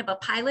is kind of a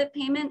pilot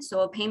payment.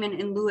 So a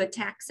payment in lieu of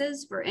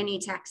taxes for any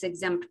tax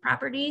exempt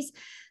properties.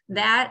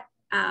 That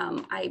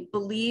I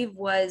believe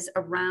was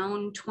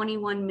around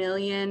 21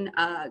 million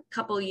a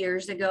couple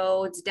years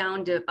ago. It's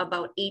down to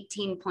about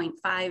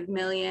 18.5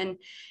 million,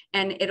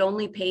 and it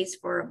only pays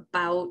for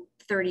about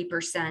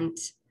 30%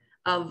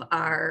 of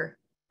our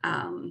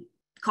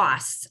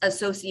costs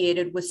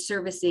associated with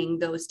servicing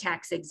those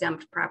tax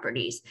exempt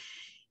properties.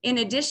 In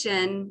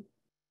addition,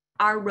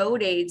 our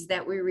road aids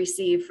that we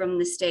receive from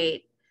the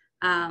state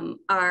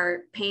are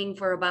paying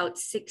for about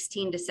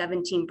 16 to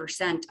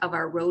 17% of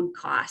our road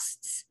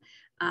costs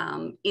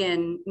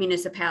in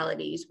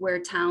municipalities, where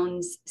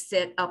towns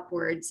sit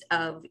upwards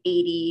of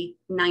 80,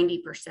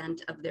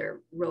 90% of their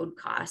road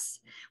costs.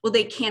 Well,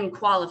 they can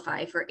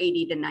qualify for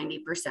 80 to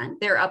 90%.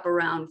 They're up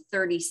around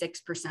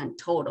 36%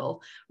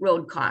 total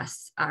road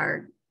costs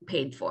are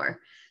paid for.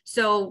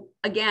 So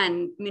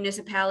again,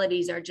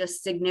 municipalities are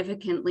just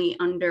significantly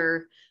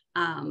under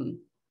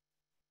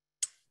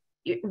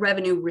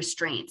revenue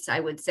restraints,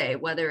 I would say,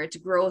 whether it's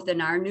growth in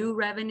our new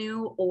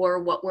revenue or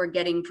what we're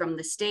getting from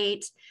the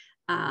state,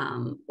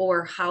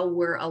 or how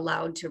we're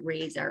allowed to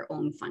raise our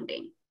own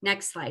funding.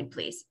 Next slide,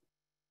 please.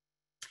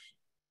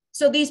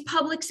 So these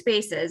public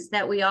spaces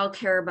that we all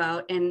care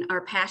about and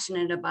are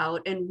passionate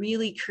about and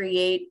really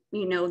create,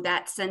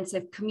 that sense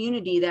of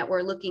community that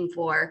we're looking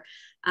for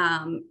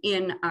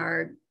in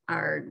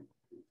our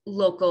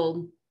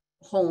local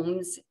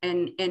homes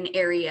and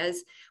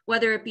areas,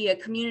 whether it be a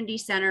community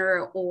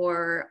center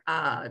or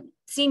a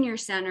senior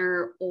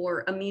center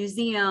or a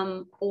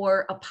museum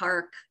or a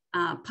park,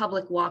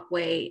 public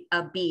walkway,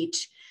 a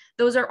beach.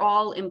 Those are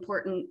all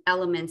important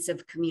elements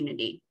of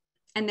community,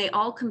 and they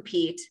all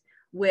compete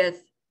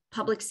with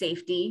public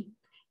safety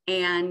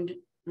and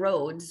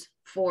roads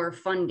for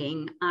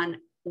funding on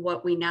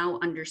what we now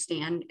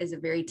understand is a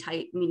very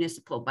tight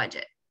municipal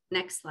budget.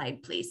 Next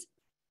slide, please.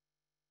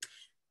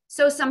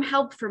 So some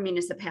help for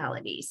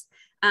municipalities.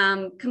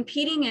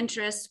 Competing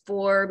interests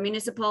for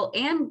municipal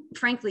and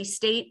frankly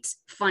state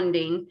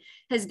funding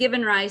has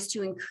given rise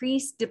to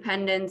increased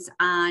dependence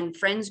on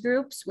friends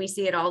groups. We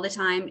see it all the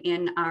time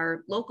in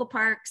our local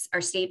parks,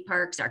 our state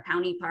parks, our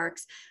county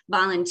parks,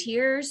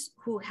 volunteers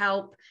who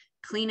help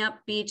clean up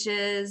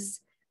beaches,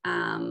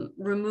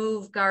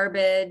 remove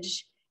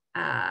garbage,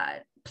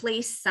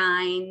 place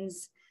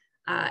signs,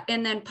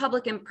 and then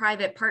public and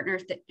private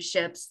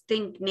partnerships,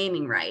 think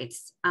naming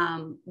rights,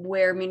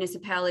 where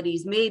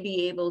municipalities may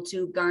be able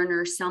to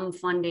garner some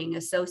funding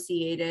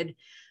associated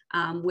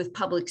with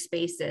public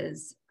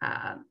spaces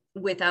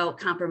without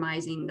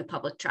compromising the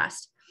public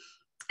trust.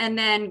 And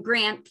then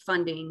grant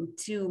funding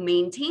to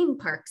maintain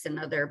parks and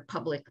other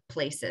public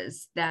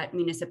places that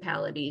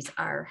municipalities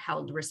are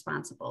held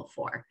responsible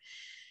for.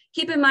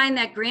 Keep in mind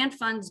that grant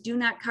funds do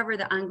not cover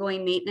the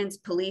ongoing maintenance,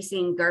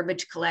 policing,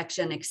 garbage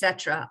collection, et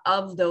cetera,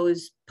 of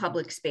those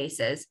public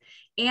spaces.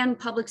 And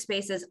public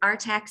spaces are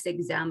tax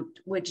exempt,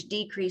 which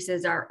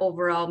decreases our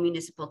overall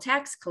municipal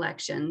tax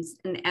collections.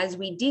 And as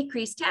we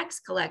decrease tax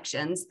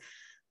collections,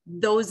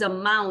 those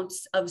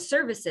amounts of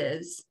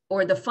services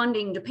or the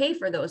funding to pay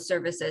for those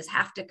services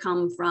have to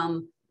come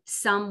from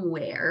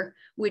somewhere,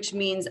 which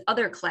means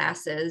other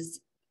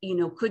classes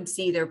could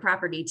see their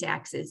property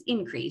taxes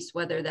increase,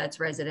 whether that's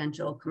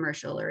residential,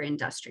 commercial, or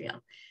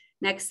industrial.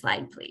 Next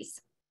slide,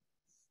 please.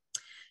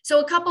 So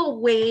a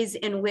couple ways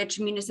in which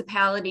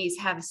municipalities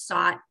have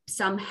sought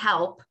some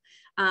help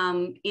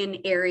in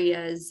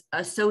areas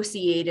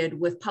associated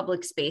with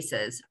public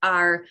spaces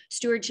are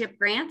stewardship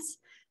grants.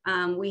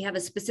 We have a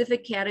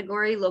specific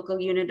category,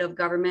 local unit of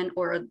government,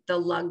 or the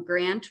LUG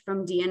grant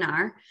from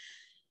DNR.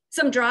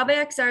 Some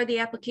drawbacks are the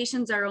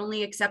applications are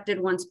only accepted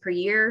once per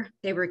year.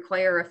 They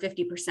require a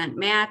 50%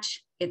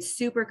 match. It's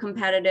super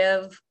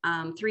competitive,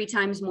 3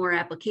 times more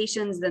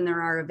applications than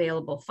there are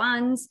available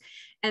funds.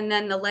 And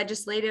then the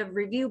legislative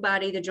review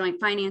body, the Joint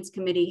Finance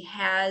Committee,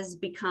 has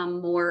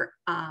become more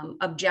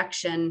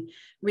objection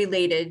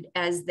related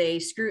as they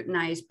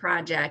scrutinize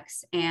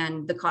projects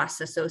and the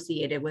costs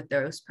associated with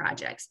those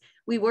projects.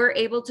 We were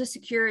able to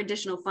secure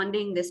additional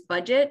funding this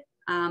budget.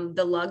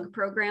 The LUG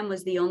program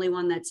was the only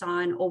one that saw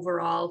an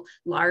overall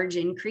large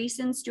increase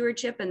in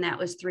stewardship, and that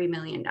was $3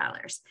 million.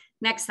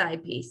 Next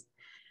slide, please.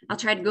 I'll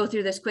try to go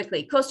through this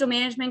quickly. Coastal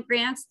management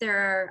grants,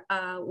 there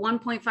are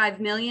 1.5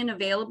 million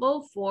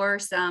available for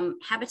some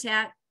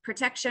habitat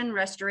protection,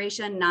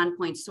 restoration,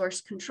 non-point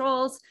source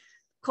controls,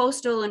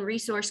 coastal and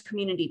resource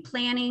community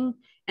planning,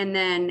 and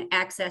then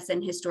access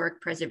and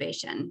historic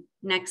preservation.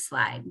 Next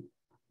slide.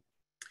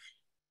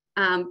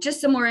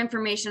 Just some more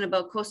information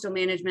about coastal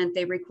management.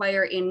 They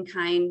require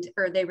in-kind,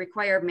 or they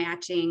require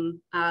matching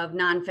of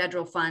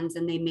non-federal funds,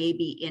 and they may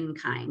be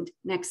in-kind.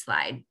 Next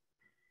slide.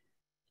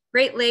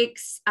 Great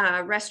Lakes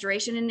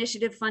Restoration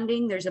Initiative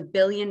funding, there's $1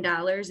 billion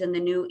in the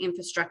new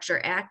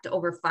Infrastructure Act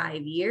over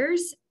 5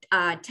 years.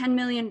 $10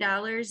 million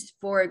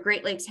for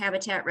Great Lakes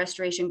Habitat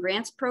Restoration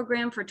Grants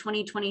Program for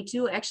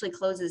 2022 actually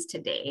closes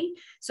today.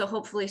 So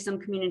hopefully some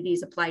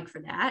communities applied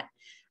for that.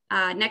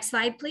 Next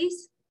slide,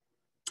 please.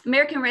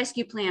 American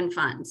Rescue Plan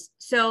funds.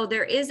 So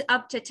there is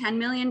up to $10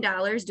 million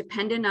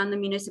dependent on the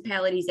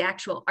municipality's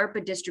actual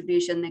ARPA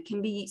distribution that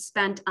can be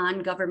spent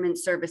on government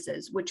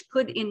services, which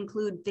could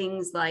include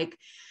things like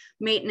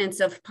maintenance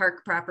of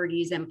park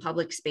properties and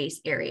public space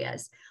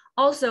areas.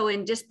 Also,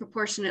 in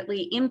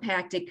disproportionately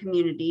impacted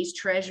communities,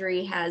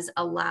 Treasury has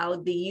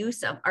allowed the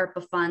use of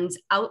ARPA funds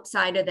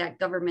outside of that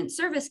government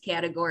service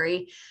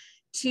category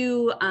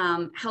to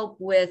help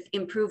with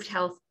improved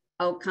health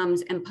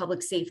outcomes and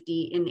public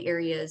safety in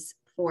areas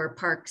for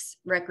parks,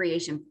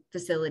 recreation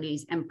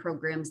facilities, and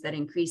programs that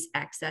increase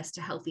access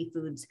to healthy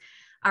foods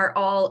are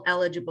all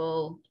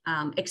eligible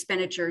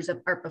expenditures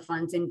of ARPA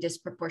funds in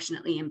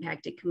disproportionately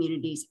impacted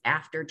communities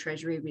after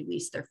Treasury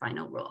released their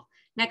final rule.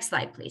 Next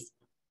slide, please.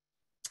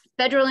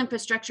 Federal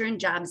Infrastructure and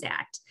Jobs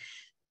Act.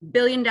 $1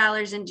 billion in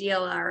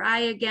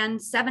GLRI again,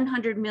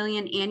 $700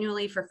 million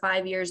annually for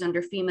 5 years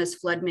under FEMA's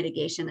Flood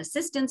Mitigation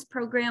Assistance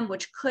Program,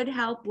 which could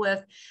help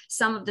with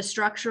some of the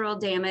structural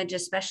damage,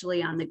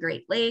 especially on the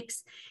Great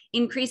Lakes.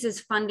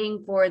 Increases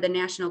funding for the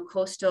National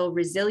Coastal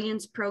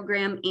Resilience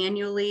Program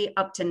annually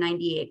up to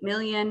 $98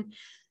 million.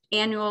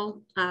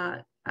 Annual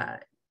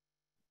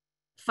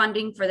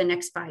funding for the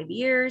next 5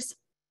 years.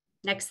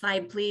 Next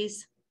slide,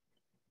 please.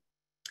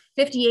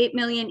 $58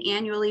 million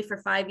annually for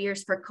 5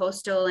 years for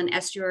coastal and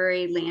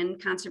estuary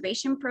land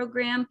conservation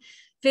program,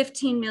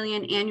 $15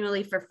 million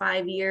annually for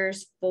 5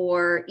 years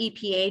for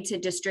EPA to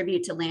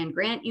distribute to land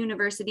grant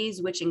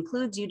universities, which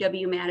includes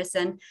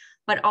UW-Madison,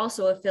 but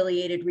also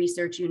affiliated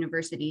research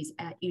universities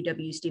at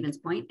UW-Stevens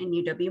Point and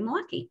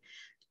UW-Milwaukee.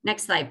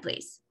 Next slide,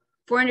 please.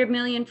 $400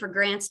 million for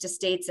grants to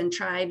states and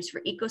tribes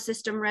for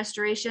ecosystem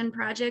restoration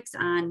projects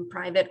on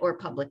private or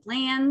public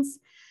lands.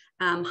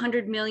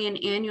 $100 million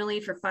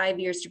annually for 5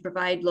 years to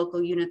provide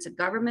local units of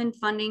government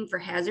funding for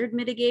hazard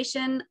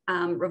mitigation,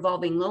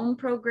 revolving loan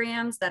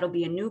programs. That'll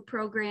be a new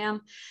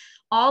program.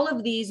 All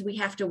of these, we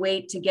have to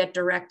wait to get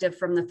directive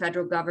from the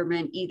federal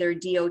government, either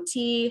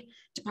DOT,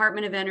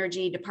 Department of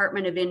Energy,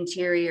 Department of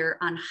Interior,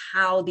 on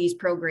how these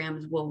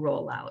programs will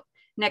roll out.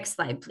 Next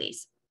slide,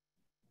 please.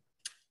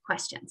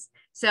 Questions.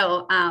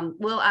 So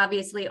we'll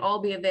obviously all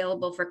be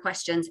available for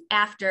questions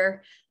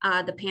after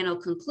the panel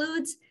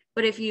concludes.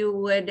 But if you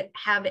would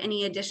have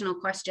any additional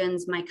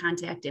questions, my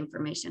contact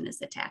information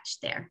is attached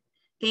there.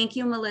 Thank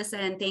you, Melissa,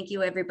 and thank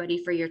you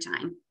everybody for your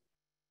time.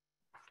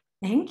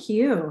 Thank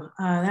you.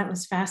 That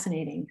was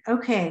fascinating.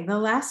 Okay, the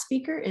last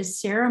speaker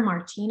is Sarah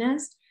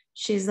Martinez.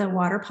 She's the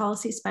water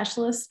policy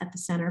specialist at the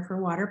Center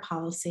for Water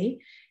Policy,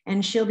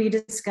 and she'll be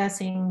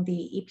discussing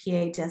the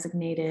EPA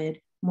designated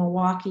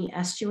Milwaukee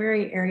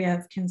Estuary Area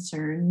of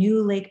Concern,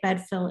 new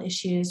lakebed fill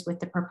issues with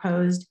the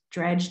proposed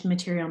dredged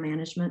material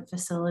management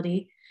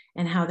facility,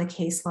 and how the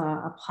case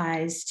law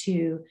applies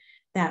to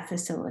that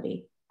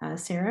facility.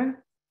 Sarah,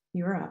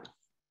 you're up.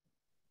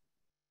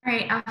 All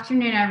right,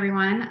 afternoon,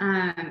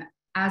 everyone.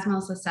 As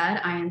Melissa said,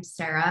 I am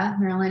Sarah.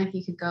 Marilyn, if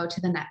you could go to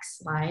the next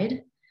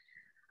slide.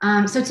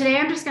 So today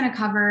I'm just gonna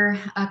cover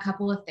a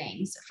couple of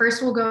things.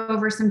 First, we'll go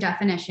over some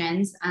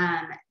definitions.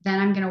 Then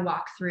I'm gonna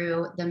walk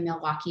through the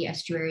Milwaukee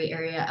Estuary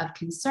Area of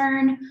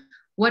Concern,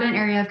 what an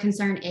area of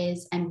concern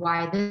is, and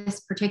why this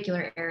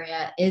particular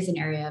area is an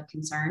area of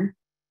concern.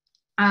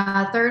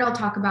 Third, I'll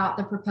talk about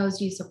the proposed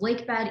use of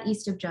lakebed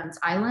east of Jones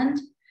Island.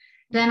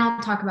 Then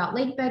I'll talk about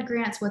lakebed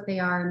grants, what they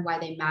are and why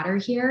they matter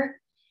here.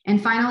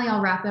 And finally,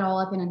 I'll wrap it all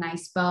up in a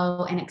nice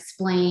bow and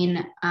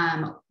explain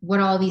what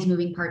all these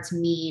moving parts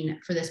mean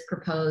for this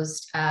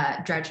proposed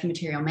dredged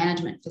material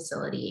management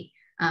facility,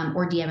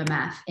 or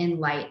DMMF, in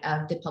light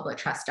of the public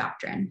trust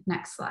doctrine.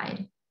 Next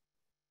slide.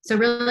 So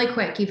really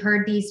quick, you've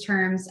heard these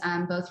terms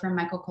both from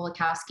Michael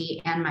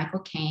Kolakowski and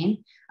Michael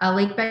Kane. A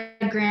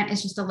lakebed grant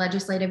is just a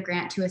legislative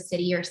grant to a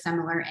city or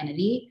similar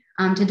entity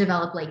to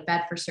develop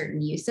lakebed for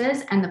certain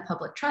uses. And the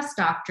public trust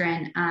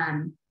doctrine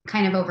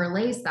kind of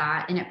overlays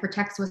that, and it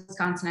protects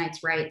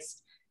Wisconsinites'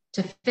 rights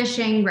to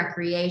fishing,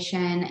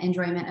 recreation,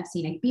 enjoyment of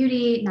scenic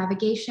beauty,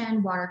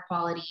 navigation, water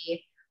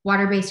quality,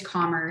 water-based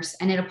commerce,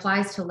 and it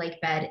applies to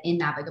lakebed in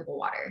navigable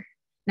water.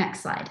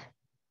 Next slide.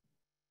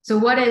 So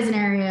what is an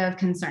area of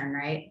concern,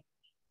 right?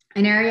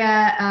 An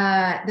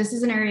area, this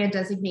is an area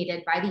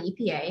designated by the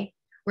EPA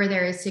where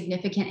there is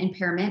significant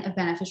impairment of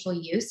beneficial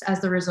use as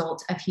the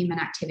result of human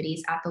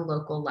activities at the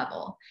local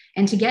level.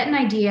 And to get an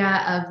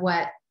idea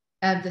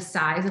of the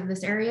size of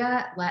this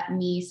area, let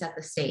me set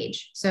the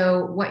stage.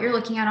 So what you're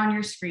looking at on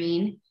your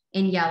screen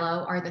in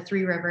yellow are the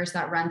 3 rivers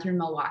that run through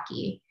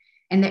Milwaukee.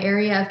 And the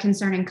area of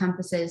concern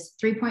encompasses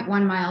 3.1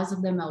 miles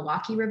of the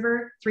Milwaukee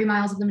River, 3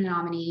 miles of the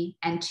Menominee,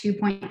 and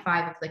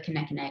 2.5 of the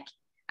Kinnickinnic,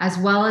 as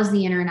well as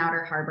the inner and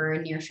outer harbor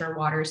and nearshore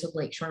waters of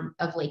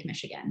Lake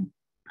Michigan.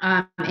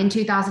 In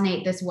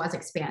 2008, this was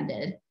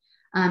expanded,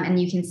 and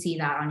you can see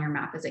that on your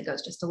map as it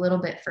goes just a little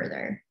bit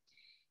further.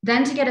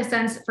 Then to get a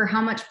sense for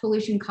how much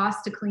pollution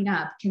costs to clean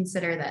up,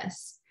 consider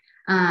this.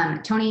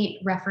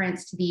 Tony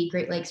referenced the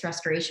Great Lakes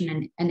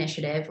Restoration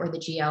Initiative, or the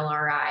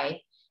GLRI,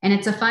 and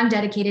it's a fund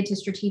dedicated to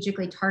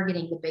strategically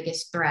targeting the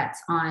biggest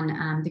threats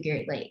on the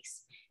Great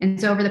Lakes.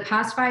 And so over the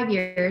past 5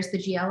 years, the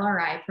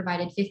GLRI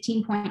provided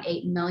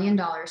 $15.8 million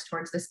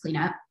towards this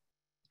cleanup.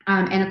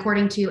 And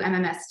according to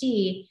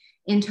MMSD,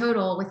 in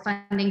total, with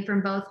funding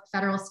from both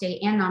federal,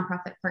 state, and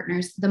nonprofit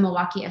partners, the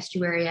Milwaukee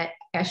Estuary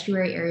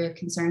Area of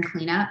Concern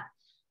cleanup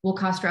will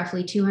cost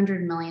roughly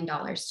 $200 million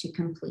to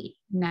complete.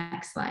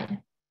 Next slide.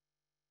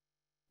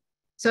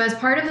 So as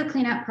part of the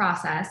cleanup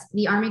process,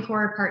 the Army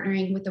Corps,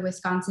 partnering with the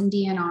Wisconsin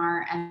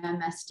DNR,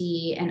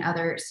 MMSD, and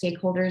other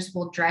stakeholders,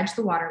 will dredge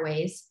the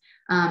waterways,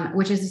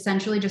 which is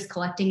essentially just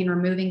collecting and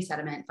removing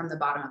sediment from the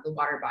bottom of the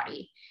water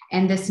body.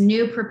 And this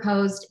new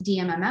proposed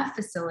DMMF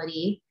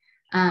facility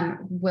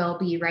will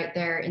be right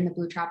there in the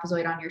blue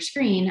trapezoid on your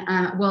screen,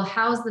 will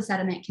house the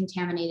sediment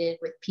contaminated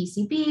with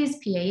PCBs,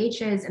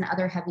 PAHs, and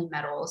other heavy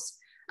metals.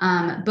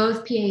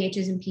 Both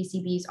PAHs and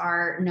PCBs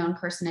are known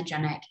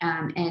carcinogenic,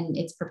 and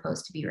it's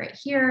proposed to be right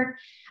here.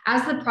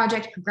 As the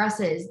project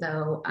progresses,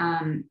 though,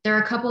 there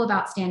are a couple of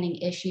outstanding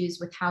issues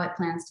with how it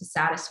plans to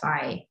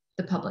satisfy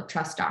the public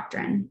trust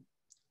doctrine.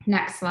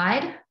 Next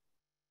slide.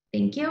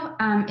 Thank you.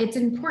 It's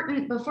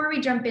important, before we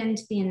jump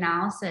into the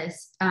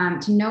analysis,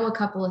 to know a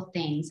couple of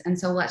things. And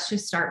so let's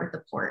just start with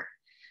the port.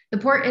 The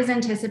port is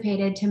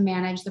anticipated to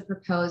manage the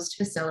proposed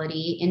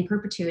facility in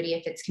perpetuity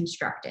if it's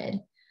constructed.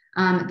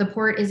 The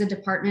port is a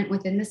department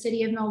within the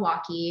city of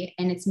Milwaukee,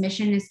 and its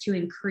mission is to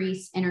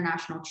increase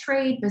international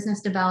trade,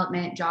 business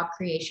development, job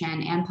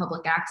creation, and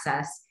public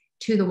access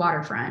to the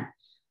waterfront.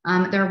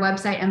 Their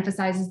website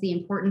emphasizes the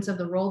importance of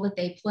the role that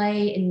they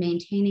play in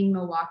maintaining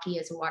Milwaukee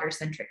as a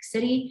water-centric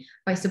city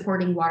by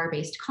supporting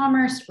water-based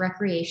commerce,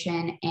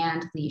 recreation,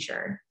 and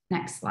leisure.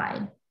 Next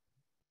slide.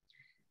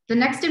 The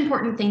next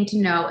important thing to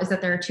know is that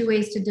there are 2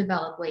 ways to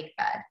develop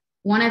lakebed.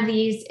 One of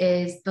these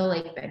is the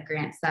lakebed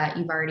grants that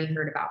you've already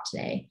heard about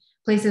today.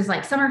 Places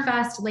like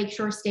Summerfest,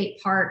 Lakeshore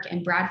State Park,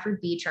 and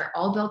Bradford Beach are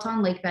all built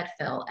on lakebed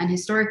fill, and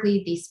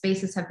historically these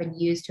spaces have been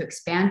used to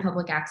expand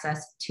public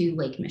access to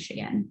Lake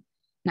Michigan.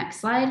 Next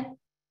slide.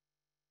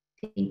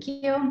 Thank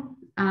you.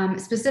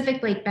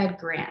 Specific lakebed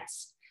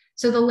grants.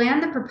 So the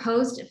land the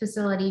proposed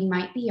facility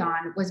might be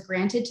on was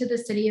granted to the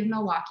city of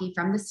Milwaukee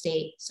from the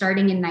state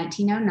starting in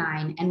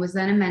 1909 and was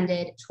then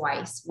amended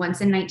twice, once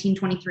in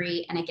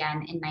 1923 and again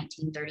in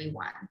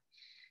 1931.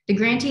 The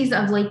grantees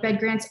of lakebed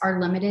grants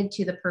are limited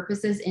to the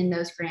purposes in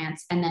those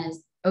grants and then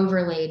is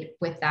overlaid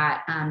with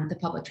that the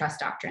public trust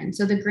doctrine.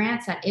 So the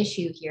grants at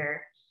issue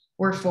here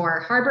were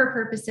for harbor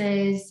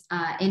purposes,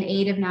 in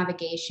aid of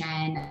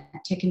navigation,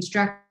 to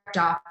construct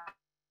dock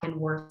and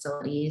wharf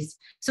facilities.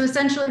 So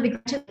essentially the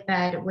grant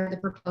bed where the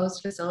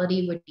proposed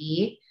facility would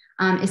be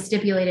is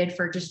stipulated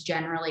for just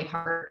generally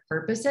harbor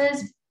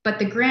purposes, but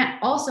the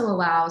grant also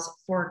allows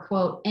for,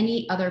 quote,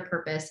 any other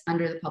purpose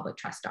under the public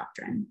trust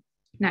doctrine.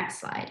 Next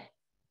slide.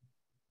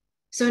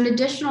 So an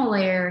additional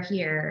layer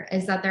here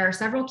is that there are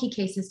several key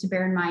cases to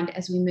bear in mind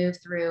as we move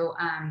through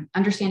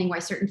understanding why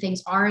certain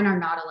things are and are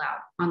not allowed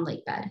on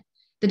lakebed.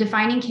 The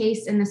defining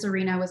case in this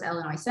arena was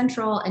Illinois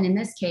Central, and in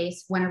this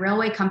case, when a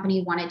railway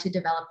company wanted to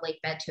develop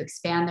lakebed to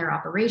expand their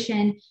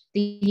operation,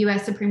 the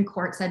US Supreme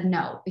Court said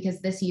no, because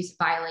this use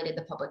violated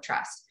the public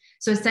trust.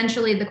 So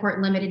essentially, the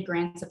court limited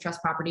grants of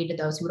trust property to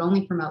those who would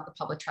only promote the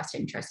public trust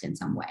interest in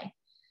some way.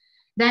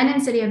 Then in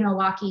city of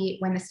Milwaukee,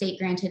 when the state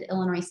granted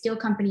Illinois Steel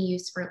Company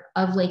use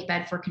of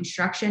lakebed for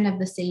construction of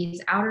the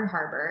city's outer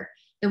harbor,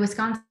 the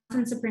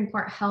Wisconsin Supreme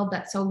Court held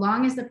that so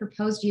long as the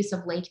proposed use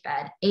of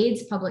lakebed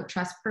aids public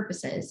trust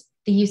purposes,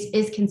 the use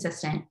is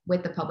consistent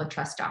with the public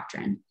trust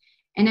doctrine.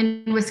 And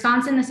in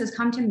Wisconsin, this has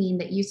come to mean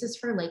that uses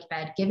for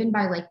lakebed given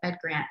by lakebed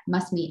grant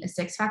must meet a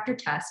 6-factor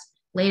test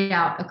laid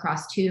out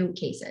across 2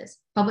 cases,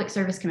 Public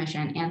Service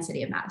Commission and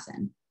City of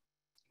Madison.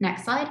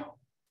 Next slide.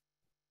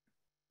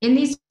 In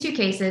these 2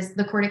 cases,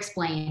 the court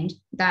explained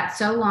that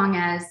so long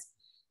as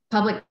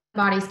public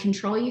bodies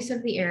control use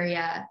of the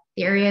area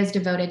is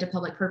devoted to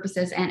public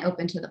purposes and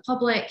open to the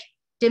public,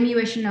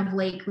 diminution of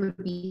lake would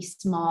be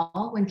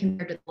small when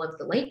compared to the flow of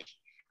the lake.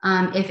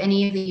 If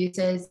any of the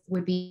uses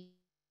would be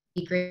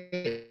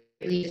greatly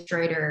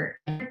destroyed or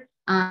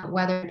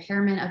whether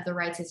impairment of the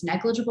rights is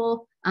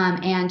negligible,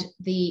 and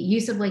the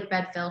use of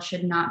lakebed fill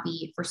should not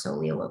be for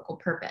solely a local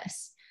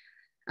purpose.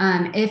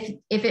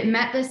 If it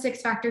met the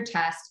 6-factor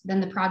test,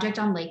 then the project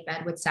on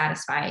lakebed would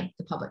satisfy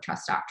the public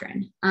trust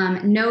doctrine.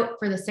 Note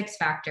for the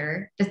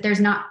 6-factor that there's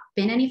not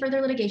been any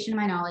further litigation to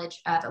my knowledge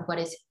of what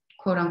is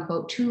quote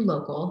unquote too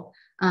local,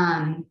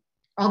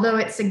 although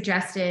it's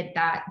suggested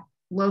that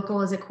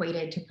local is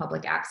equated to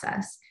public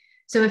access.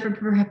 So if a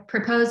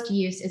proposed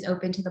use is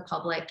open to the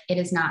public, it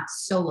is not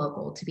so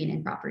local to be an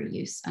improper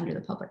use under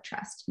the public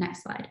trust.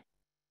 Next slide.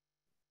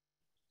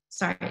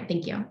 Sorry,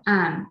 thank you.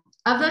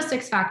 Of those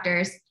 6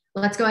 factors,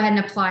 let's go ahead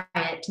and apply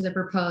it to the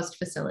proposed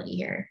facility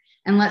here.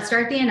 And let's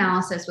start the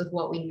analysis with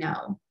what we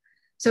know.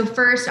 So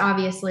first,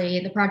 obviously,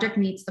 the project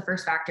meets the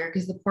 1st factor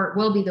because the port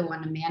will be the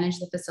one to manage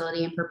the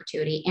facility in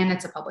perpetuity, and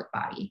it's a public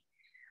body.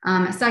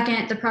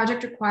 Second, the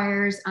project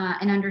requires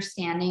an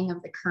understanding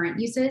of the current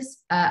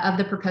uses of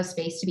the proposed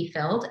space to be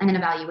filled and an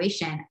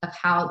evaluation of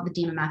how the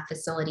DMMF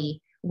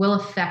facility will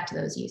affect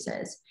those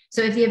uses.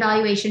 So if the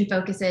evaluation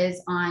focuses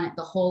on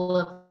the whole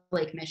of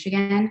Lake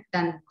Michigan,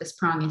 then this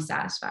prong is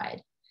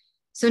satisfied.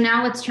 So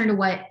now let's turn to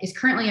what is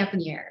currently up in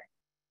the air.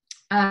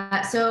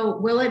 So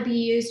will it be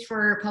used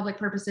for public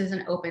purposes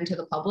and open to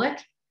the public?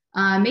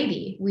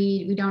 Maybe,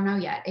 we don't know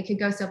yet. It could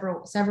go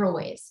several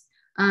ways.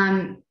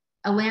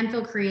 A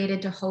landfill created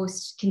to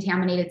host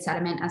contaminated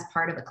sediment as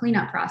part of a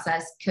cleanup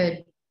process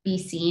could be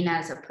seen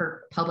as a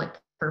public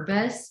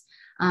purpose,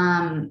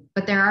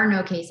 but there are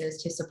no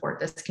cases to support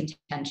this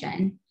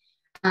contention.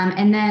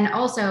 And then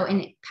also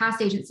in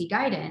past agency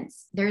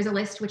guidance, there's a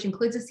list which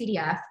includes a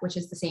CDF, which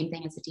is the same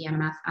thing as a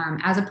DMMF,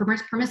 as a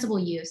permissible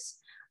use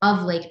of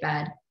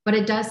lakebed, but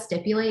it does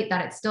stipulate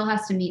that it still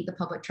has to meet the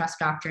public trust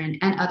doctrine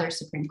and other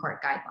Supreme Court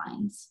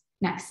guidelines.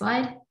 Next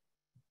slide.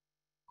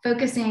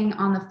 Focusing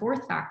on the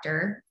 4th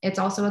factor, it's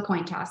also a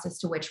coin toss as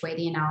to which way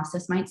the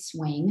analysis might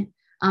swing.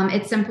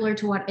 It's similar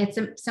to what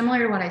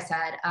I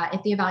said.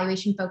 If the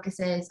evaluation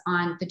focuses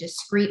on the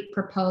discrete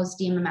proposed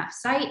DMMF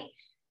site,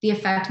 the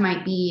effect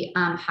might be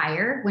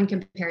higher when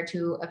compared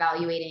to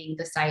evaluating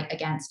the site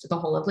against the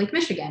whole of Lake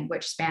Michigan,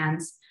 which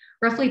spans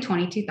roughly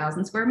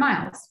 22,000 square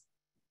miles.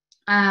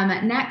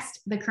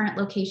 Next, the current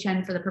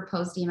location for the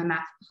proposed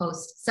DMMF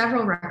hosts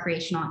several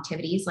recreational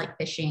activities like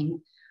fishing,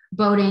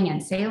 boating,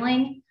 and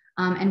sailing.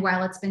 And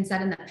while it's been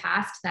said in the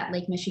past that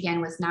Lake Michigan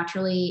was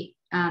naturally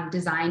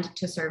designed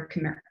to serve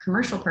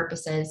commercial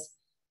purposes,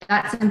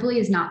 that simply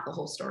is not the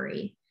whole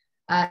story.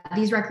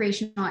 These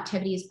recreational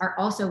activities are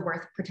also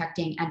worth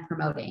protecting and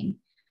promoting.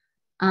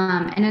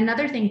 And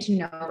another thing to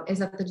note is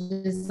that the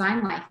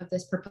design life of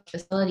this proposed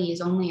facility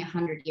is only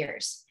 100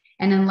 years.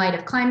 And in light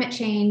of climate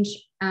change,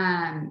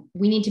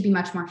 we need to be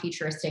much more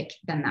futuristic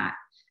than that.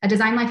 A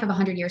design life of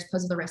 100 years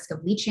poses the risk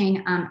of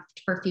leaching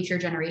for future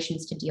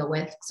generations to deal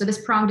with. So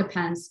this prong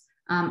depends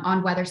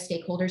on whether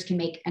stakeholders can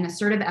make an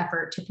assertive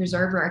effort to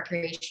preserve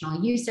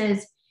recreational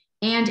uses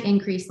and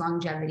increase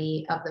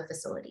longevity of the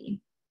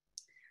facility.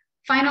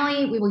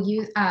 Finally, will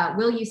use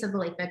of the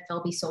lakebed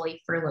fill be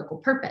solely for a local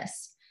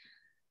purpose?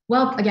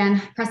 Well,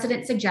 again,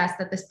 precedent suggests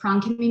that this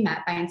prong can be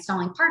met by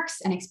installing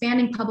parks and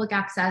expanding public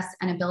access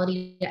and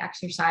ability to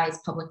exercise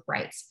public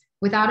rights.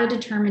 Without a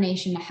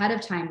determination ahead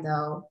of time,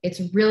 though, it's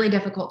really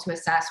difficult to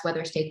assess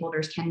whether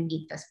stakeholders can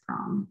meet this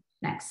prong.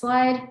 Next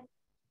slide.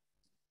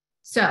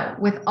 So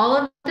with all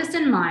of this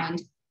in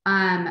mind,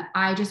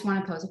 I just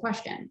want to pose a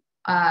question.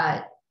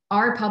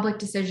 Are public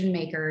decision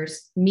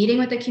makers meeting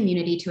with the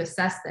community to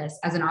assess this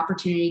as an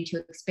opportunity to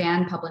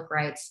expand public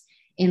rights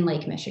in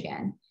Lake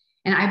Michigan?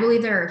 And I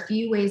believe there are a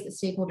few ways that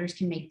stakeholders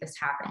can make this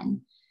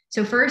happen.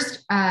 So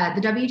first,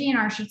 the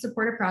WDNR should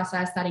support a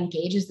process that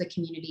engages the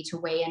community to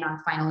weigh in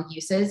on final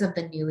uses of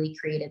the newly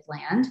created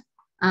land.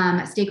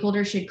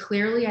 Stakeholders should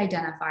clearly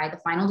identify the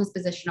final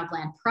disposition of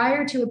land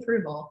prior to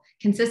approval,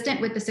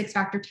 consistent with the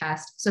 6-factor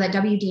test, so that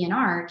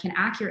WDNR can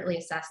accurately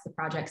assess the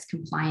project's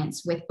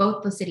compliance with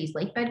both the city's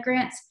lakebed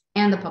grants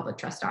and the public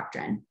trust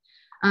doctrine.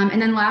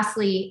 And then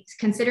lastly,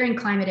 considering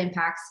climate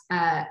impacts,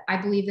 I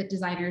believe that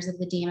designers of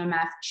the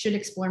DMMF should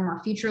explore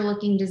more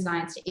future-looking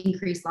designs to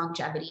increase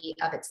longevity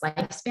of its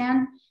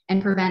lifespan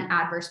and prevent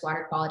adverse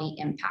water quality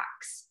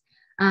impacts.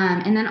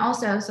 And then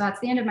also, so that's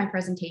the end of my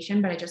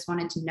presentation, but I just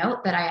wanted to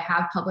note that I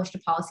have published a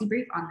policy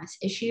brief on this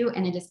issue,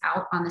 and it is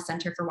out on the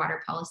Center for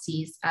Water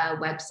Policy's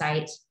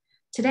website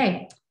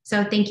today.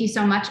 So thank you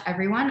so much,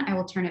 everyone. I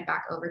will turn it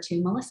back over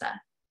to Melissa.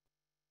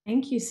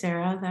 Thank you,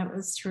 Sarah. That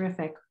was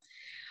terrific.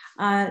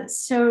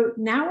 So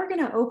now we're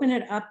going to open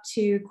it up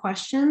to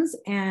questions,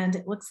 and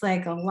it looks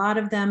like a lot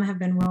of them have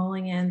been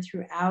rolling in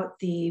throughout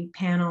the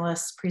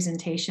panelists'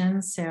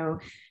 presentations. So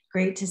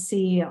great to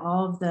see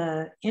all of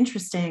the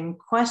interesting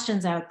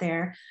questions out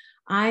there.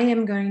 I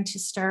am going to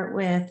start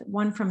with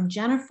one from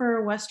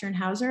Jennifer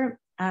Westernhauser.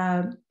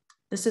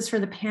 This is for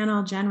the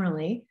panel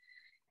generally,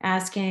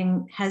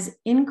 asking, has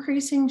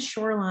increasing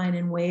shoreline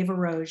and wave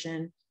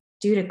erosion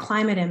due to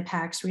climate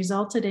impacts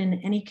resulted in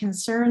any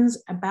concerns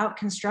about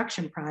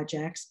construction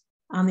projects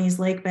on these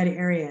lakebed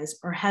areas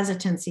or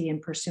hesitancy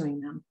in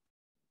pursuing them?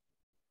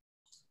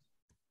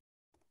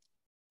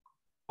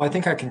 Well, I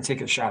think I can take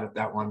a shot at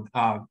that one.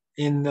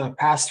 In the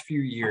past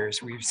few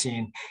years, we've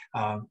seen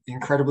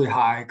incredibly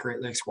high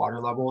Great Lakes water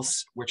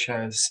levels, which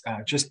has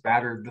just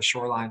battered the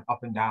shoreline up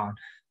and down.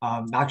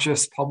 Not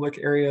just public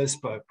areas,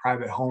 but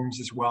private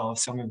homes as well.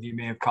 Some of you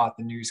may have caught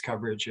the news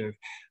coverage of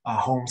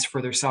homes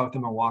further south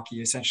of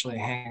Milwaukee essentially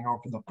hanging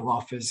over the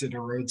bluff as it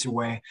erodes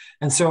away.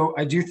 And so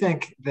I do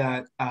think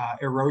that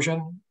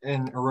erosion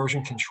and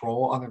erosion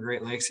control on the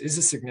Great Lakes is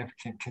a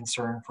significant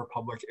concern for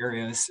public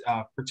areas,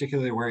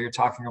 particularly where you're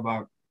talking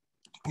about,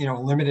 you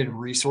know, limited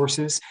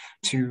resources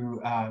to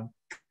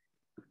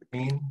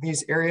in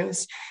these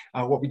areas.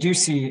 What we do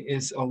see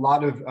is a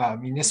lot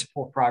of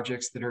municipal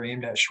projects that are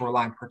aimed at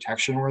shoreline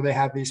protection where they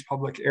have these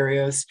public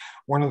areas.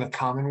 One of the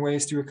common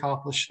ways to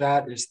accomplish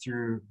that is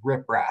through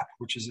riprap,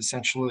 which is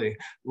essentially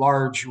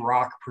large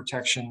rock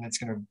protection that's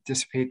going to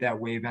dissipate that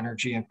wave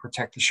energy and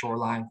protect the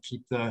shoreline,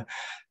 keep the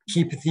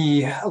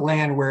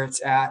land where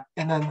it's at.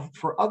 And then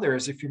for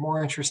others, if you're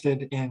more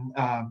interested in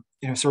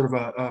sort of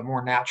a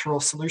more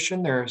natural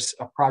solution, there's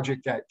a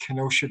project at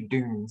Kenosha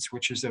Dunes,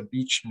 which is a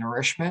beach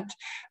nourishment,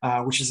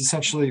 which is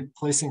essentially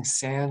placing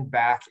sand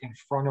back in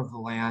front of the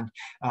land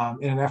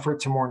in an effort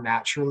to more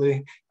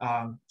naturally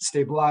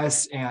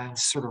stabilize and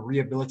sort of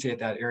rehabilitate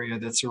that area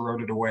that's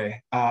eroded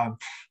away.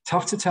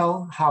 Tough to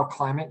tell how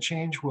climate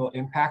change will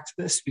impact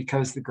this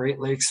because the Great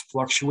Lakes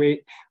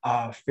fluctuate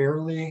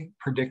fairly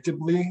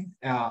predictably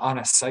on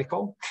a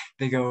cycle.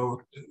 They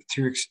go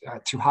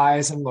to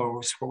highs and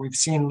lows. What we've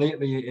seen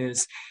lately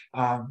is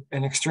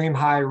an extreme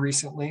high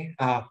recently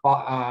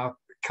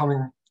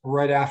coming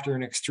right after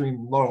an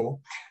extreme low.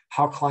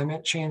 How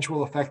climate change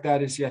will affect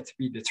that is yet to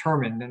be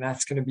determined, and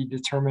that's going to be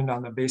determined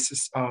on the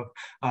basis of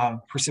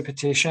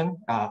precipitation,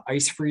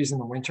 ice freeze in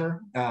the winter,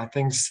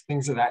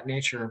 things of that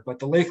nature. But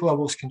the lake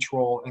levels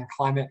control and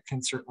climate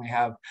can certainly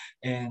have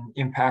an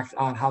impact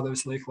on how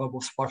those lake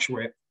levels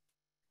fluctuate.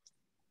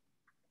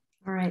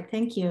 All right,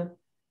 thank you.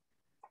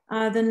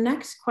 The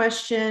next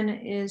question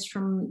is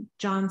from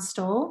John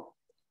Stoll.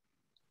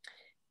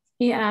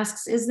 He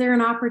asks, is there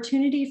an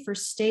opportunity for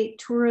state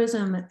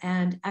tourism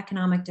and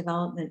economic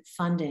development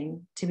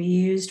funding to be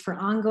used for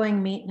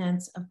ongoing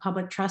maintenance of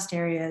public trust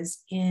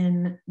areas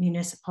in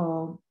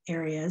municipal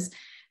areas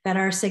that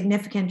are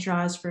significant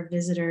draws for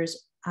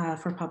visitors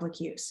for public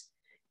use?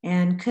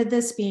 And could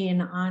this be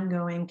an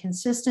ongoing,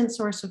 consistent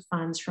source of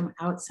funds from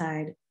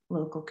outside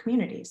local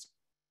communities?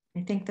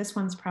 I think this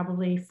one's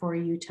probably for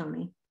you,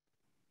 Tony.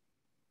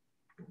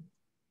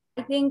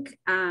 I think,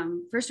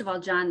 first of all,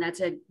 John, that's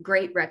a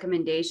great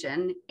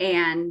recommendation.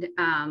 And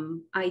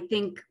I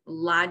think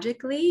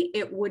logically,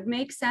 it would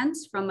make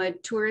sense from a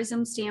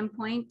tourism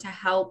standpoint to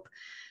help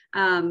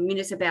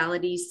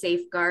municipalities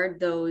safeguard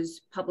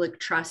those public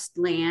trust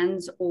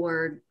lands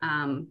or,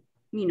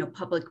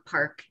 public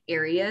park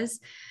areas.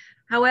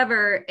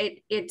 However,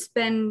 it's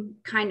been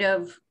kind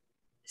of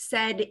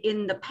said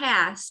in the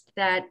past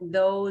that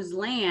those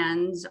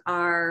lands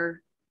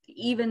are,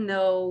 even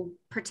though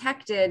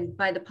protected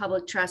by the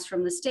public trust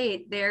from the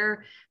state,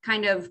 they're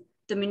kind of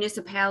the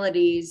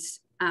municipalities,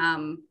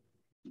 kind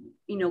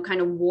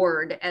of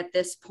ward at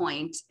this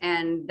point,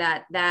 and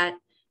that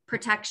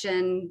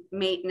protection,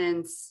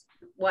 maintenance,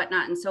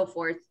 whatnot, and so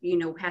forth,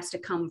 has to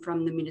come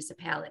from the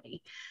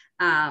municipality.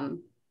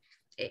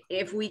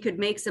 If we could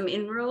make some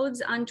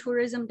inroads on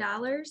tourism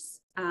dollars,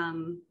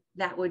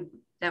 that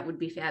would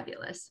be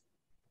fabulous.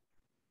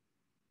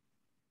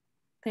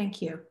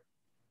 Thank you.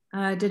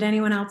 Did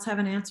anyone else have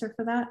an answer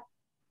for that?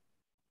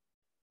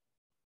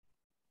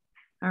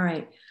 All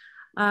right.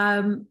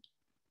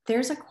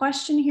 There's a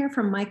question here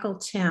from Michael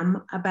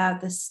Tim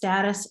about the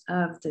status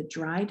of the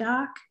dry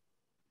dock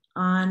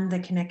on the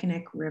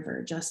Kinnickinnic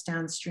River, just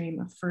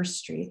downstream of First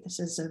Street. This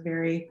is a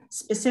very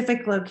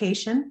specific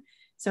location,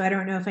 so I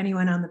don't know if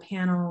anyone on the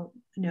panel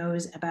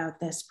knows about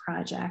this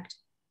project.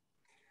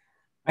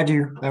 I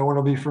do. That one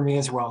will be for me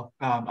as well.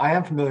 I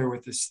am familiar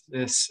with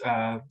this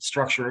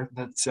structure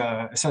that's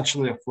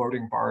essentially a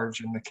floating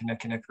barge in the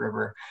Kinnickinnic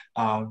River,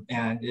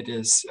 and it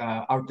is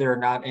out there,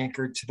 not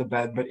anchored to the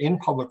bed, but in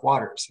public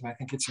waters. And I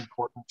think it's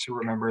important to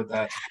remember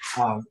that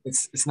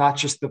it's not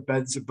just the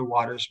beds of the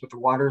waters, but the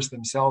waters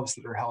themselves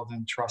that are held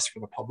in trust for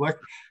the public,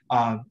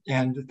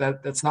 and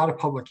that's not a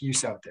public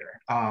use out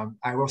there.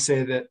 I will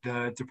say that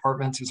the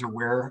department is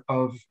aware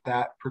of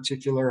that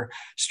particular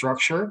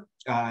structure,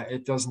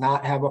 It does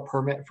not have a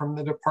permit from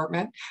the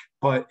department,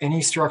 but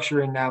any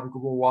structure in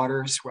navigable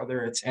waters,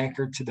 whether it's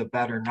anchored to the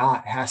bed or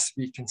not, has to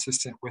be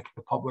consistent with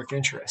the public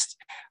interest.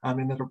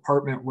 And the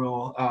department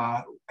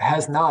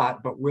has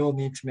not, but will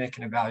need to make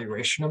an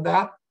evaluation of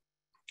that.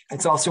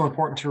 It's also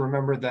important to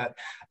remember that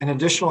an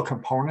additional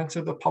component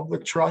of the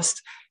public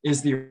trust is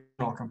the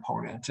original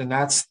component, and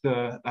that's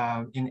the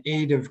in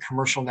aid of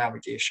commercial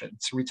navigation.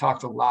 So we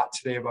talked a lot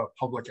today about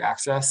public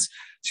access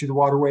to the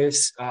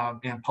waterways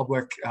and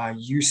public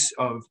use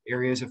of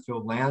areas of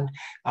filled land.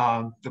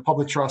 The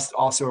public trust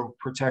also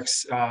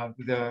protects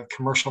the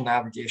commercial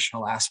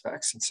navigational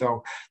aspects. And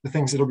so the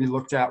things that will be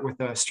looked at with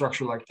a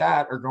structure like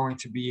that are going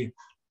to be,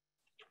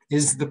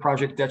 is the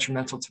project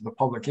detrimental to the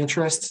public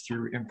interest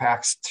through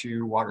impacts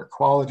to water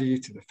quality,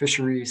 to the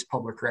fisheries,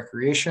 public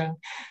recreation?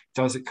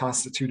 Does it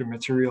constitute a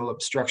material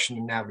obstruction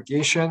in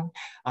navigation?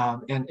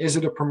 And is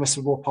it a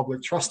permissible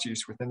public trust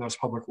use within those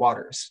public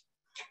waters?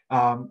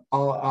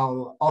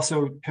 I'll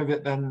also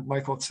pivot then,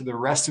 Michael, to the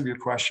rest of your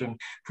question.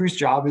 Whose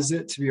job is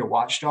it to be a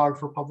watchdog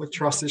for public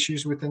trust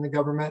issues within the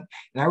government?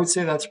 And I would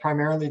say that's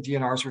primarily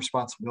DNR's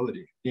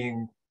responsibility,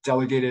 being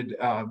delegated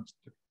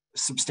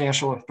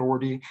substantial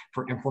authority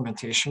for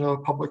implementation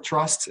of public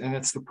trust. And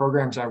it's the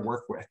programs I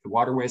work with. The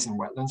Waterways and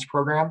Wetlands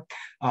Program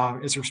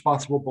is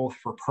responsible both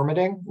for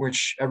permitting,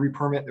 which every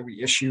permit that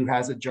we issue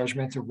has a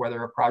judgment of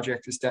whether a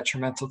project is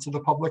detrimental to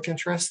the public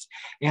interest,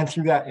 and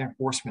through that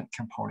enforcement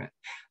component.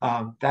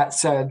 That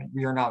said,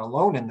 we are not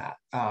alone in that.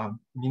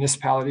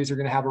 Municipalities are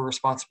going to have a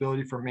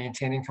responsibility for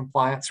maintaining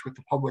compliance with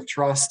the public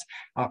trust,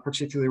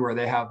 particularly where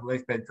they have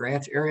lakebed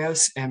grant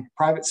areas, and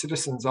private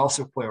citizens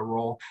also play a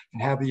role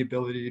and have the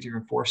ability to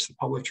enforce the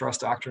public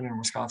trust doctrine in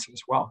Wisconsin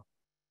as well.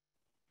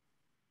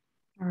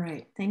 All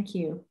right, thank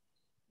you.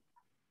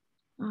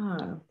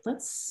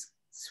 Let's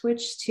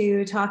switch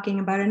to talking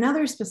about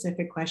another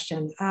specific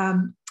question.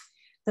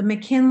 The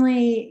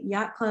McKinley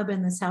Yacht Club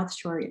and the South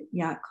Shore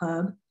Yacht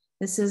Club.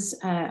 This is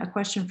a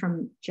question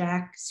from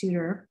Jack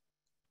Suter.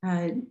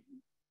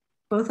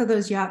 Both of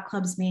those yacht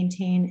clubs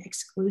maintain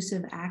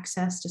exclusive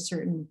access to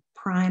certain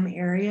prime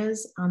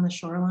areas on the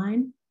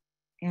shoreline.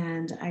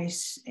 And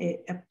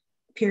it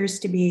appears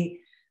to be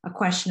a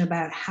question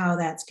about how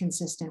that's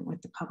consistent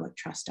with the public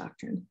trust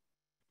doctrine,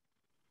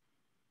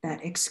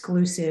 that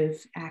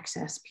exclusive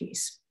access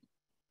piece.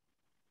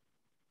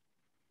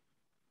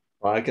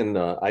 Well,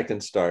 I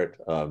can start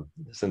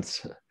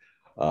since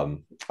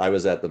I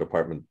was at the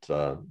department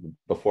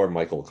before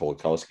Michael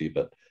Kolakowski,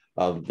 but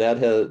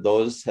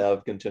those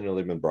have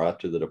continually been brought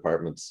to the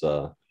department's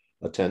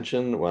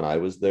attention when I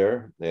was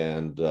there.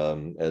 And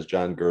as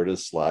John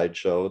Gerda's slide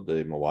showed,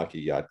 the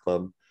Milwaukee Yacht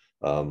Club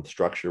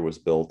structure was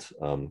built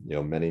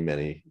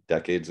many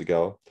decades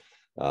ago.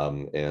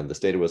 And the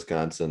state of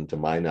Wisconsin, to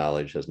my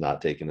knowledge, has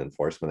not taken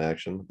enforcement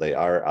action. They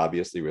are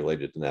obviously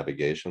related to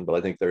navigation, but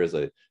I think there is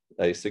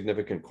a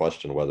significant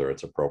question whether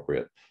it's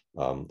appropriate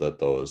that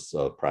those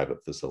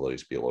private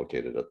facilities be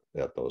located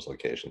at those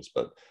locations.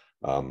 But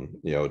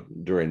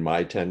during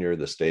my tenure,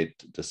 the state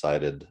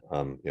decided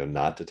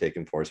not to take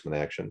enforcement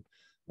action.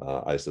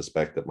 I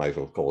suspect that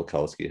Michael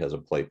Kolakowski has a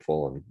plate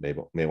full and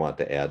may want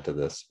to add to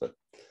this, but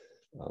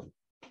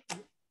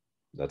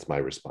that's my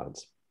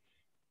response.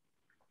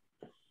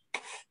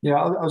 Yeah,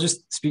 I'll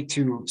just speak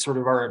to sort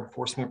of our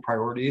enforcement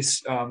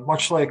priorities.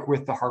 Much like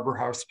with the Harbor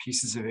House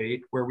Pieces of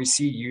 8, where we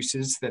see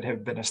uses that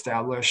have been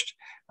established,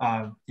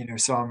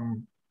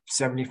 some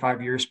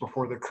 75 years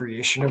before the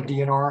creation of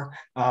DNR.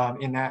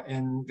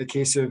 In the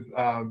case of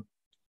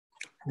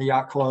the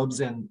yacht clubs,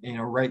 and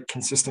right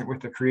consistent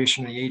with the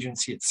creation of the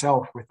agency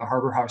itself with the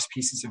Harbor House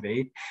Pieces of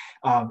 8,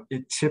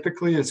 it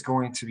typically is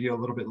going to be a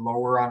little bit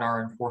lower on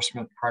our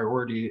enforcement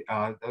priority.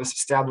 Those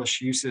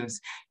established uses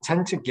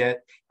tend to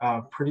get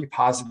pretty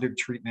positive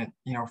treatment,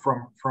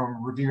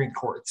 from reviewing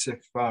courts.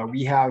 If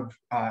we have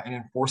an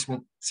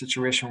enforcement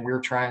situation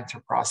we're trying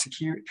to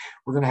prosecute,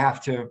 we're going to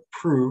have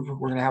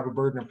a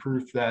burden of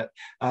proof that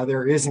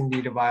there is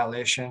indeed a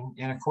violation,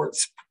 and a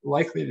court's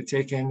likely to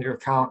take into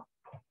account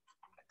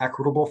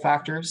equitable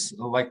factors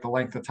like the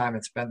length of time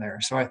it's been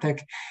there. So I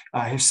think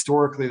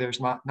historically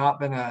there's not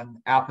been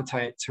an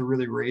appetite to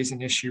really raise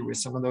an issue with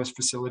some of those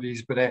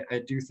facilities, but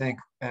I do think,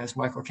 as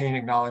Michael Kane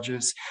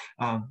acknowledges,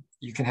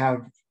 you can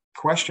have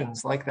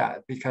questions like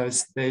that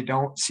because they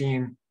don't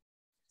seem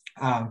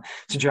to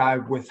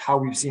jive with how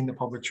we've seen the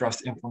public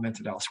trust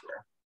implemented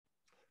elsewhere.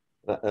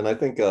 And I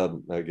think,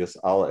 I guess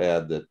I'll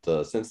add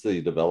that since the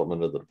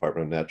development of the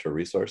Department of Natural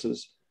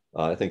Resources,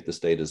 I think the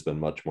state has been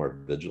much more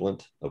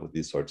vigilant with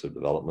these sorts of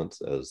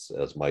developments,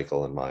 as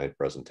Michael and my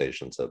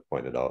presentations have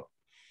pointed out.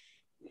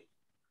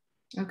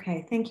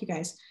 Okay, thank you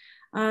guys.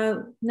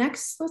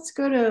 Next, let's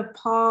go to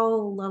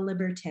Paul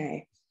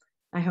LaLiberte.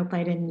 I hope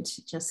I didn't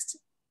just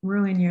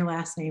ruin your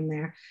last name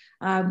there.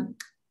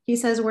 He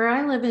says, where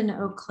I live in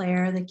Eau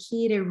Claire, the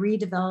key to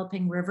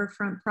redeveloping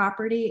riverfront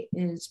property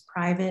is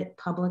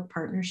private-public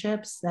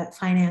partnerships that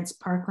finance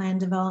parkland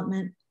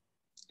development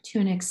to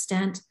an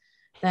extent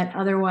that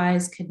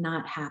otherwise could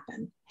not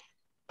happen.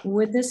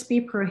 Would this be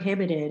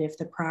prohibited if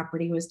the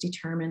property was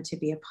determined to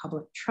be a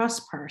public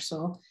trust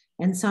parcel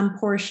and some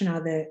portion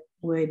of it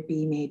would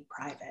be made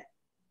private.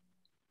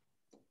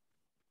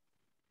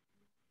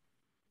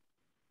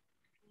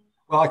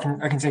 Well, I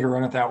can take a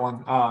run at that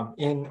one.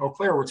 In Eau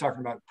Claire, we're talking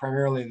about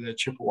primarily the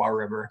Chippewa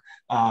River,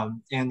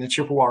 and the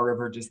Chippewa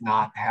River does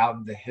not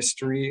have the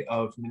history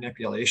of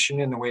manipulation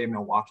in the way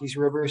Milwaukee's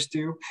rivers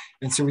do,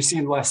 and so we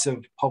see less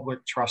of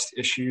public trust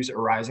issues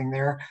arising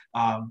there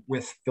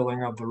with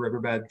filling of the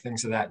riverbed,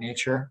 things of that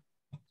nature.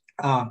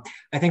 I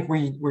think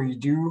where you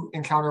do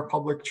encounter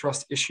public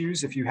trust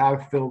issues, if you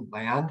have filled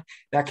land,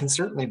 that can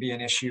certainly be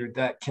an issue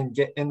that can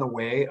get in the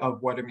way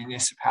of what a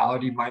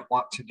municipality might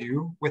want to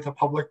do with a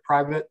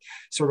public-private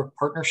sort of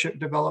partnership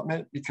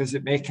development, because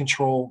it may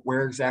control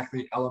where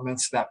exactly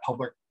elements of that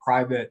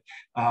public-private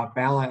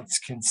balance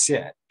can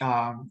sit.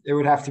 It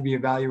would have to be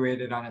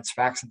evaluated on its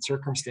facts and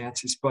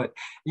circumstances, but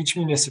each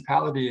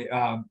municipality,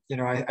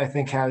 I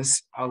think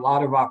has a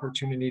lot of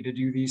opportunity to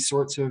do these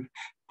sorts of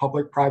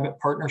public-private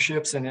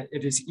partnerships, and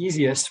it is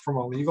easiest from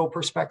a legal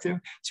perspective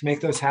to make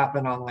those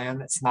happen on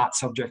land that's not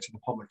subject to the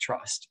public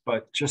trust,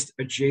 but just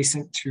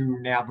adjacent to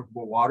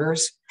navigable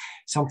waters.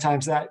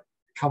 Sometimes that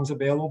becomes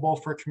available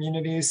for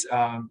communities,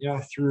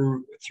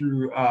 through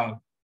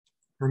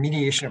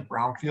remediation of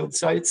brownfield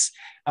sites,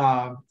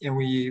 and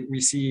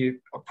we see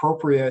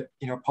appropriate,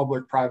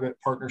 public-private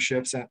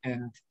partnerships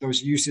and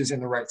those uses in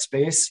the right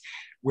space.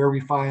 Where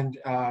we find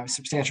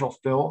substantial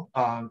fill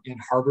in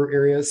harbor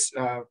areas,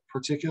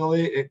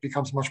 particularly, it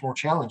becomes much more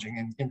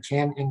challenging and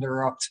can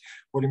interrupt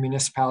what a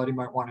municipality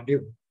might want to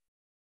do.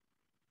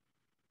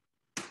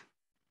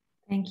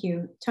 Thank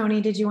you. Tony,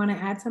 did you want to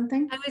add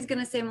something? I was going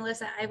to say,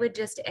 Melissa, I would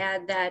just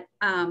add that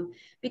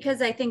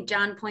because I think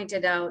John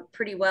pointed out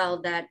pretty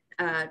well that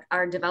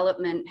our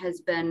development has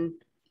been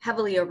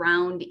heavily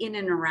in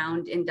and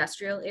around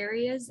industrial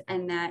areas,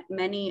 and that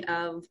many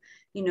of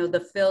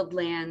the filled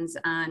lands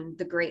on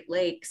the Great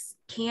Lakes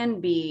can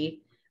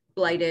be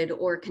blighted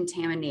or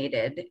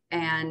contaminated,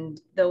 and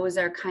those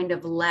are kind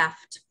of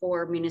left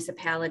for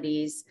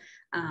municipalities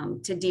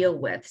to deal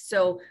with.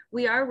 So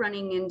we are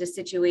running into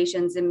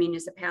situations in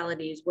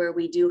municipalities where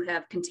we do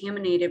have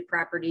contaminated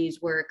properties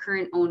where a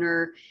current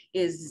owner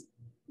is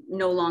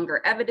no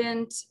longer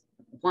evident,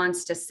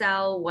 wants to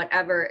sell,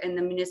 whatever, and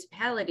the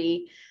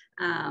municipality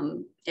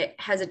it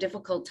has a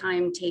difficult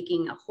time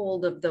taking a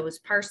hold of those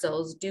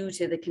parcels due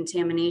to the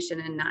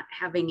contamination and not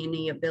having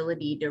any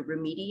ability to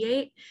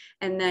remediate,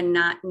 and then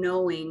not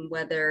knowing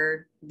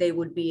whether they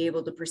would be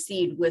able to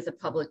proceed with a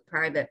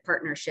public-private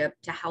partnership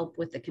to help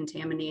with the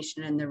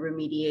contamination and the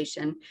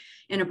remediation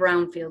in a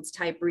brownfields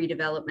type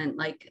redevelopment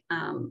like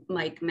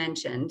Mike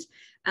mentioned.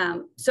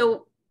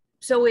 So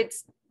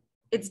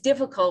it's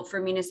difficult for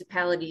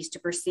municipalities to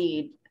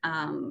proceed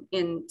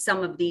in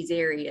some of these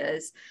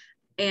areas.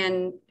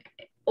 And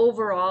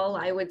overall,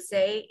 I would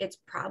say it's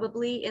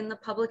probably in the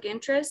public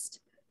interest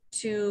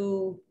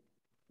to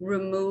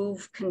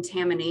remove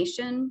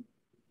contamination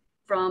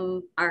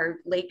from our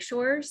lake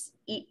shores,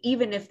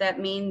 even if that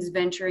means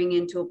venturing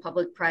into a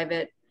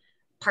public-private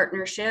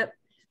partnership.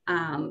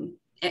 And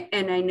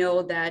I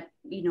know that,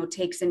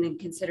 takes into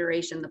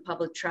consideration the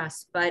public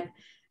trust, but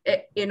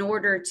in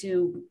order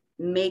to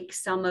make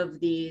some of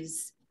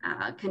these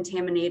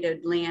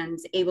contaminated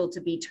lands able to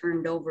be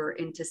turned over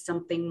into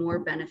something more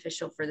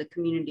beneficial for the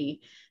community,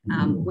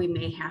 we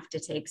may have to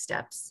take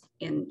steps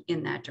in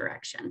that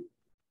direction.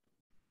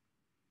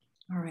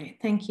 All right,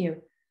 thank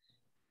you.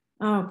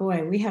 Oh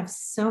boy, we have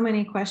so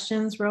many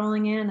questions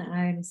rolling in.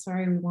 I'm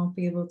sorry we won't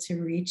be able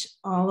to reach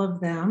all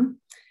of them.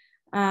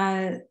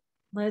 Why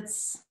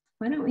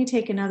don't we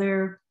take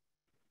another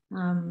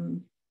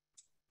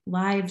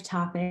live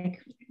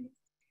topic?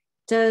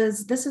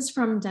 This is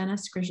from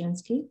Dennis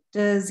Grzyński.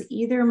 Does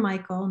either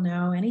Michael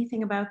know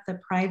anything about the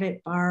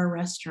private bar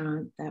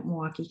restaurant that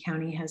Milwaukee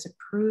County has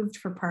approved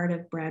for part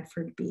of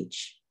Bradford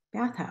Beach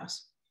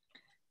bathhouse?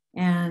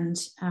 And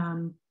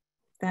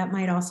that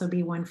might also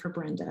be one for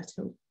Brenda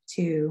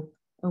to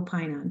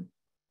opine on.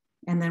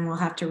 And then we'll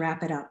have to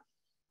wrap it up.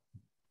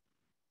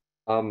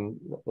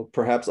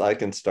 Perhaps I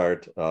can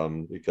start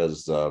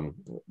because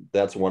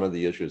that's one of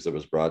the issues that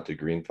was brought to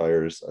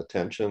Greenfire's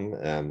attention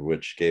and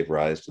which gave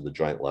rise to the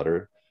joint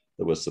letter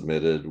that was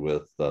submitted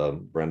with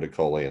Brenda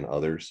Coley and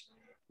others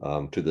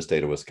to the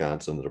state of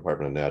Wisconsin, the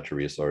Department of Natural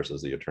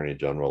Resources, the Attorney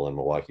General, and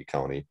Milwaukee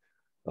County,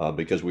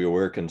 because we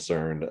were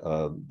concerned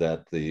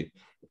that the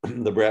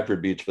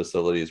Bradford Beach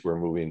facilities were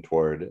moving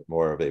toward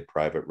more of a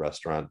private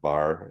restaurant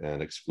bar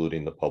and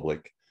excluding the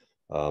public.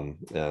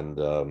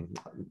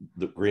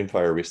 The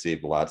Greenfire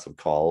received lots of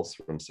calls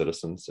from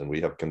citizens, and we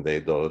have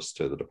conveyed those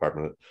to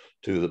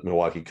the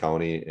Milwaukee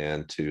County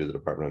and to the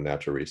Department of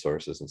Natural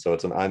Resources. And so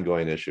it's an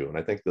ongoing issue. And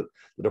I think that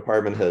the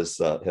department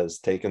has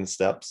taken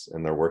steps,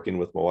 and they're working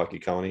with Milwaukee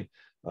County.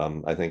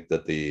 I think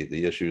that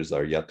the issues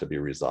are yet to be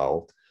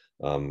resolved.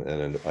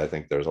 And I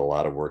think there's a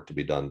lot of work to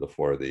be done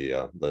before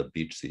the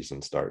beach season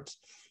starts.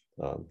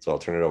 So I'll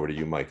turn it over to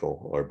you,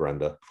 Michael or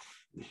Brenda.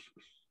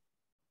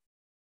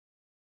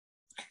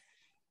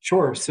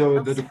 Sure.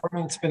 So the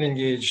department's been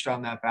engaged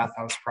on that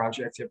bathhouse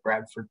project at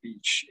Bradford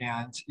Beach.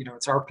 And,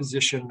 it's our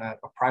position that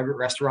a private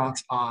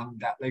restaurant on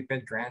that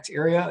lakebed grant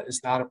area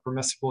is not a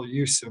permissible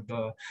use of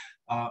the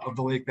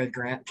lakebed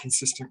grant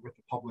consistent with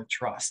the public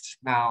trust.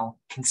 Now,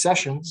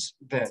 concessions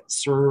that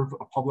serve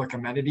a public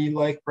amenity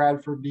like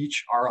Bradford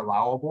Beach are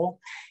allowable.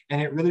 And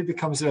it really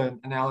becomes an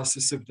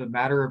analysis of the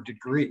matter of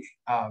degree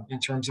in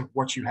terms of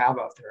what you have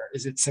out there.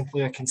 Is it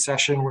simply a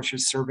concession which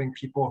is serving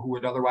people who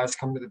would otherwise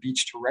come to the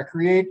beach to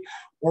recreate?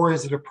 Or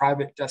is it a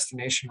private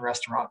destination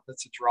restaurant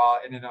that's a draw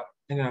in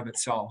and of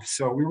itself?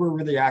 So we were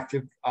really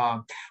active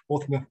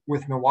both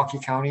with Milwaukee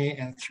County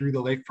and through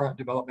the Lakefront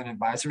Development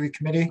Advisory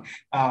Committee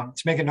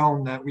to make it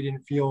known that we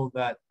didn't feel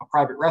that a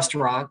private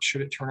restaurant,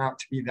 should it turn out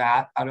to be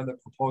that out of the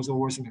proposal,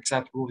 was an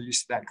acceptable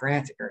use of that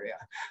grant area.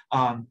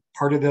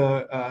 Part of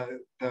the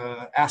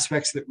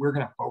aspects that we're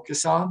going to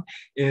focus on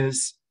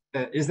is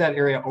that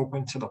area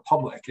open to the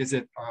public? Is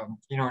it,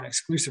 an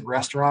exclusive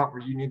restaurant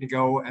where you need to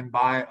go and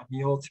buy a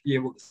meal to be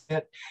able to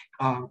sit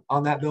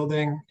on that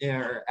building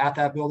or at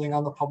that building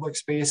on the public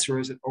space? Or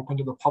is it open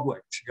to the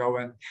public to go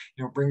and,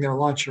 bring their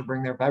lunch or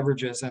bring their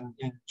beverages and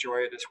enjoy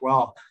it as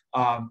well?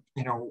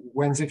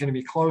 When's it going to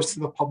be closed to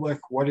the public?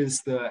 What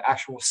is the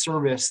actual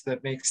service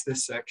that makes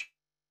this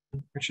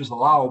which is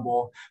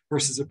allowable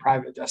versus a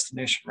private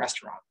destination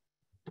restaurant?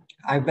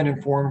 I've been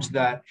informed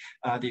that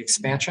the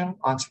expansion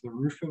onto the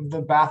roof of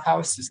the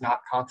bathhouse is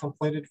not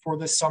contemplated for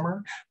this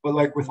summer, but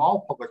like with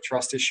all public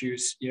trust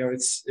issues,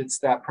 it's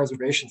that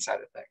preservation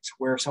side of things.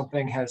 Where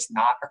something has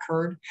not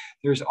occurred,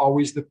 there's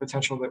always the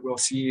potential that we'll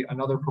see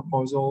another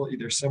proposal,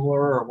 either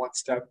similar or one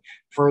step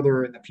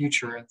further in the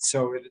future. And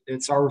so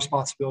it's our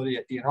responsibility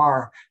at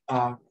DNR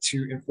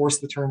to enforce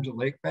the terms of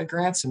lakebed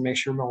grants and make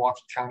sure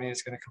Milwaukee County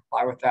is going to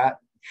comply with that,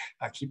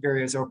 keep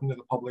areas open to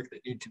the public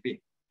that need to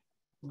be.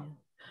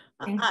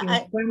 Thank you.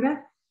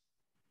 Brenda?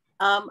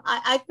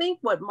 I think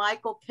what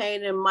Michael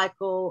Kane and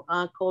Michael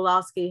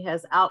Kolowski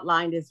has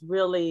outlined is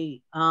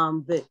really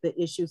the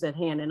issues at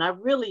hand. And I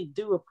really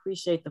do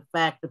appreciate the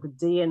fact that the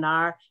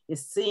DNR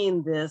is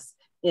seeing this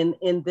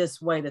in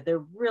this way, that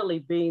they're really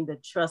being the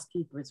trust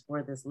keepers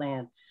for this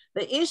land.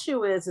 The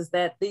issue is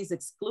that these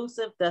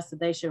exclusive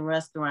destination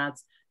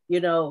restaurants,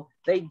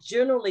 they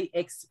generally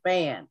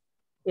expand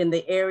in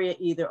the area,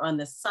 either on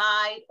the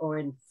side or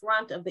in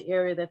front of the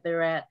area that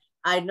they're at.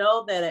 I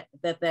know that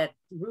that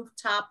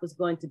rooftop was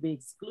going to be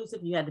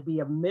exclusive. You had to be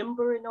a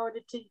member in order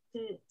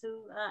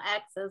to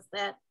access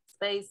that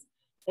space,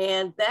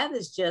 and that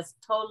is just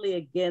totally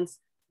against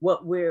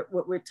what we're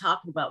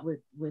talking about with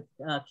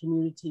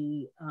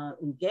community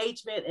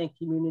engagement and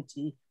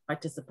community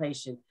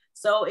participation.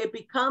 So it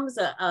becomes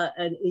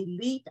an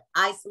elite,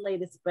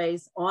 isolated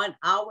space on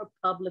our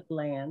public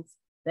lands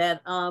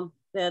that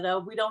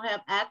we don't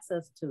have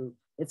access to.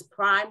 It's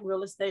prime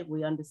real estate.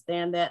 We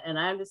understand that. And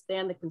I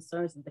understand the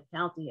concerns that the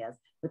county has,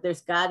 but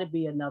there's got to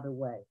be another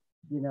way,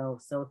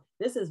 So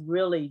this is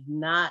really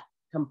not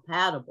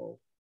compatible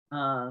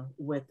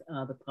with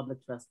the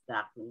public trust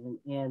doctrine.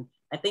 And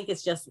I think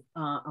it's just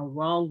a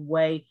wrong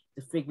way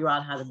to figure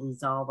out how to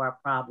resolve our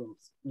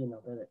problems,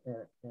 that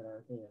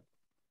are there.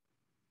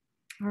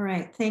 All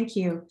right, thank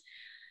you.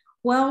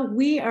 Well,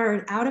 we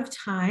are out of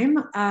time.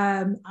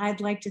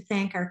 I'd like to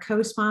thank our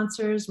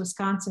co-sponsors,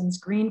 Wisconsin's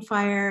Green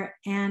Fire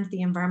and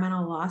the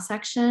Environmental Law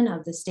Section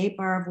of the State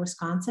Bar of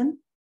Wisconsin.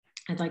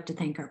 I'd like to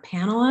thank our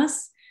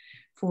panelists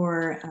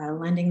for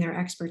lending their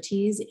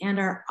expertise and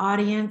our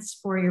audience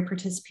for your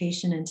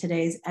participation in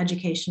today's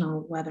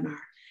educational webinar.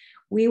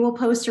 We will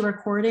post a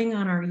recording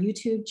on our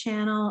YouTube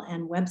channel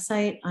and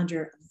website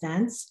under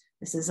events.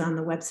 This is on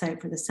the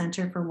website for the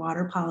Center for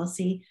Water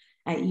Policy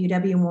at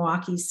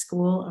UW-Milwaukee's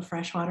School of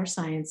Freshwater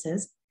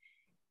Sciences.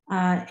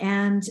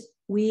 And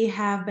we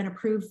have been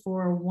approved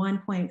for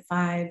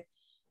 1.5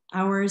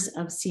 hours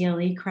of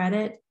CLE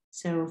credit.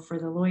 So for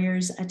the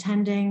lawyers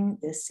attending,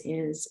 this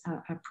is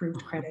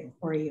approved credit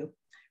for you,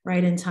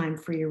 right in time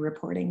for your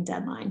reporting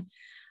deadline.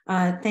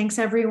 Thanks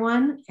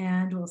everyone,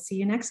 and we'll see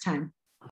you next time.